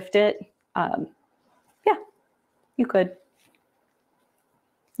to shift it. Yeah, you could.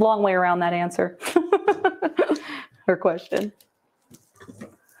 Long way around that answer. Her question.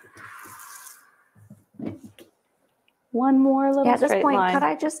 One more little Yeah, at this straight point, line. could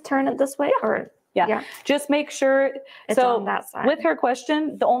I just turn it this way? Yeah. Or Yeah. Just make sure. it's So on that side. with her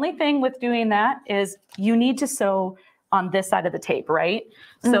question, the only thing with doing that is you need to sew on this side of the tape, right?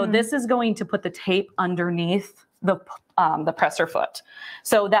 So this is going to put the tape underneath the presser foot.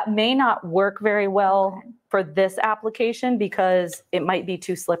 So that may not work very well for this application because it might be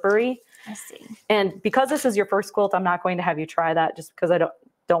too slippery. I see. And because this is your first quilt, I'm not going to have you try that just because I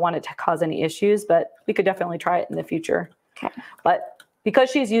don't want it to cause any issues, but we could definitely try it in the future. Okay. But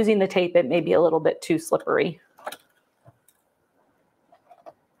because she's using the tape, it may be a little bit too slippery.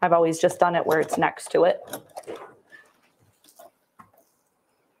 I've always just done it where it's next to it.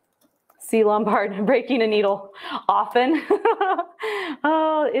 See, Lombard, breaking a needle often.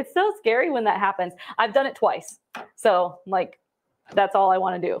 Oh, it's so scary when that happens. I've done it twice. So like, that's all I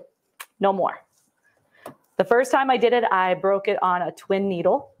want to do. No more. The first time I did it, I broke it on a twin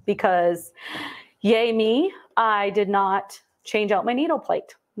needle because yay me, I did not change out my needle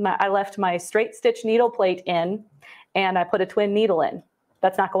plate. I left my straight stitch needle plate in and I put a twin needle in.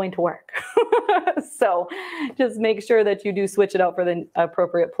 That's not going to work. So just make sure that you do switch it out for the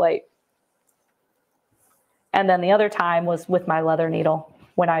appropriate plate. And then the other time was with my leather needle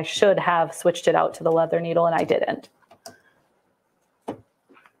when I should have switched it out to the leather needle and I didn't.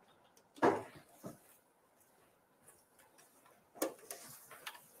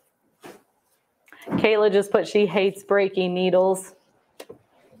 Kayla just put she hates breaking needles.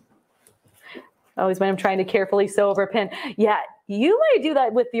 Always when I'm trying to carefully sew over a pin. Yeah, you might do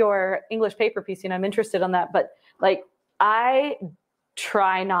that with your English paper piecing. I'm interested on that. But like, I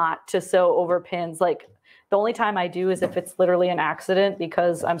try not to sew over pins. Like, the only time I do is if it's literally an accident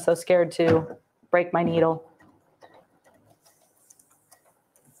because I'm so scared to break my needle.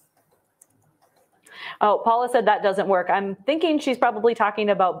 Oh, Paula said that doesn't work. I'm thinking she's probably talking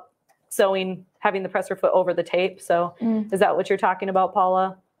about sewing, having the presser foot over the tape. So is that what you're talking about,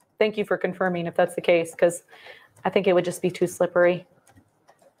 Paula? Thank you for confirming if that's the case, because I think it would just be too slippery.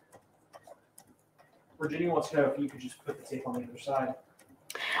 Virginia wants to know if you could just put the tape on the other side.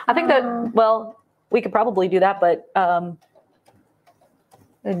 I think that, well, we could probably do that, but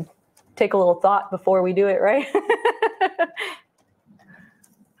it'd take a little thought before we do it, right?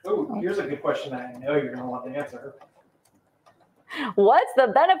 Oh, here's a good question that I know you're going to want to answer. What's the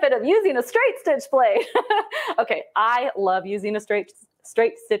benefit of using a straight stitch plate? Okay, I love using a straight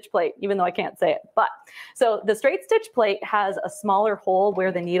stitch plate, even though I can't say it. But so the straight stitch plate has a smaller hole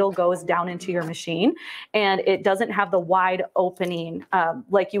where the needle goes down into your machine, and it doesn't have the wide opening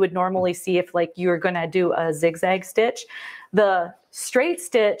like you would normally see if like you're going to do a zigzag stitch. The straight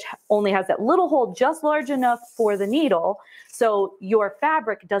stitch only has that little hole just large enough for the needle, so your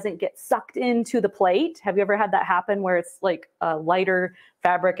fabric doesn't get sucked into the plate. Have you ever had that happen where it's like a lighter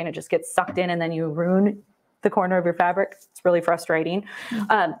fabric and it just gets sucked in and then you ruin the corner of your fabric? It's really frustrating.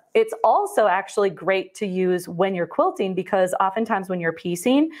 It's also actually great to use when you're quilting, because oftentimes when you're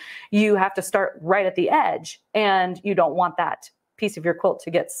piecing, you have to start right at the edge, and you don't want that piece of your quilt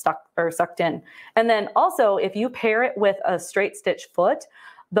to get stuck or sucked in. And then also, if you pair it with a straight stitch foot,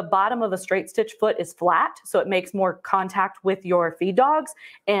 the bottom of a straight stitch foot is flat, so it makes more contact with your feed dogs,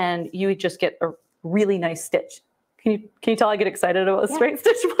 and you just get a really nice stitch. Can you tell I get excited about a straight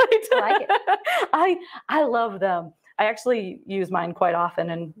stitch plate? I like it. I love them. I actually use mine quite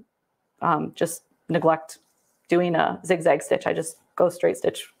often and just neglect doing a zigzag stitch. I just go straight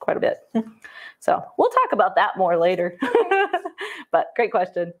stitch quite a bit. So we'll talk about that more later. But great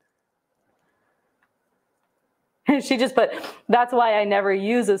question. She just put, that's why I never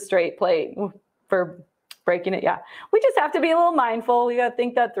use a straight plate for breaking it. Yeah, we just have to be a little mindful. You got to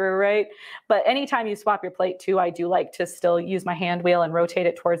think that through, right? But anytime you swap your plate too, I do like to still use my hand wheel and rotate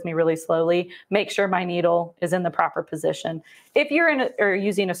it towards me really slowly. Make sure my needle is in the proper position. If you're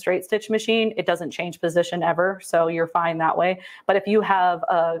using a straight stitch machine, it doesn't change position ever, so you're fine that way. But if you have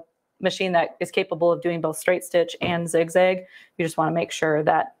a machine that is capable of doing both straight stitch and zigzag, you just want to make sure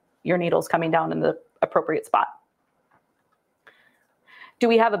that your needle's coming down in the appropriate spot. Do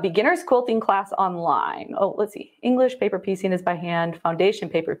we have a beginner's quilting class online? Oh, let's see. English paper piecing is by hand. Foundation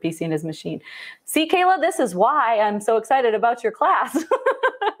paper piecing is machine. See, Kayla, this is why I'm so excited about your class.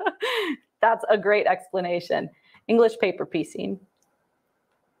 That's a great explanation. English paper piecing.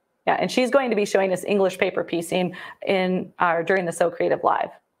 Yeah, and she's going to be showing us English paper piecing during the Sew Creative Live.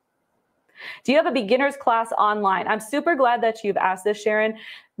 Do you have a beginner's class online? I'm super glad that you've asked this, Sharon.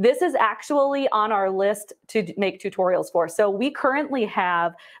 This is actually on our list to make tutorials for. So we currently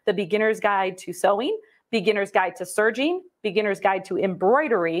have the beginner's guide to sewing, beginner's guide to serging, beginner's guide to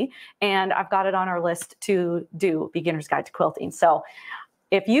embroidery, and I've got it on our list to do beginner's guide to quilting. So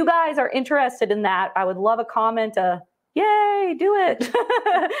if you guys are interested in that, I would love a comment, yay, do it,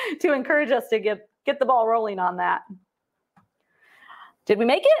 to encourage us to get the ball rolling on that. Did we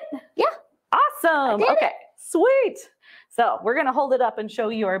make it? Yeah. Awesome. Okay, sweet. So we're going to hold it up and show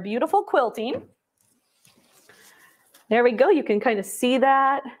you our beautiful quilting. There we go. You can kind of see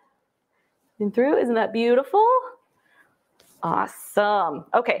that in through. Isn't that beautiful? Awesome.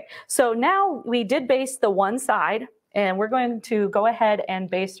 Okay, so now we did baste the one side, and we're going to go ahead and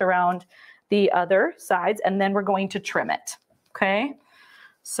baste around the other sides, and then we're going to trim it. Okay,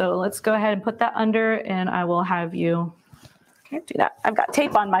 so let's go ahead and put that under, and I will have you. Can't do that. I've got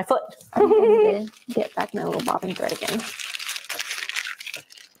tape on my foot. I need to get back my little bobbin thread again.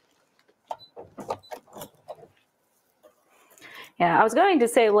 Yeah, I was going to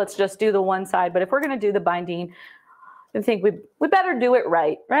say let's just do the one side, but if we're going to do the binding, I think we better do it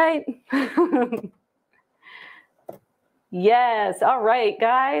right, right? Yes. All right,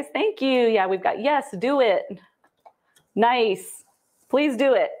 guys. Thank you. Yeah, we've got yes, do it. Nice. Please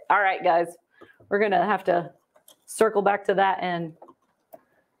do it. All right, guys. We're going to have to circle back to that and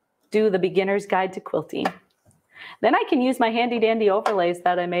do the beginner's guide to quilting. Then I can use my handy dandy overlays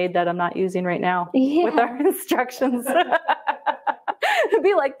that I made that I'm not using right now with our instructions.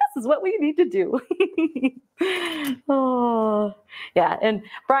 Be like, this is what we need to do. Oh, yeah. And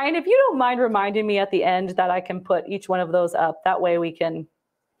Brian, if you don't mind reminding me at the end that I can put each one of those up, that way we can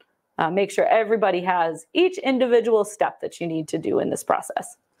make sure everybody has each individual step that you need to do in this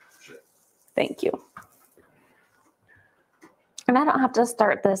process. Sure. Thank you. And I don't have to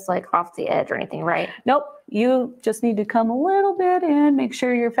start this like off the edge or anything, right? Nope. You just need to come a little bit in, make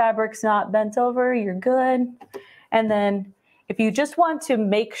sure your fabric's not bent over, you're good. And then if you just want to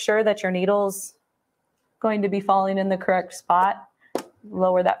make sure that your needle's going to be falling in the correct spot,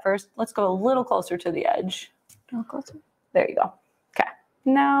 lower that first. Let's go a little closer to the edge. Oh, closer. There you go. Okay.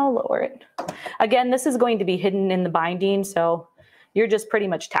 Now lower it. Again, this is going to be hidden in the binding, so you're just pretty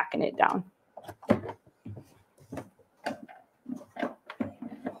much tacking it down.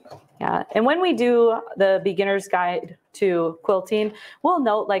 Yeah, and when we do the beginner's guide to quilting, we'll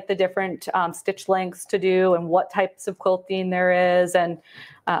note like the different stitch lengths to do and what types of quilting there is, and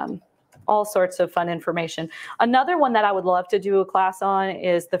all sorts of fun information. Another one that I would love to do a class on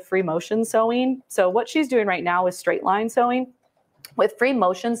is the free motion sewing. So what she's doing right now is straight line sewing. With free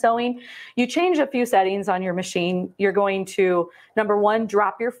motion sewing, you change a few settings on your machine. You're going to, number one,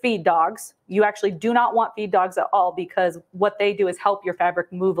 drop your feed dogs. You actually do not want feed dogs at all, because what they do is help your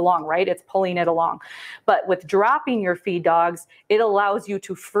fabric move along, right? It's pulling it along. But with dropping your feed dogs, it allows you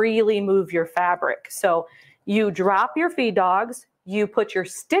to freely move your fabric. So you drop your feed dogs, you put your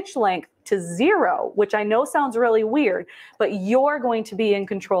stitch length to 0, which I know sounds really weird, but you're going to be in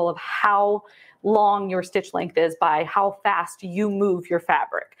control of how long your stitch length is by how fast you move your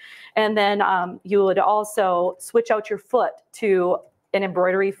fabric. And then you would also switch out your foot to an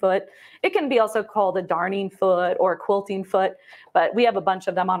embroidery foot. It can be also called a darning foot or a quilting foot, but we have a bunch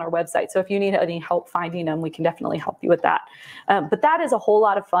of them on our website. So if you need any help finding them, we can definitely help you with that. But that is a whole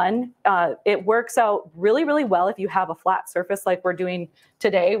lot of fun. It works out really, really well if you have a flat surface like we're doing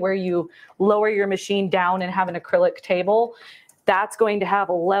today, where you lower your machine down and have an acrylic table. That's going to have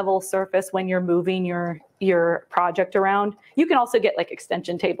a level surface when you're moving your project around. You can also get like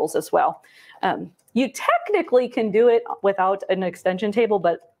extension tables as well. You technically can do it without an extension table,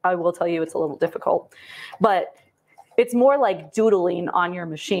 but I will tell you it's a little difficult. But it's more like doodling on your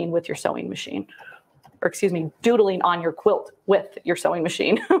machine with your sewing machine. Or excuse me, doodling on your quilt with your sewing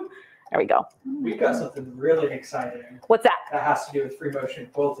machine. There we go. We've got something really exciting. What's that? That has to do with free motion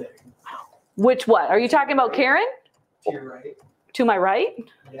quilting. Which what? Are you talking about Karen? To your right. To my right?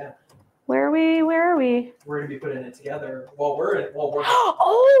 Yeah. Where are we? Where are we? We're gonna be putting it together while we're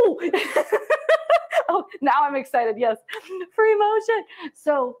Oh! Oh, now I'm excited. Yes. Free motion.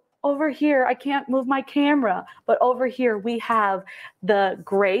 So over here, I can't move my camera, but over here we have the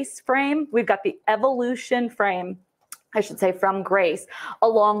Grace frame. We've got the Evolution frame, I should say, from Grace,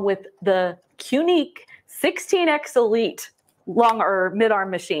 along with the Unique 16X Elite long or mid-arm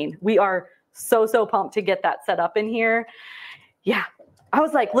machine. We are so pumped to get that set up in here. Yeah. I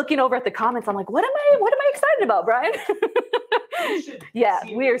was like looking over at the comments. I'm like, what am I excited about, Brian? Yeah,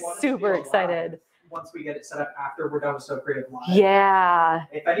 we are super excited. Once we get it set up after we're done with So Creative Live. Yeah.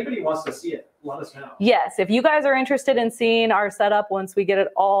 If anybody wants to see it, let us know. Yes, if you guys are interested in seeing our setup once we get it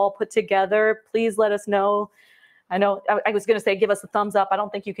all put together, please let us know. I know I was going to say give us a thumbs up. I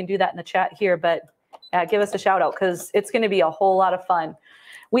don't think you can do that in the chat here, but give us a shout out, because it's going to be a whole lot of fun.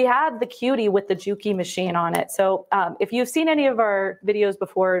 We had the Cutie with the Juki machine on it. So if you've seen any of our videos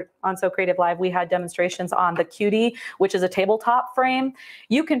before on So Creative Live, we had demonstrations on the Cutie, which is a tabletop frame.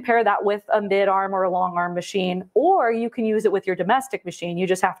 You can pair that with a mid-arm or a long arm machine, or you can use it with your domestic machine. You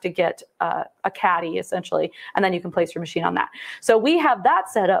just have to get a caddy essentially, and then you can place your machine on that. So we have that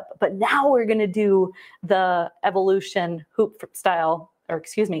set up, but now we're gonna do the Evolution hoop style, or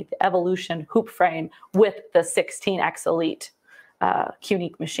excuse me, the Evolution hoop frame with the 16X Elite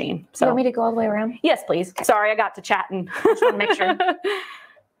Unique machine. So You want me to go all the way around? yes, please. Sorry, I got to chatting. Just want to make sure.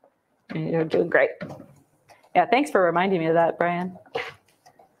 You're doing great. Yeah, thanks for reminding me of that, Brian.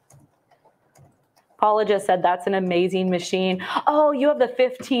 Paula just said that's an amazing machine. Oh, you have the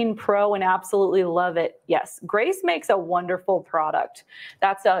 15 Pro and absolutely love it. Yes, Grace makes a wonderful product.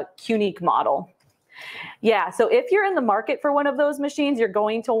 That's a Unique model. Yeah, so if you're in the market for one of those machines, you're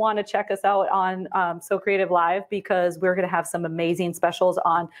going to want to check us out on So Creative Live, because we're going to have some amazing specials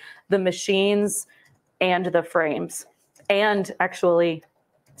on the machines and the frames, and actually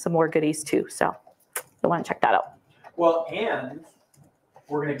some more goodies too. So you'll want to check that out. Well, and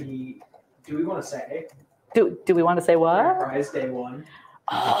we're going to be, do we want to say? Do we want to say what? Prize day one.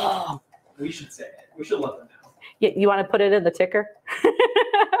 Oh, We should say it. We should let them know. you want to put it in the ticker?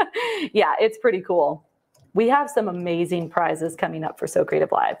 Yeah, it's pretty cool. We have some amazing prizes coming up for So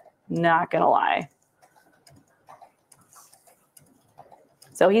Creative Live. Not gonna lie.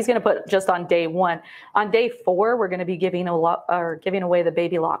 So he's gonna put just on day one. On day 4, we're gonna be giving away the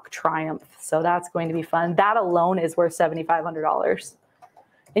Baby Lock Triumph. So that's going to be fun. That alone is worth $7,500.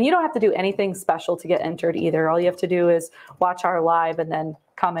 And you don't have to do anything special to get entered either. All you have to do is watch our live and then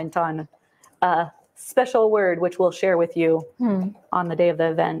comment on a special word, which we'll share with you on the day of the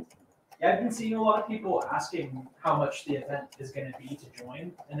event. Yeah, I've been seeing a lot of people asking how much the event is going to be to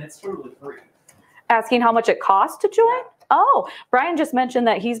join, and it's totally free. Asking how much it costs to join? Oh, Brian just mentioned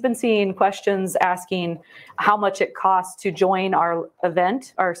that he's been seeing questions asking how much it costs to join our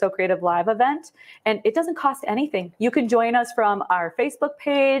event, our So Creative Live event. And it doesn't cost anything. You can join us from our Facebook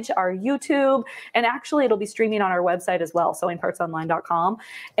page, our YouTube, and actually it'll be streaming on our website as well, sewingpartsonline.com.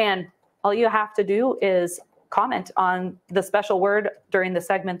 And all you have to do is comment on the special word during the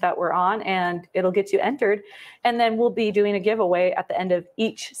segment that we're on, and it'll get you entered. And then we'll be doing a giveaway at the end of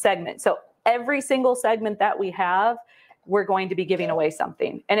each segment. So every single segment that we have, we're going to be giving away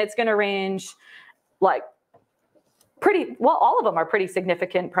something. And it's going to range like all of them are pretty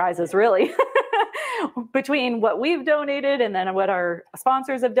significant prizes, really, between what we've donated and then what our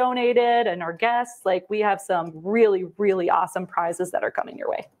sponsors have donated and our guests. Like, we have some really, really awesome prizes that are coming your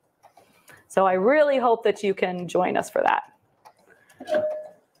way. So I really hope that you can join us for that.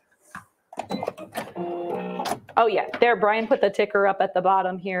 Oh yeah, there, Brian put the ticker up at the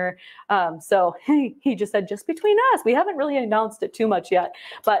bottom here. So he just said, just between us. We haven't really announced it too much yet,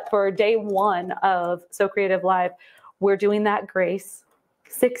 but for day 1 of So Creative Live, we're doing that Grace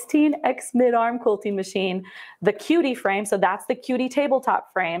 16X mid-arm quilting machine, the Cutie frame. So that's the Cutie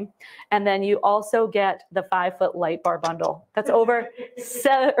tabletop frame. And then you also get the 5-foot light bar bundle. That's over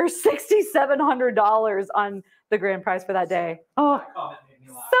 $6,700 on the grand prize for that day. Oh,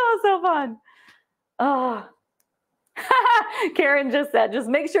 so fun. Oh. Karen just said, just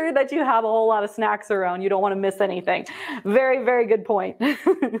make sure that you have a whole lot of snacks around. You don't want to miss anything. Very, very good point.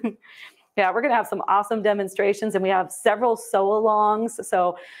 Yeah, we're going to have some awesome demonstrations, and we have several sew-alongs.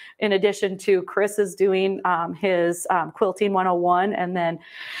 So in addition to Chris is doing his Quilting 101, and then,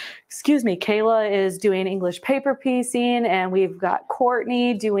 Kayla is doing English paper piecing, and we've got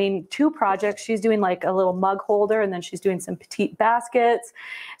Courtney doing 2 projects. She's doing like a little mug holder, and then she's doing some petite baskets.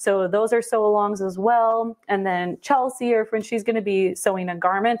 So those are sew-alongs as well. And then Chelsea, her friend, she's going to be sewing a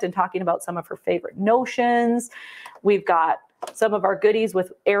garment and talking about some of her favorite notions. We've got some of our goodies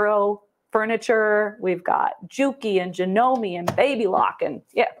with Arrow furniture. We've got Juki and Janome and Baby Lock, and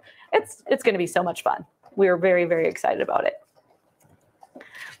yeah, it's going to be so much fun. We're very, very excited about it.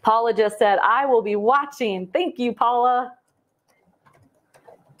 Paula just said, I will be watching. Thank you, Paula.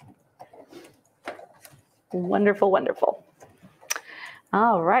 Wonderful, wonderful.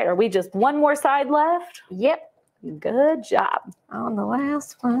 All right, are we just one more side left? Yep. Good job. On the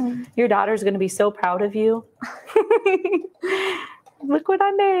last one. Your daughter's going to be so proud of you. Look what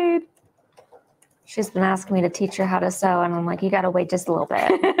I made. She's been asking me to teach her how to sew, and I'm like, you got to wait just a little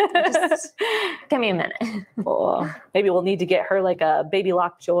bit. Just give me a minute. Well, maybe we'll need to get her like a Baby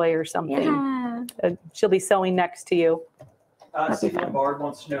Lock Joy or something. Yeah. She'll be sewing next to you. Stephen Bard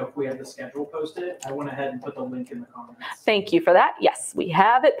wants to know if we have the schedule posted. I went ahead and put the link in the comments. Thank you for that. Yes, we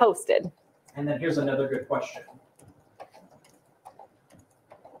have it posted. And then here's another good question.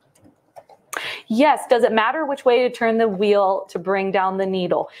 Yes, does it matter which way to turn the wheel to bring down the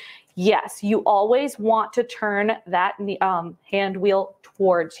needle? Yes, you always want to turn that hand wheel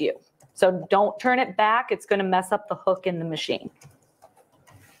towards you. So don't turn it back. It's going to mess up the hook in the machine.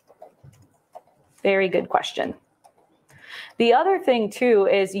 Very good question. The other thing too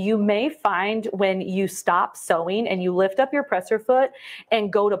is you may find when you stop sewing and you lift up your presser foot and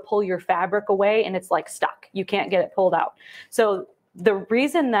go to pull your fabric away and it's like stuck. You can't get it pulled out. So the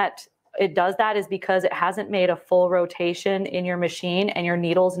reason that it does that is because it hasn't made a full rotation in your machine and your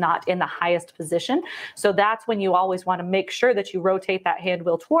needle's not in the highest position. So that's when you always want to make sure that you rotate that hand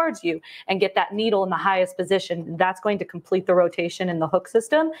wheel towards you and get that needle in the highest position. That's going to complete the rotation in the hook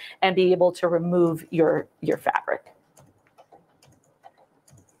system and be able to remove your fabric.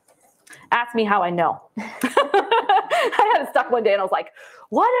 Ask me how I know. I had it stuck one day and I was like,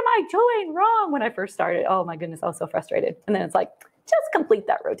 what am I doing wrong when I first started? Oh my goodness, I was so frustrated. And then it's like, just complete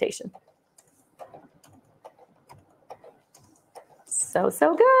that rotation. So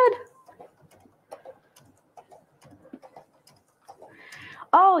good.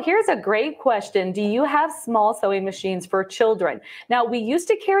 Oh, here's a great question. Do you have small sewing machines for children? Now, we used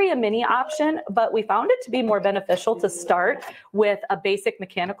to carry a mini option, but we found it to be more beneficial to start with a basic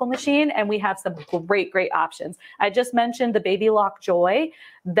mechanical machine, and we have some great options. I just mentioned the Baby Lock Joy.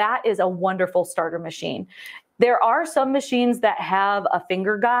 That is a wonderful starter machine. There are some machines that have a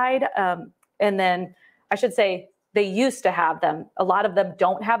finger guide, and then I should say they used to have them. A lot of them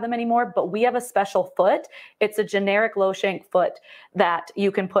don't have them anymore, but we have a special foot. It's a generic low shank foot that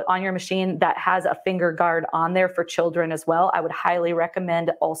you can put on your machine that has a finger guard on there for children as well. I would highly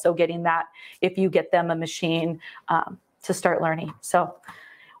recommend also getting that if you get them a machine to start learning. So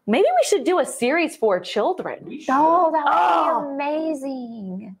maybe we should do a series for children. Oh, that would be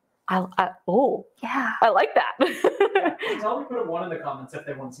amazing. Yeah, I like that. Tell me, put a 1 in the comments if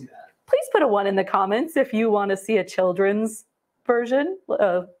they want to see that. Please put a 1 in the comments if you want to see a children's version,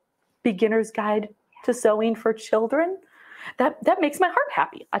 a beginner's guide to sewing for children. That makes my heart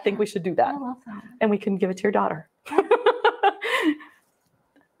happy. I think we should do that. I love that. And we can give it to your daughter.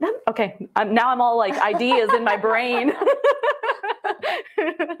 Okay, now I'm all like ideas in my brain.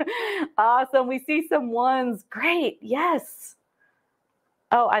 Awesome. We see some 1s. Great. Yes.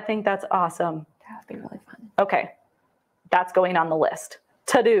 Oh, I think that's awesome. That would be really fun. Okay. That's going on the list.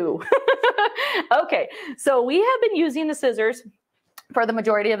 To do. Okay. So we have been using the scissors for the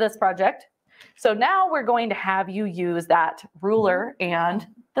majority of this project. So now we're going to have you use that ruler and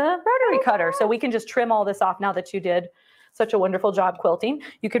the rotary cutter. So we can just trim all this off now that you did such a wonderful job quilting.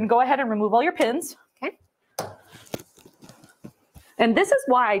 You can go ahead and remove all your pins. Okay. And this is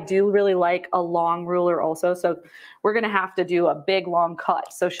why I do really like a long ruler also. So we're going to have to do a big long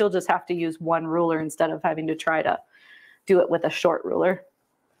cut. So she'll just have to use 1 ruler instead of having to try to do it with a short ruler.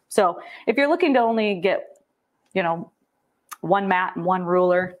 So if you're looking to only get, 1 mat and 1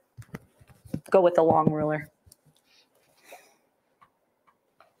 ruler, go with the long ruler.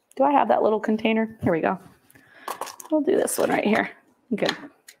 Do I have that little container? Here we go. We'll do this one right here. You can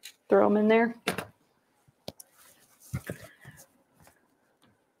throw them in there.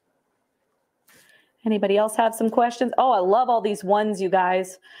 Anybody else have some questions? Oh, I love all these 1s, you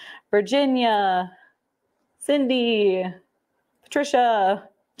guys. Virginia, Cindy, Patricia,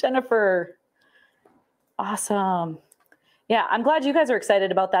 Jennifer. Awesome. Yeah, I'm glad you guys are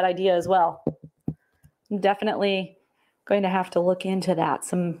excited about that idea as well. I'm definitely going to have to look into that.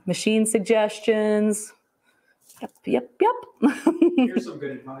 Some machine suggestions. Yep. Here's some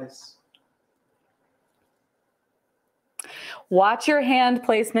good advice. Watch your hand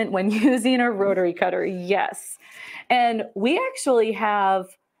placement when using a rotary cutter. Yes. And we actually have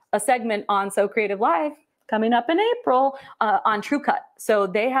a segment on Sew Creative Live coming up in April on True Cut. So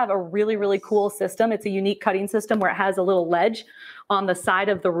they have a really, really cool system. It's a unique cutting system where it has a little ledge on the side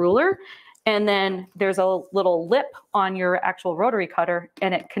of the ruler. And then there's a little lip on your actual rotary cutter,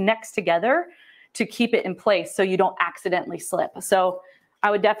 and it connects together to keep it in place so you don't accidentally slip. So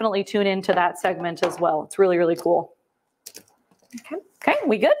I would definitely tune into that segment as well. It's really, really cool. Okay,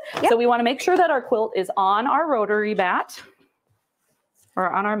 we good? Yep. So we want to make sure that our quilt is on our rotary bat, or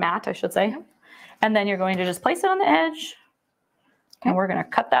on our mat, I should say. Yep. And then you're going to just place it on the edge, and we're going to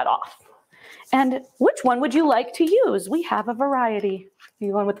cut that off. And which one would you like to use? We have a variety. Are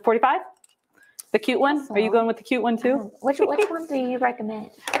you going with the 45? The cute one? Are you going with the cute one too? Which one do you recommend?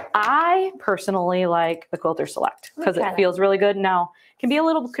 I personally like the Quilter Select because it feels really good. Now, it can be a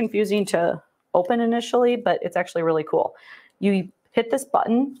little confusing to open initially, but it's actually really cool. You hit this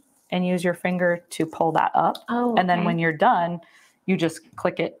button and use your finger to pull that up. Oh, and then when you're done, you just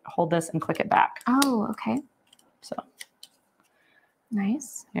click it, hold this and click it back. Oh, okay. So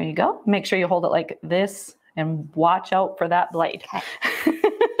nice. There you go. Make sure you hold it like this and watch out for that blade. Okay.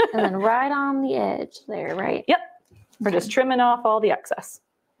 And then right on the edge there, right? Yep. We're just trimming off all the excess.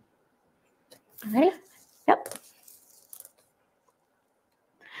 Ready? Yep.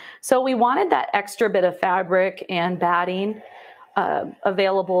 So we wanted that extra bit of fabric and batting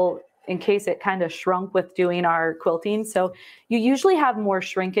available in case it kind of shrunk with doing our quilting. So you usually have more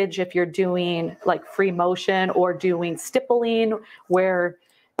shrinkage if you're doing like free motion or doing stippling where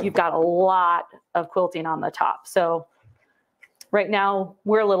you've got a lot of quilting on the top. So right now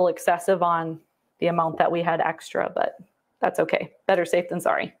we're a little excessive on the amount that we had extra, but that's okay. Better safe than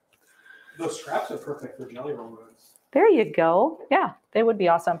sorry. Those straps are perfect for jelly roll modes. There you go. Yeah, they would be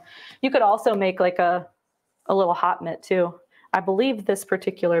awesome. You could also make like a little hot mitt too. I believe this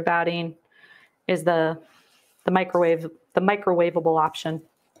particular batting is the microwavable option.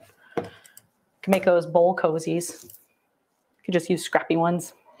 You can make those bowl cozies. You could just use scrappy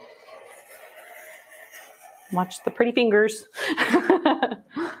ones. Watch the pretty fingers.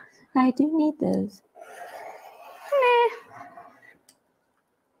 I do need those.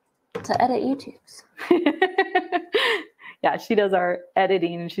 To edit YouTubes. Yeah, she does our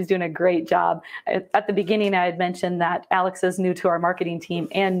editing and she's doing a great job. At the beginning, I had mentioned that Alex is new to our marketing team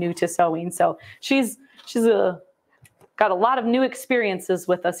and new to sewing. So she's got a lot of new experiences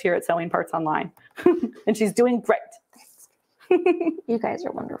with us here at Sewing Parts Online. And she's doing great. You guys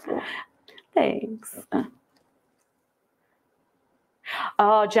are wonderful. Thanks.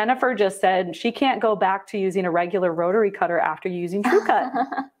 Oh, Jennifer just said she can't go back to using a regular rotary cutter after using TrueCut.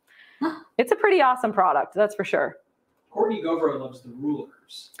 It's a pretty awesome product, that's for sure. Courtney Govro loves the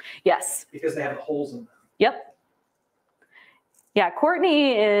rulers. Yes. Because they have the holes in them. Yep. Yeah,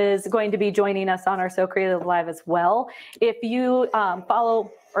 Courtney is going to be joining us on our So Creative Live as well. If you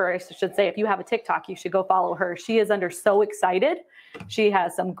follow, or I should say, if you have a TikTok, you should go follow her. She is under So Excited. She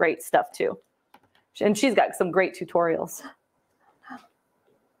has some great stuff too. And she's got some great tutorials.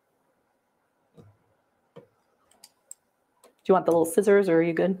 Do you want the little scissors or are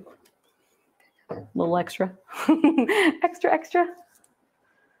you good? A little extra. Extra.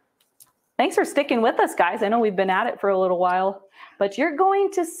 Thanks for sticking with us, guys. I know we've been at it for a little while, but you're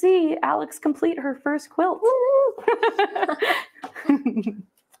going to see Alex complete her first quilt.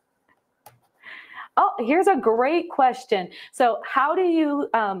 Oh, here's a great question. So how do you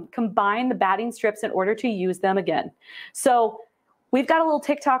combine the batting strips in order to use them again? So we've got a little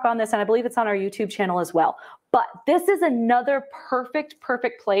TikTok on this, and I believe it's on our YouTube channel as well. But this is another perfect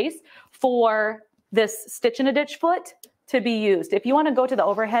place for this stitch in a ditch foot to be used. If you want to go to the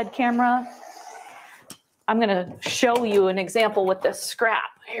overhead camera, I'm going to show you an example with this scrap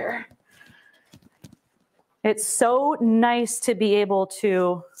here. It's so nice to be able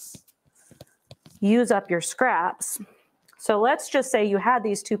to use up your scraps. So let's just say you had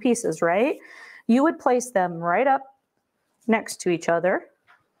these two pieces, right? You would place them right up next to each other.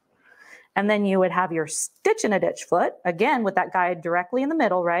 And then you would have your stitch in a ditch foot, again, with that guide directly in the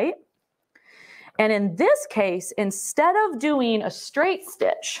middle, right? And in this case, instead of doing a straight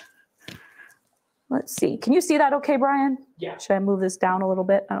stitch, let's see, can you see that okay, Brian? Yeah. Should I move this down a little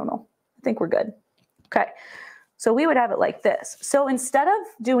bit? I don't know. I think we're good. Okay. So we would have it like this. So instead of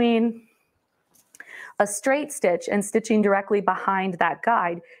doing a straight stitch and stitching directly behind that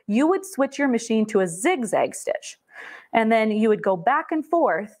guide, you would switch your machine to a zigzag stitch. And then you would go back and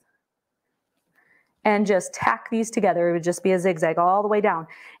forth and just tack these together. It would just be a zigzag all the way down.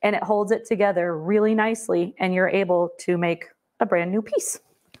 And it holds it together really nicely, and you're able to make a brand new piece.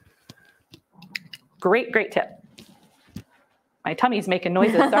 Great tip. My tummy's making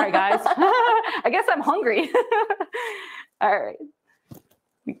noises. Sorry, guys. I guess I'm hungry. All right.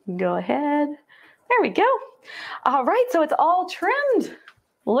 We can go ahead. There we go. All right, so it's all trimmed.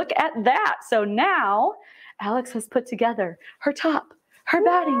 Look at that. So now Alex has put together her top, her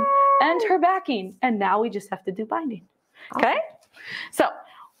batting, and her backing. And now we just have to do binding. Okay? So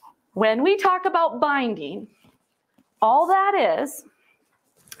when we talk about binding, all that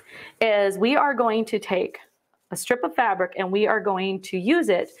is we are going to take a strip of fabric and we are going to use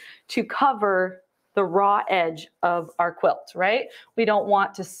it to cover the raw edge of our quilt, right? We don't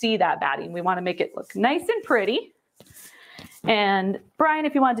want to see that batting. We want to make it look nice and pretty. And Brian,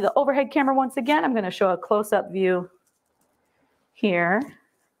 if you want to do the overhead camera once again, I'm going to show a close-up view here.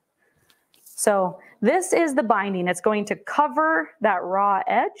 So this is the binding. It's going to cover that raw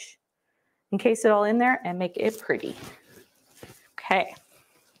edge, encase it all in there, and make it pretty. Okay.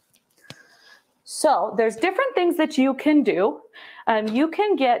 So there's different things that you can do. You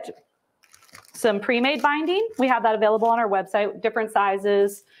can get some pre-made binding. We have that available on our website, different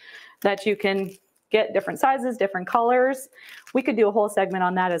sizes that you can get, different sizes, different colors. We could do a whole segment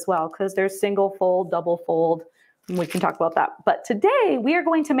on that as well because there's single fold, double fold, and we can talk about that. But today we are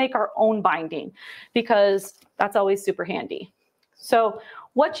going to make our own binding because that's always super handy. So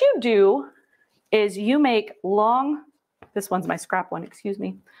what you do is you make long, this one's my scrap one, excuse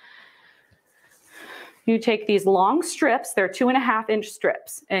me. You take these long strips, they're 2.5-inch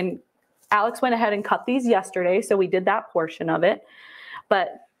strips, and Alex went ahead and cut these yesterday, so we did that portion of it.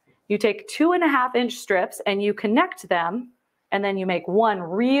 But you take 2.5-inch strips and you connect them, and then you make one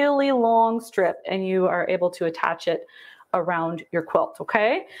really long strip and you are able to attach it around your quilt,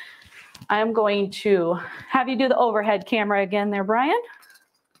 okay? I'm going to have you do the overhead camera again there, Brian.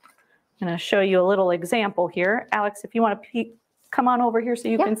 I'm going to show you a little example here. Alex, if you want to come on over here so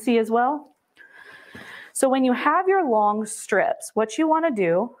you can see as well. So when you have your long strips, what you want to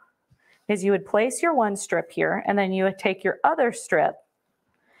do is you would place your one strip here, and then you would take your other strip,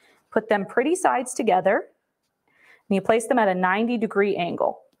 put them pretty sides together, and you place them at a 90-degree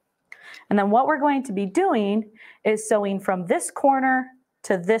angle. And then what we're going to be doing is sewing from this corner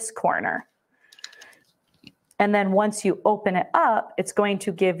to this corner. And then once you open it up, it's going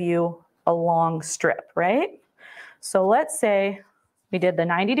to give you a long strip, right? So let's say we did the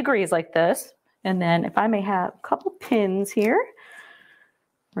 90 degrees like this. And then if I may have a couple pins here,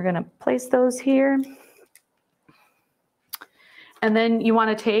 we're going to place those here. And then you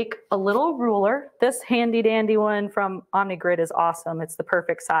want to take a little ruler. This handy dandy one from OmniGrid is awesome. It's the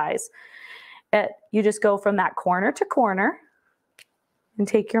perfect size. You just go from that corner to corner. and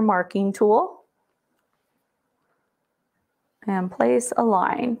take your marking tool and place a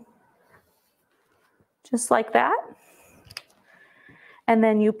line, just like that. And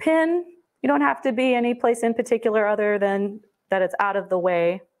then you pin. You don't have to be any place in particular other than that it's out of the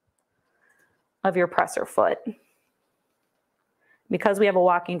way of your presser foot. Because we have a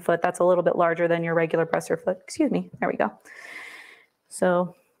walking foot, that's a little bit larger than your regular presser foot. Excuse me, there we go.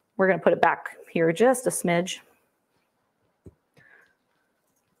 So we're gonna put it back here just a smidge.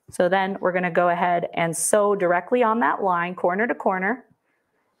 So then we're gonna go ahead and sew directly on that line, corner to corner,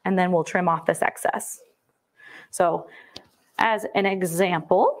 and then we'll trim off this excess. So as an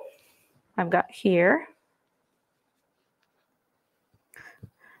example, I've got here.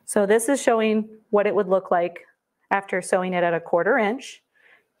 So this is showing what it would look like after sewing it at a 1/4 inch,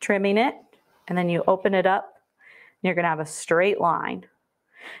 trimming it, and then you open it up, and you're gonna have a straight line.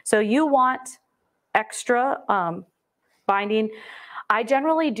 So you want extra binding. I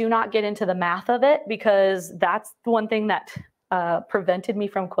generally do not get into the math of it because that's the one thing that prevented me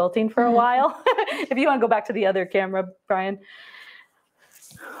from quilting for a while. If you wanna go back to the other camera, Brian.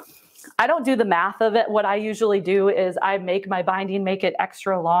 I don't do the math of it. What I usually do is I make my binding, make it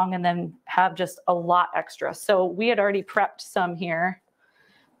extra long, and then have just a lot extra. So we had already prepped some here.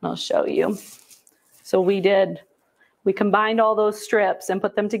 I'll show you. So we combined all those strips and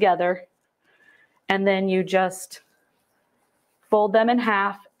put them together. And then you just fold them in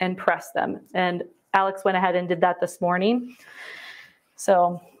half and press them. And Alex went ahead and did that this morning.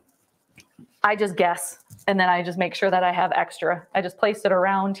 So I just guess, and then I just make sure that I have extra. I just place it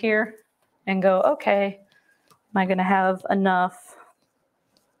around here and go, okay, am I gonna have enough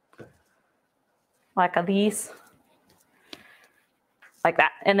like these? Like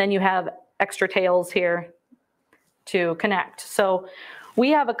that. And then you have extra tails here to connect. So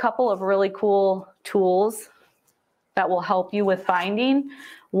we have a couple of really cool tools that will help you with binding.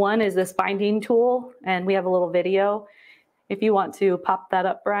 One is this binding tool, and we have a little video. If you want to pop that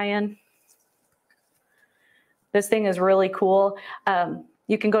up, Brian. This thing is really cool.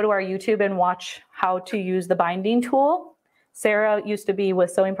 You can go to our YouTube and watch how to use the binding tool. Sarah used to be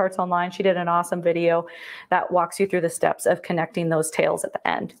with Sewing Parts Online. She did an awesome video that walks you through the steps of connecting those tails at the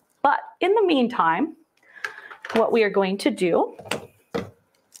end. But in the meantime, what we are going to do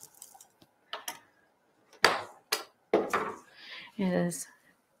is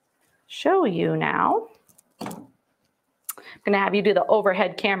show you now. I'm going to have you do the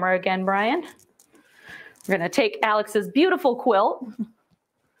overhead camera again, Brian. We're going to take Alex's beautiful quilt.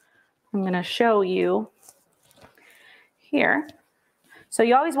 I'm going to show you here. So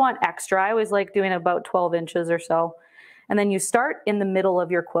you always want extra. I always like doing about 12 inches or so. And then you start in the middle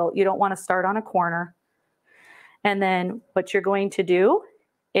of your quilt. You don't want to start on a corner. And then what you're going to do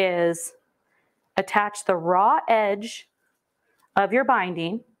is attach the raw edge of your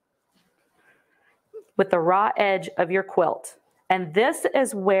binding with the raw edge of your quilt. And this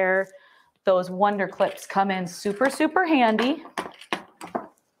is where those wonder clips come in super, super handy.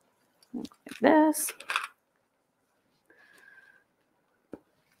 Like this.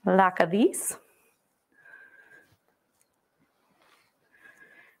 Like these.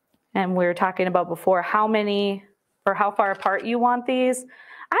 And we were talking about before how many or how far apart you want these.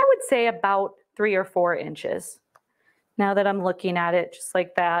 I would say about 3 or 4 inches. Now that I'm looking at it just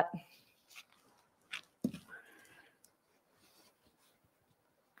like that.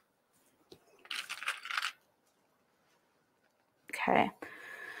 Okay,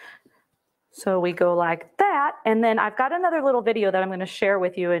 so we go like that, and then I've got another little video that I'm going to share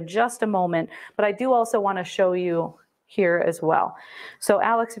with you in just a moment, but I do also want to show you here as well. So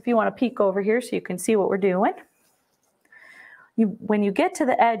Alex, if you want to peek over here so you can see what we're doing. When you get to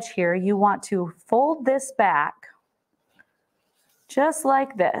the edge here, you want to fold this back just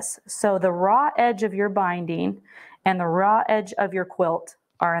like this. So the raw edge of your binding and the raw edge of your quilt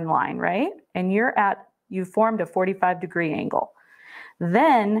are in line, right? And you formed a 45-degree angle.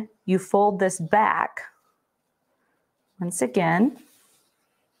 Then you fold this back once again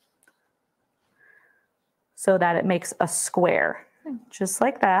so that it makes a square, just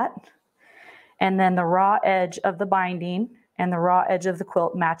like that. And then the raw edge of the binding and the raw edge of the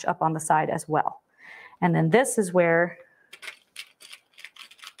quilt match up on the side as well. And then this is where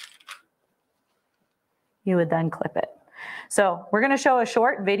you would then clip it. So we're going to show a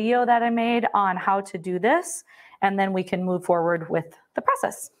short video that I made on how to do this, and then we can move forward with the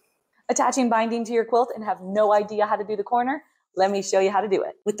process. Attaching binding to your quilt and have no idea how to do the corner? Let me show you how to do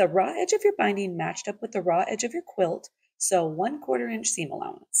it. With the raw edge of your binding matched up with the raw edge of your quilt, sew 1/4 inch seam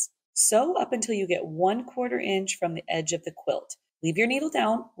allowance. Sew up until you get 1/4 inch from the edge of the quilt. Leave your needle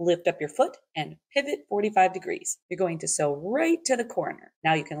down, lift up your foot, and pivot 45 degrees. You're going to sew right to the corner.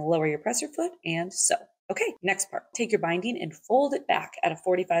 Now you can lower your presser foot and sew. Okay, next part. Take your binding and fold it back at a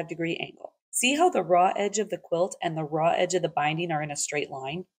 45-degree angle. See how the raw edge of the quilt and the raw edge of the binding are in a straight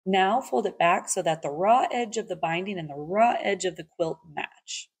line? Now fold it back so that the raw edge of the binding and the raw edge of the quilt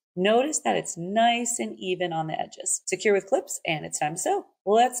match. Notice that it's nice and even on the edges. Secure with clips, and it's time to sew.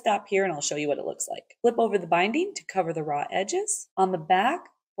 Let's stop here and I'll show you what it looks like. Flip over the binding to cover the raw edges. On the back,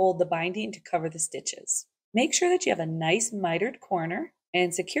 fold the binding to cover the stitches. Make sure that you have a nice mitered corner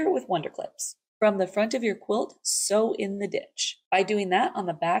and secure it with wonder clips. From the front of your quilt, sew in the ditch. By doing that, on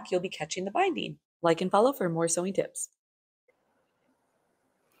the back, you'll be catching the binding. Like and follow for more sewing tips.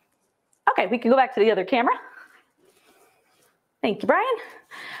 Okay, we can go back to the other camera. Thank you, Brian.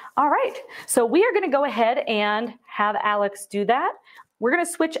 All right, so we are going to go ahead and have Alex do that. We're going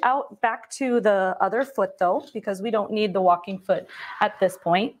to switch out back to the other foot though, because we don't need the walking foot at this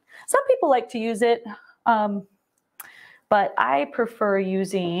point. Some people like to use it, but I prefer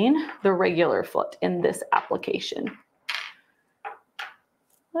using the regular foot in this application.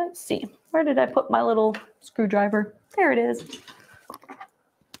 Let's see, where did I put my little screwdriver? There it is.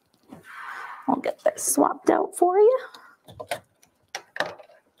 I'll get this swapped out for you.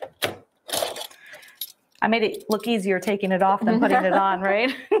 I made it look easier taking it off than putting it on,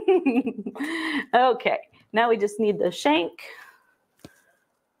 right? Okay, now we just need the shank.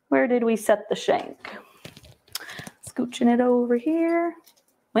 Where did we set the shank? Scooching it over here.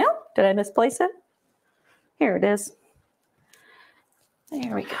 Well, did I misplace it? Here it is.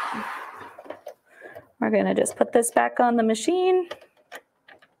 There we go. We're gonna just put this back on the machine.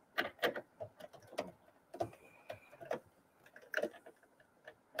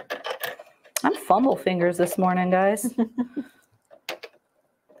 I'm fumble fingers this morning, guys.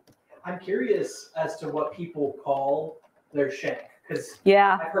 I'm curious as to what people call their shank, because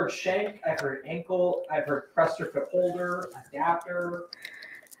Yeah. I've heard shank, I've heard ankle, I've heard presser foot holder, adapter.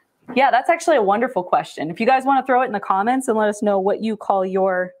 Yeah, that's actually a wonderful question. If you guys want to throw it in the comments and let us know what you call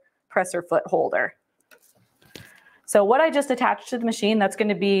your presser foot holder. So what I just attached to the machine, that's going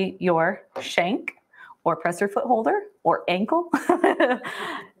to be your shank or presser foot holder or ankle.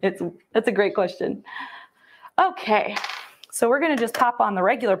 That's a great question. Okay, so we're going to just pop on the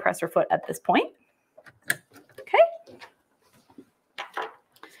regular presser foot at this point. Okay.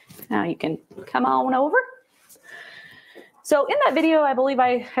 Now you can come on over. So in that video, I believe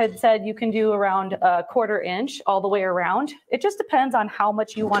I had said you can do around a 1/4 inch all the way around. It just depends on how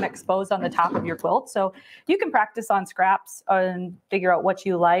much you want exposed on the top of your quilt. So you can practice on scraps and figure out what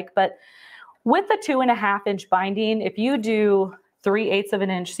you like. But with the 2.5 inch binding, if you do 3/8 of an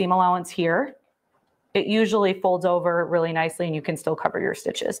inch seam allowance here, it usually folds over really nicely and you can still cover your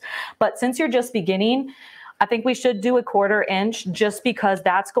stitches. But since you're just beginning, I think we should do a 1/4 inch just because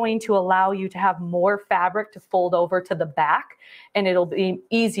that's going to allow you to have more fabric to fold over to the back and it'll be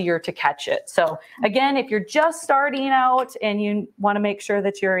easier to catch it. So again, if you're just starting out and you want to make sure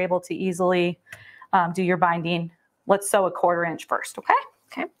that you're able to easily do your binding, let's sew a 1/4 inch first, okay?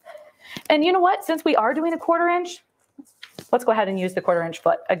 Okay. And you know what? Since we are doing a 1/4 inch, let's go ahead and use the 1/4 inch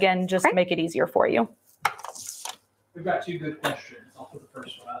foot. Again, just to make it easier for you. We've got 2 good questions. I'll put the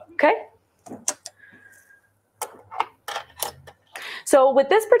first one up. Okay. So with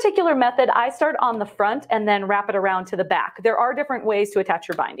this particular method, I start on the front and then wrap it around to the back. There are different ways to attach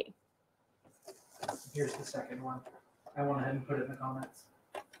your binding. Here's the second one. I went ahead and put it in the comments.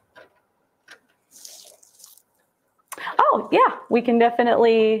 Oh, yeah, we can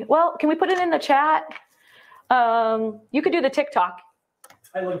definitely, well, can we put it in the chat? You could do the TikTok.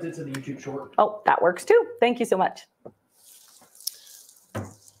 I linked it to the YouTube short. Oh, that works too. Thank you so much.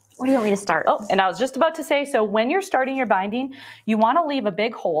 Where do you want me to start? Oh, and I was just about to say, so when you're starting your binding, you want to leave a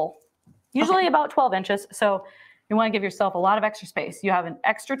big hole, usually about 12 inches. So you want to give yourself a lot of extra space. You have an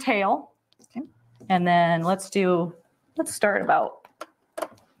extra tail. Okay. And then let's start about,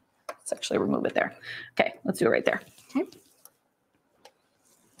 let's actually remove it there. Okay, let's do it right there. Okay.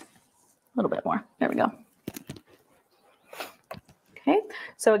 A little bit more. There we go. Okay,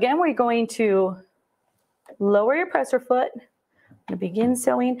 so again, we're going to lower your presser foot, begin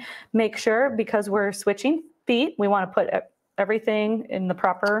sewing. Make sure, because we're switching feet, we want to put everything in the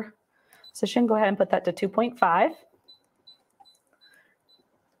proper position. Go ahead and put that to 2.5.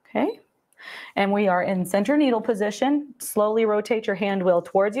 Okay, and we are in center needle position. Slowly rotate your hand wheel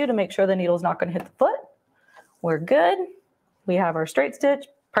towards you to make sure the needle's not going to hit the foot. We're good. We have our straight stitch.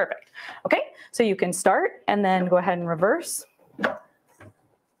 Perfect. Okay, so you can start and then go ahead and reverse.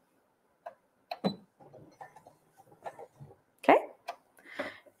 Okay,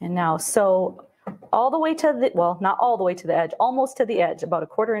 and now sew all the way to the, well, not all the way to the edge, almost to the edge, about a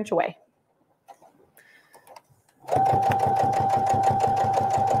 1/4 inch away.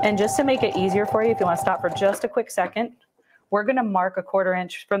 And just to make it easier for you, if you want to stop for just a quick second, we're going to mark a 1/4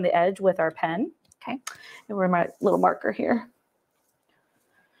 inch from the edge with our pen. Okay. And we're my little marker here.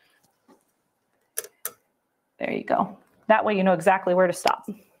 There you go. That way you know exactly where to stop.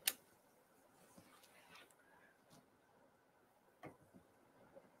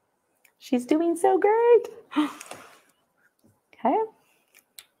 She's doing so great. Okay.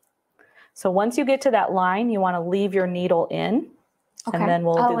 So once you get to that line, you want to leave your needle in. Okay. And then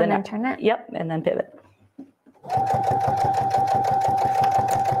we'll do the and then next. turn it. Yep, and then pivot.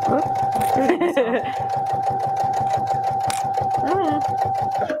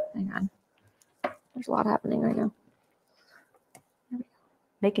 Hang on. There's a lot happening right now.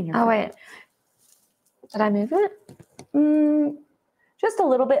 Making your. Oh, wait. Did I move it? Just a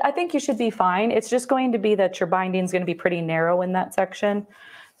little bit. I think you should be fine. It's just going to be that your binding is going to be pretty narrow in that section.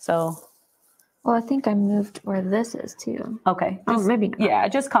 So. Well, I think I moved where this is too. Okay. Oh, maybe not. Yeah,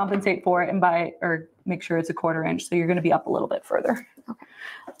 just compensate for it and or make sure it's a 1/4 inch. So you're going to be up a little bit further. Okay.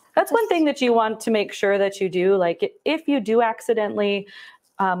 That's one thing that you want to make sure that you do. Like if you do accidentally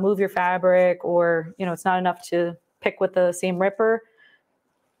move your fabric, or, you know, it's not enough to pick with the seam ripper,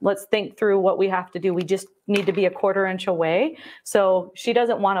 let's think through what we have to do. We just need to be a 1/4 inch away. So she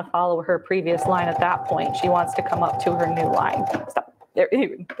doesn't want to follow her previous line at that point. She wants to come up to her new line. Stop. There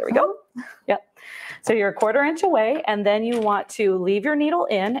we go. Yep. So you're a 1/4 inch away, and then you want to leave your needle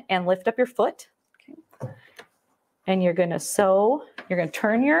in and lift up your foot. Okay. And you're going to sew. You're going to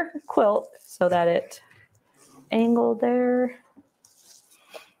turn your quilt so that it angled there.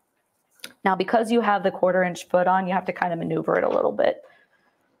 Now, because you have the 1/4 inch foot on, you have to kind of maneuver it a little bit.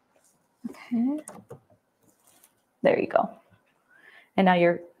 Okay. There you go. And now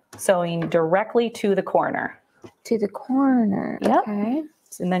you're sewing directly to the corner. To the corner. Yep. Okay.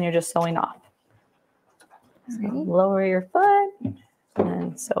 And then you're just sewing off. So Alrighty. lower your foot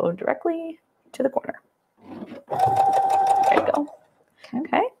and sew directly to the corner. There you go. Okay.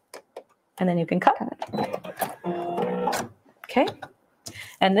 Okay. And then you can cut. Okay.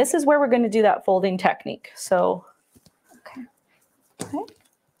 And this is where we're going to do that folding technique. So, Okay. okay.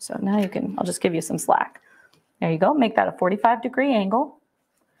 So now you can, I'll just give you some slack. There you go. Make that a 45-degree angle.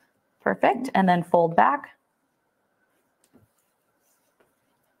 Perfect. And then fold back.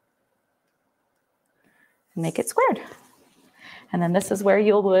 Make it squared. And then this is where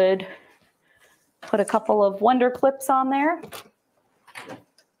you would put a couple of wonder clips on there.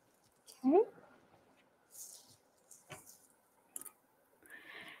 Okay.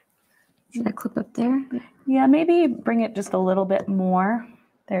 Should I clip up there? Yeah, maybe bring it just a little bit more.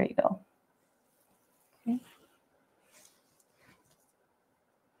 There you go. Okay.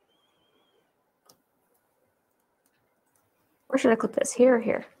 Where should I clip this? Here or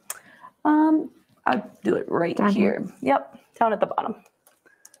here? I'll do it right Down here. Yep, down at the bottom.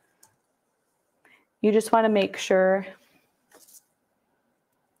 You just want to make sure,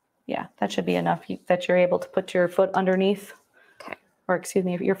 yeah, that should be enough that you're able to put your foot underneath. Okay. Or excuse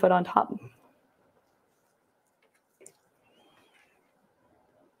me, your foot on top.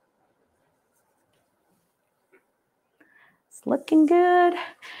 It's looking good.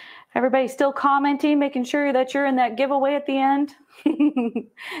 Everybody still commenting, making sure that you're in that giveaway at the end.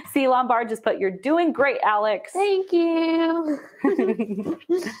 See, Lombard just put, "You're doing great, Alex." Thank you.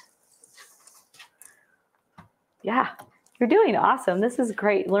 Yeah, you're doing awesome. This is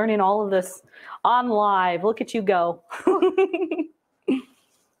great. Learning all of this on live. Look at you go.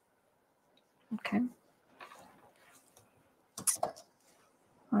 Okay.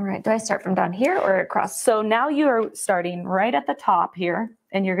 All right. Do I start from down here or across? So now you're starting right at the top here,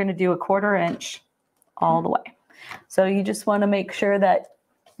 and you're going to do a 1/4 inch all the way. So you just want to make sure that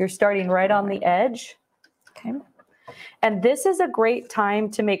you're starting right on the edge. Okay. And this is a great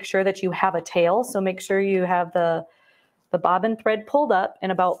time to make sure that you have a tail. So make sure you have the bobbin thread pulled up in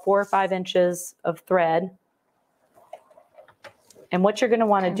about 4 or 5 inches of thread. And what you're going to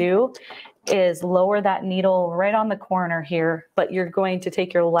want to do is lower that needle right on the corner here, but you're going to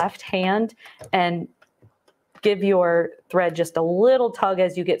take your left hand and give your thread just a little tug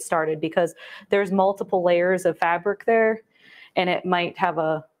as you get started, because there's multiple layers of fabric there, and it might have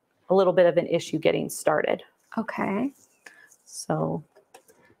a little bit of an issue getting started. Okay. So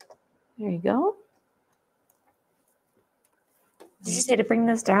there you go. Did you say to bring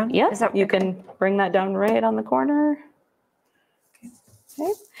this down? Yep, Is that you can bring that down right on the corner.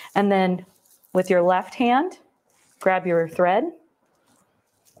 Okay. And then with your left hand, grab your thread,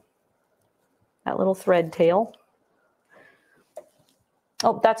 that little thread tail,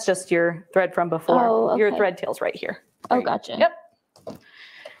 Oh, that's just your thread from before. Oh, Your okay. thread tail's right here. Oh, There you go. gotcha. Yep. All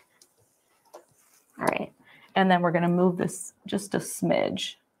right. And then we're going to move this just a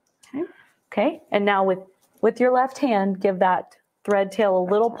smidge. Okay. Okay. And now with your left hand, give that thread tail a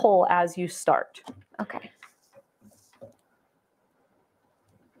little pull as you start. Okay.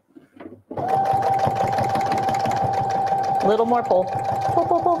 Little more pull. Pull,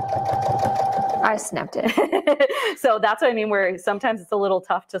 pull, pull. I snapped it. So that's what I mean, where sometimes it's a little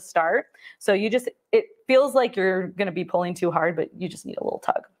tough to start. So it feels like you're going to be pulling too hard, but you just need a little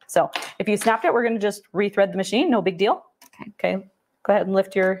tug. So if you snapped it, we're going to just rethread the machine. No big deal. Okay. Go ahead and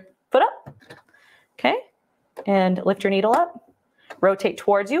lift your foot up. Okay. And lift your needle up. Rotate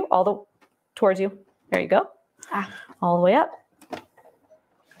towards you, towards you. There you go. All the way up.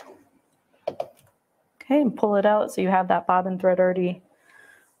 Okay. And pull it out so you have that bobbin thread already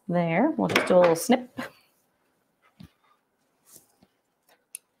there. We'll just do a little snip.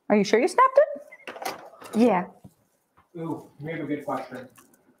 Are you sure you snapped it? Yeah. Ooh, you made a good question.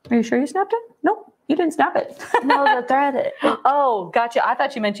 Are you sure you snapped it? Nope, you didn't snap it. No, the thread. Oh, gotcha. I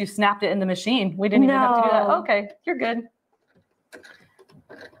thought you meant you snapped it in the machine. We didn't even have to do that. No. Okay, you're good.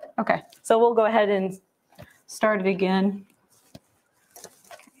 Okay, so we'll go ahead and start it again.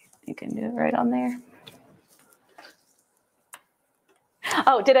 You can do it right on there.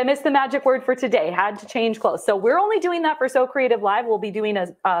 Oh, did I miss the magic word for today? Had to change clothes. So we're only doing that for So Creative Live. We'll be doing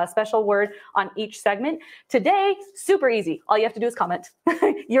a special word on each segment. Today, super easy. All you have to do is comment.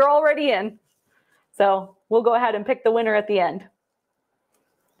 You're already in. So we'll go ahead and pick the winner at the end.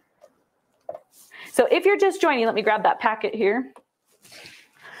 So if you're just joining, let me grab that packet here.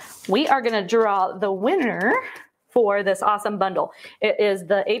 We are going to draw the winner for this awesome bundle. It is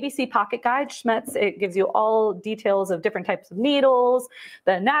the ABC Pocket Guide, Schmetz. It gives you all details of different types of needles,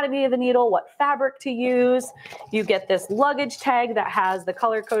 the anatomy of the needle, what fabric to use. You get this luggage tag that has the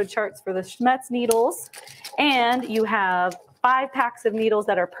color code charts for the Schmetz needles. And you have 5 packs of needles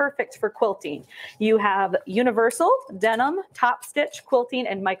that are perfect for quilting. You have universal, denim, top stitch, quilting,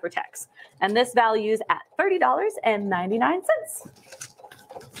 and microtex. And this values at $30.99.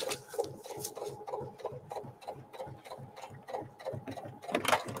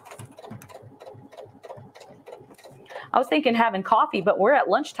 I was thinking having coffee, but we're at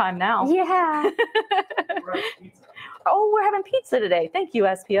lunchtime now. Yeah. We're at pizza. Oh, we're having pizza today. Thank you,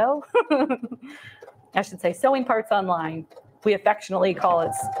 SPO. I should say Sewing Parts Online. We affectionately call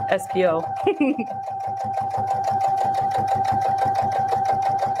it SPO.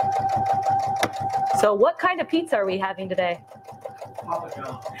 So what kind of pizza are we having today? Papa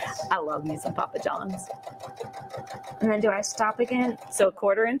John's. I love me some Papa John's. And then do I stop again? So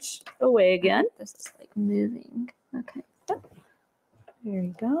 1/4 inch away again. This is like moving. Okay. There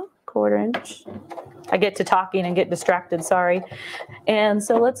you go, 1/4 inch. I get to talking and get distracted, sorry. And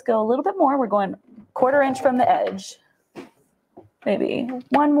so let's go a little bit more. We're going 1/4 inch from the edge. Maybe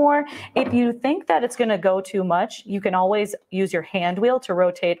one more. If you think that it's gonna go too much, you can always use your hand wheel to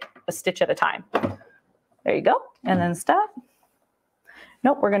rotate a stitch at a time. There you go, and then stop.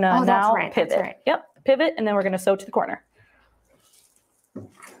 Nope, we're gonna Oh, that's now right, pivot. that's right. Yep, pivot, and then we're gonna sew to the corner.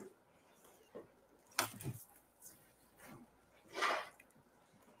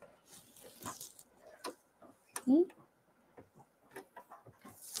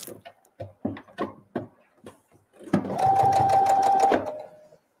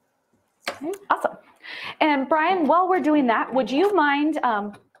 Awesome. And Brian, while we're doing that, would you mind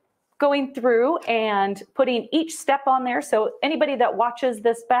going through and putting each step on there so anybody that watches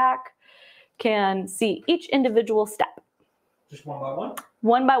this back can see each individual step? Just one by one?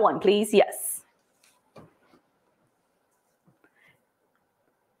 One by one, please. Yes.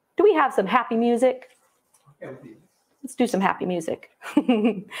 Do we have some happy music? Okay, with you. Let's do some happy music.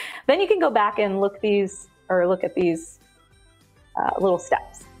 Then you can go back and look at these little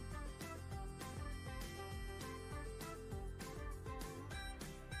steps.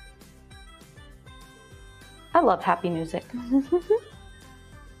 I love happy music.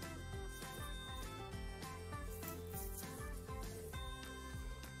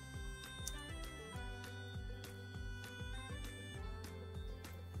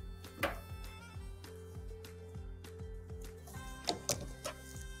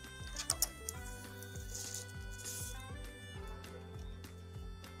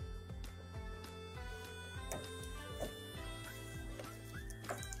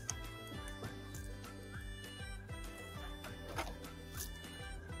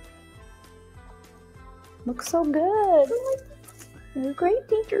 Looks so good. You're a great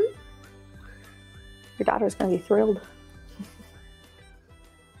teacher. Your daughter's going to be thrilled.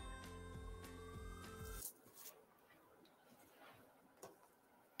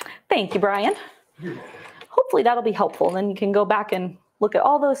 Thank you, Brian. Hopefully that'll be helpful. Then you can go back and look at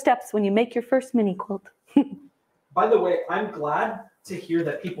all those steps when you make your first mini quilt. By the way, I'm glad to hear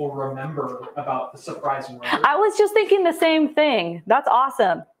that people remember about the surprising word. I was just thinking the same thing. That's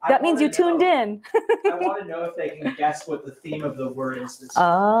awesome. That means you tuned in. I want to know if they can guess what the theme of the word is this year.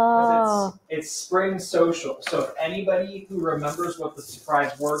 Oh. Because it's spring social. So if anybody who remembers what the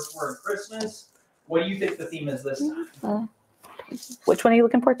surprise words were in Christmas, what do you think the theme is this time? Which one are you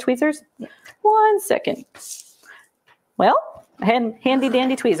looking for? Tweezers? Yeah. 1 second. Well, handy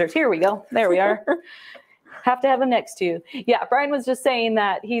dandy tweezers. Here we go. There we are. Have to have them next to you. Yeah, Brian was just saying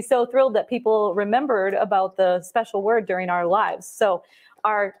that he's so thrilled that people remembered about the special word during our lives. So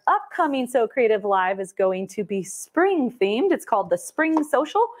our upcoming So Creative Live is going to be spring themed. It's called the Spring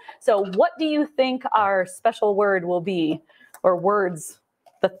Social. So what do you think our special word will be, or words,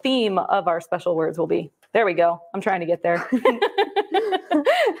 the theme of our special words will be? There we go. I'm trying to get there.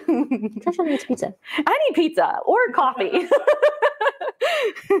 Tricia needs pizza. I need pizza or coffee.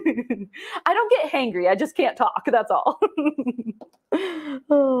 I don't get hangry. I just can't talk. That's all.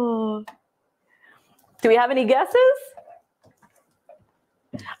 Oh. Do we have any guesses?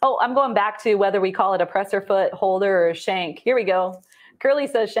 Oh, I'm going back to whether we call it a presser foot, holder, or a shank. Here we go. Curly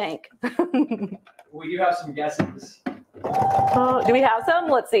says shank. We do have some guesses. Do we have some?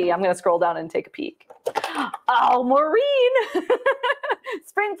 Let's see. I'm going to scroll down and take a peek. Oh, Maureen.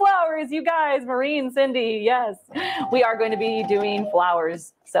 Spring flowers, you guys. Maureen, Cindy, yes. We are going to be doing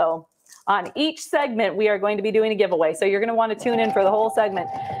flowers. So on each segment, we are going to be doing a giveaway. So you're going to want to tune in for the whole segment.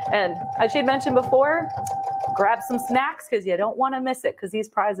 And as she had mentioned before, grab some snacks because you don't want to miss it, because these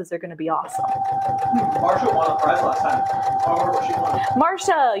prizes are going to be awesome. Marsha won a prize last time. I remember what she won.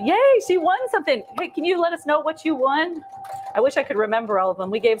 Marsha, yay, she won something. Hey, can you let us know what you won? I wish I could remember all of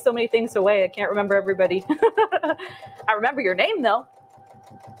them. We gave so many things away. I can't remember everybody. I remember your name, though.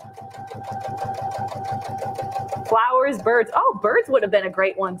 Flowers, birds. Oh, birds would have been a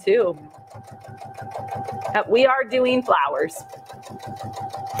great one, too. We are doing flowers.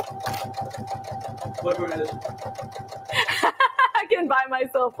 Look what it is. I can buy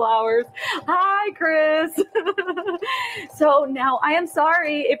myself flowers. Hi, Chris. So now I am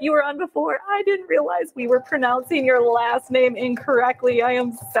sorry if you were on before. I didn't realize we were pronouncing your last name incorrectly. I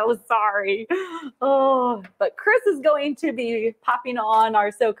am so sorry. Oh, but Chris is going to be popping on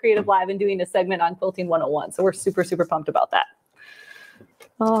our So Creative Live and doing a segment on Quilting 101. So we're super, super pumped about that.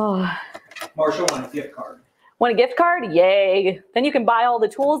 Oh. Marsha won a gift card. Want a gift card? Yay. Then you can buy all the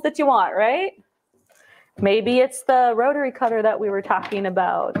tools that you want, right? Maybe it's the rotary cutter that we were talking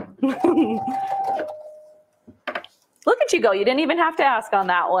about. Look at you go. You didn't even have to ask on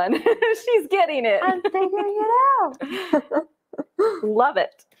that one. She's getting it. I'm figuring it out. Love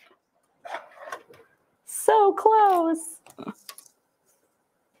it. So close.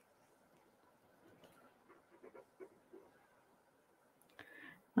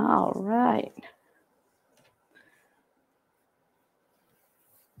 All right.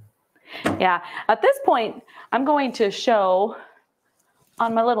 Yeah, at this point, I'm going to show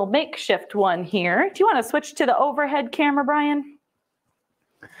on my little makeshift one here. Do you want to switch to the overhead camera, Brian?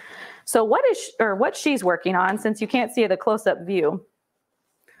 So what she's working on, since you can't see the close-up view,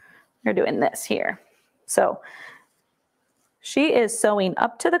 you're doing this here. So she is sewing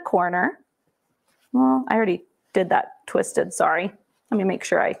up to the corner. Well, I already did that twisted, sorry. Let me make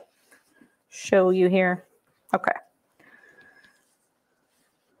sure I show you here. Okay.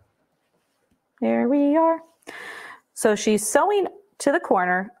 There we are. So she's sewing to the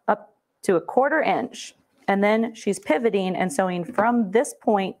corner up to 1/4 inch, and then she's pivoting and sewing from this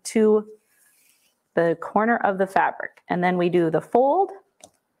point to the corner of the fabric. And then we do the fold,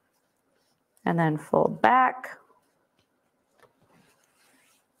 and then fold back.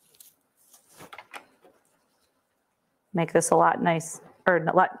 Make this a lot nice, or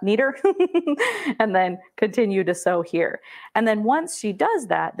a lot neater, and then continue to sew here. And then once she does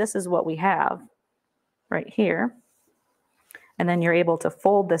that, this is what we have right here. And then you're able to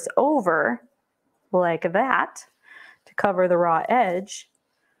fold this over like that to cover the raw edge.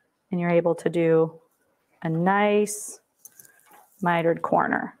 And you're able to do a nice mitered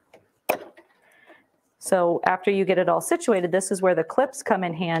corner. So after you get it all situated, this is where the clips come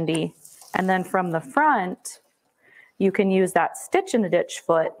in handy. And then from the front, you can use that stitch in the ditch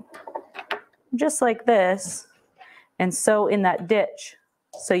foot, just like this, and sew in that ditch.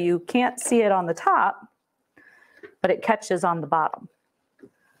 So you can't see it on the top, but it catches on the bottom.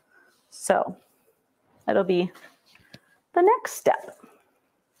 So that'll be the next step.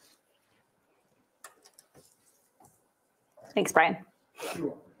 Thanks, Brian.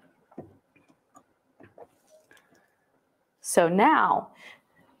 So now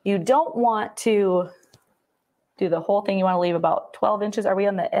you don't want to do the whole thing. You want to leave about 12 inches. Are we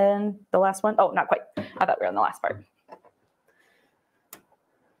on the end, the last one? Oh, not quite. I thought we were on the last part.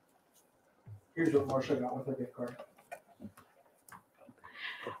 Here's what Marsha got with her gift card.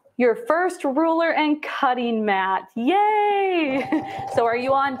 Your first ruler and cutting mat. Yay! So are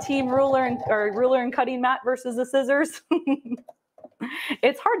you on team ruler and cutting mat versus the scissors?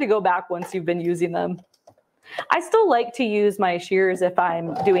 It's hard to go back once you've been using them. I still like to use my shears if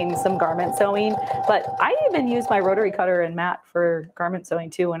I'm doing some garment sewing, but I even use my rotary cutter and mat for garment sewing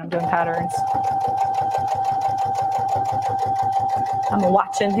too when I'm doing patterns. I'm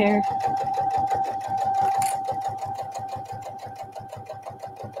watching here.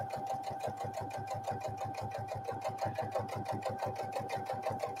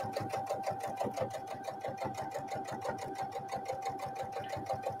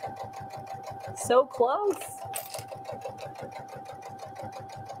 So close.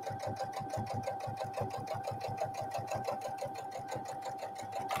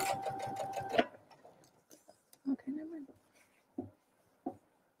 Okay, never mind.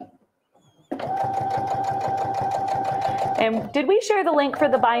 And did we share the link for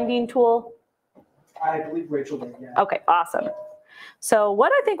the binding tool? I believe Rachel did, yeah. Okay, awesome. So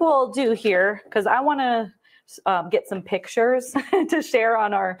what I think we'll do here, because I want to get some pictures to share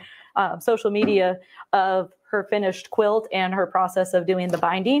on our social media of her finished quilt and her process of doing the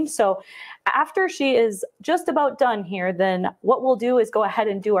binding. So after she is just about done here, then what we'll do is go ahead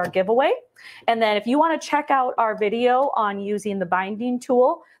and do our giveaway. And then if you want to check out our video on using the binding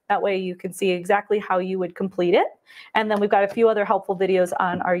tool, that way you can see exactly how you would complete it. And then we've got a few other helpful videos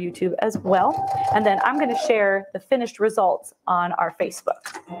on our YouTube as well. And then I'm going to share the finished results on our Facebook.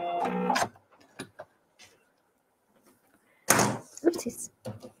 Oopsies.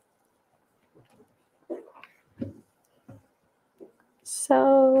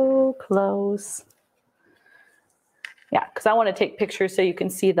 So close. Yeah, because I want to take pictures so you can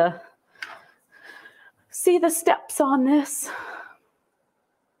see the steps on this.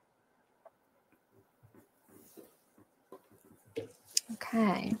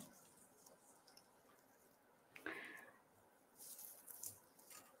 Okay.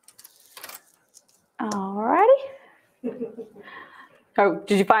 All righty. Oh,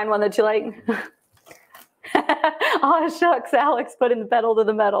 did you find one that you like? Oh, shucks, Alex put in the pedal to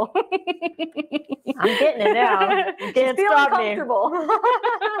the metal. I'm getting it now. You can't She's stop feeling me. comfortable.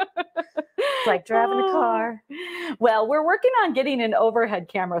 It's like driving a car. Well, we're working on getting an overhead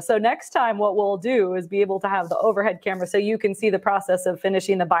camera. So next time what we'll do is be able to have the overhead camera so you can see the process of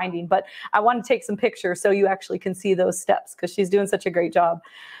finishing the binding. But I want to take some pictures so you actually can see those steps because she's doing such a great job.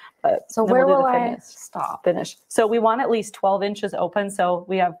 But So then where we'll do will the I stop? finish. So we want at least 12 inches open. So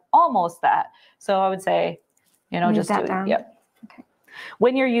we have almost that. So I would say, Move just that do down. it. Yep. Okay.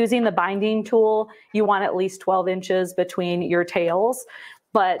 When you're using the binding tool, you want at least 12 inches between your tails.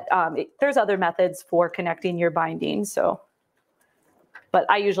 But there's other methods for connecting your binding. So, but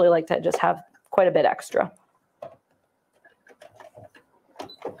I usually like to just have quite a bit extra.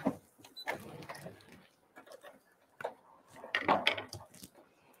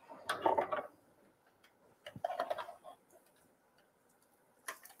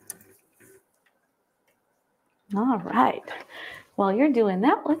 All right. While you're doing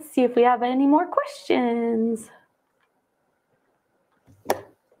that, let's see if we have any more questions.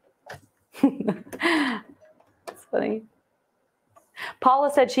 That's funny. Paula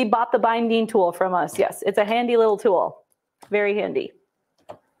said she bought the binding tool from us. Yes, it's a handy little tool. Very handy.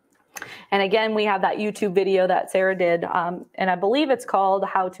 And again, we have that YouTube video that Sarah did. And I believe it's called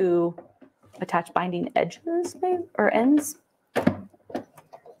How to Attach Binding Edges, maybe, or Ends.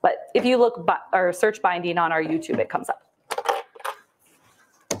 But if you look or search binding on our YouTube, it comes up.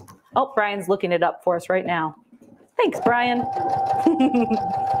 Oh, Brian's looking it up for us right now. Thanks, Brian.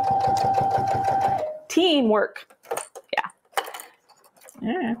 Teamwork. Yeah.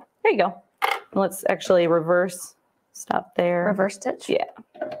 Yeah. There you go. Let's actually reverse. Stop there. Reverse stitch? Yeah.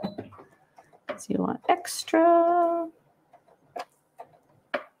 So you want extra.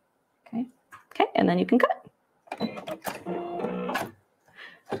 Okay. Okay, and then you can cut.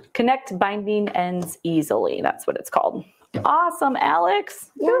 Connect binding ends easily. That's what it's called. Awesome,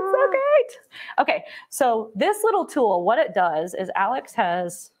 Alex. Yeah. That's so great. Okay, so this little tool, what it does is Alex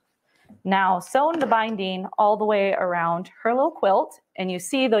has now sewn the binding all the way around her little quilt, and you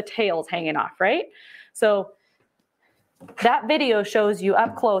see the tails hanging off, right? So that video shows you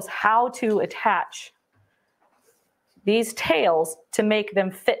up close how to attach these tails to make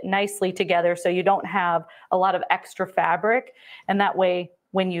them fit nicely together so you don't have a lot of extra fabric. And that way,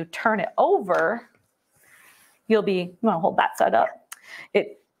 when you turn it over, you'll be, you want to hold that side up.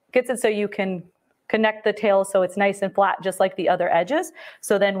 gets it so you can connect the tail so it's nice and flat, just like the other edges.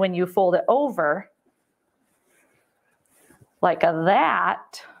 So then when you fold it over like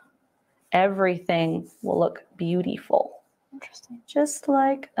that, everything will look beautiful. Interesting. Just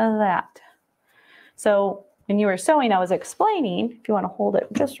like that. So when you were sewing, I was explaining, if you want to hold it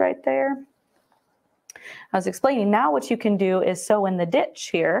just right there, I was explaining now what you can do is sew in the ditch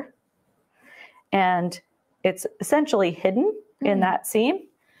here, and it's essentially hidden in that seam,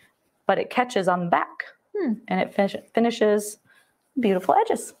 but it catches on the back and it finishes beautiful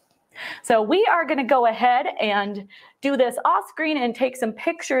edges. So we are going to go ahead and do this off screen and take some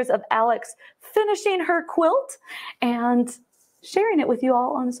pictures of Alex finishing her quilt and sharing it with you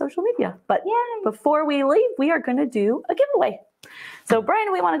all on social media. But before we leave, we are going to do a giveaway. So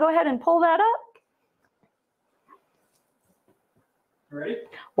Brian, we want to go ahead and pull that up. Ready?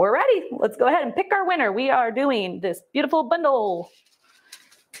 We're ready. Let's go ahead and pick our winner. We are doing this beautiful bundle.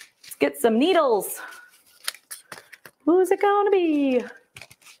 Let's get some needles. Who's it going to be?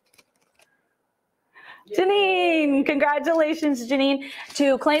 Janine, congratulations, Janine.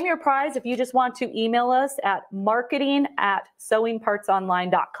 To claim your prize, if you just want to email us at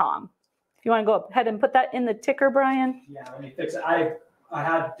marketing@sewingpartsonline.com. If you want to go ahead and put that in the ticker, Brian. Yeah, let me fix it. I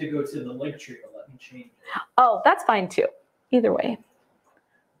had to go to the link tree to let me change it. Oh, that's fine too. Either way.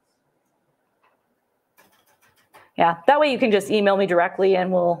 Yeah, that way you can just email me directly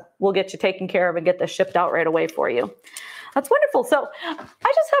and we'll get you taken care of and get this shipped out right away for you. That's wonderful. So I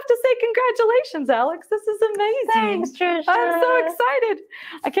just have to say congratulations, Alex. This is amazing. Thanks, Tricia. I'm so excited.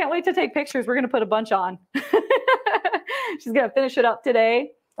 I can't wait to take pictures. We're going to put a bunch on. She's going to finish it up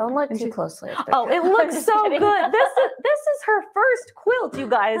today. Don't look too closely at the Oh, it looks Just so kidding. good. This is her first quilt, you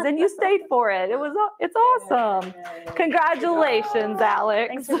guys, and you stayed for it. It's awesome. Congratulations, Alex.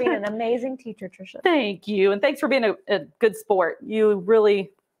 Thanks for being an amazing teacher, Tricia. Thank you. And thanks for being a good sport. You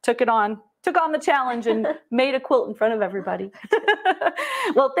really took on the challenge and made a quilt in front of everybody.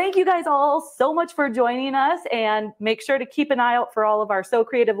 Well, thank you guys all so much for joining us, and make sure to keep an eye out for all of our So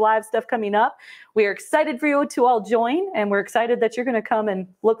Creative Live stuff coming up. We are excited for you to all join, and we're excited that you're going to come and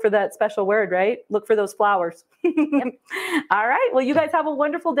look for that special word, right? Look for those flowers. All right. Well, you guys have a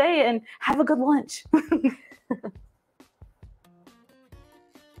wonderful day and have a good lunch.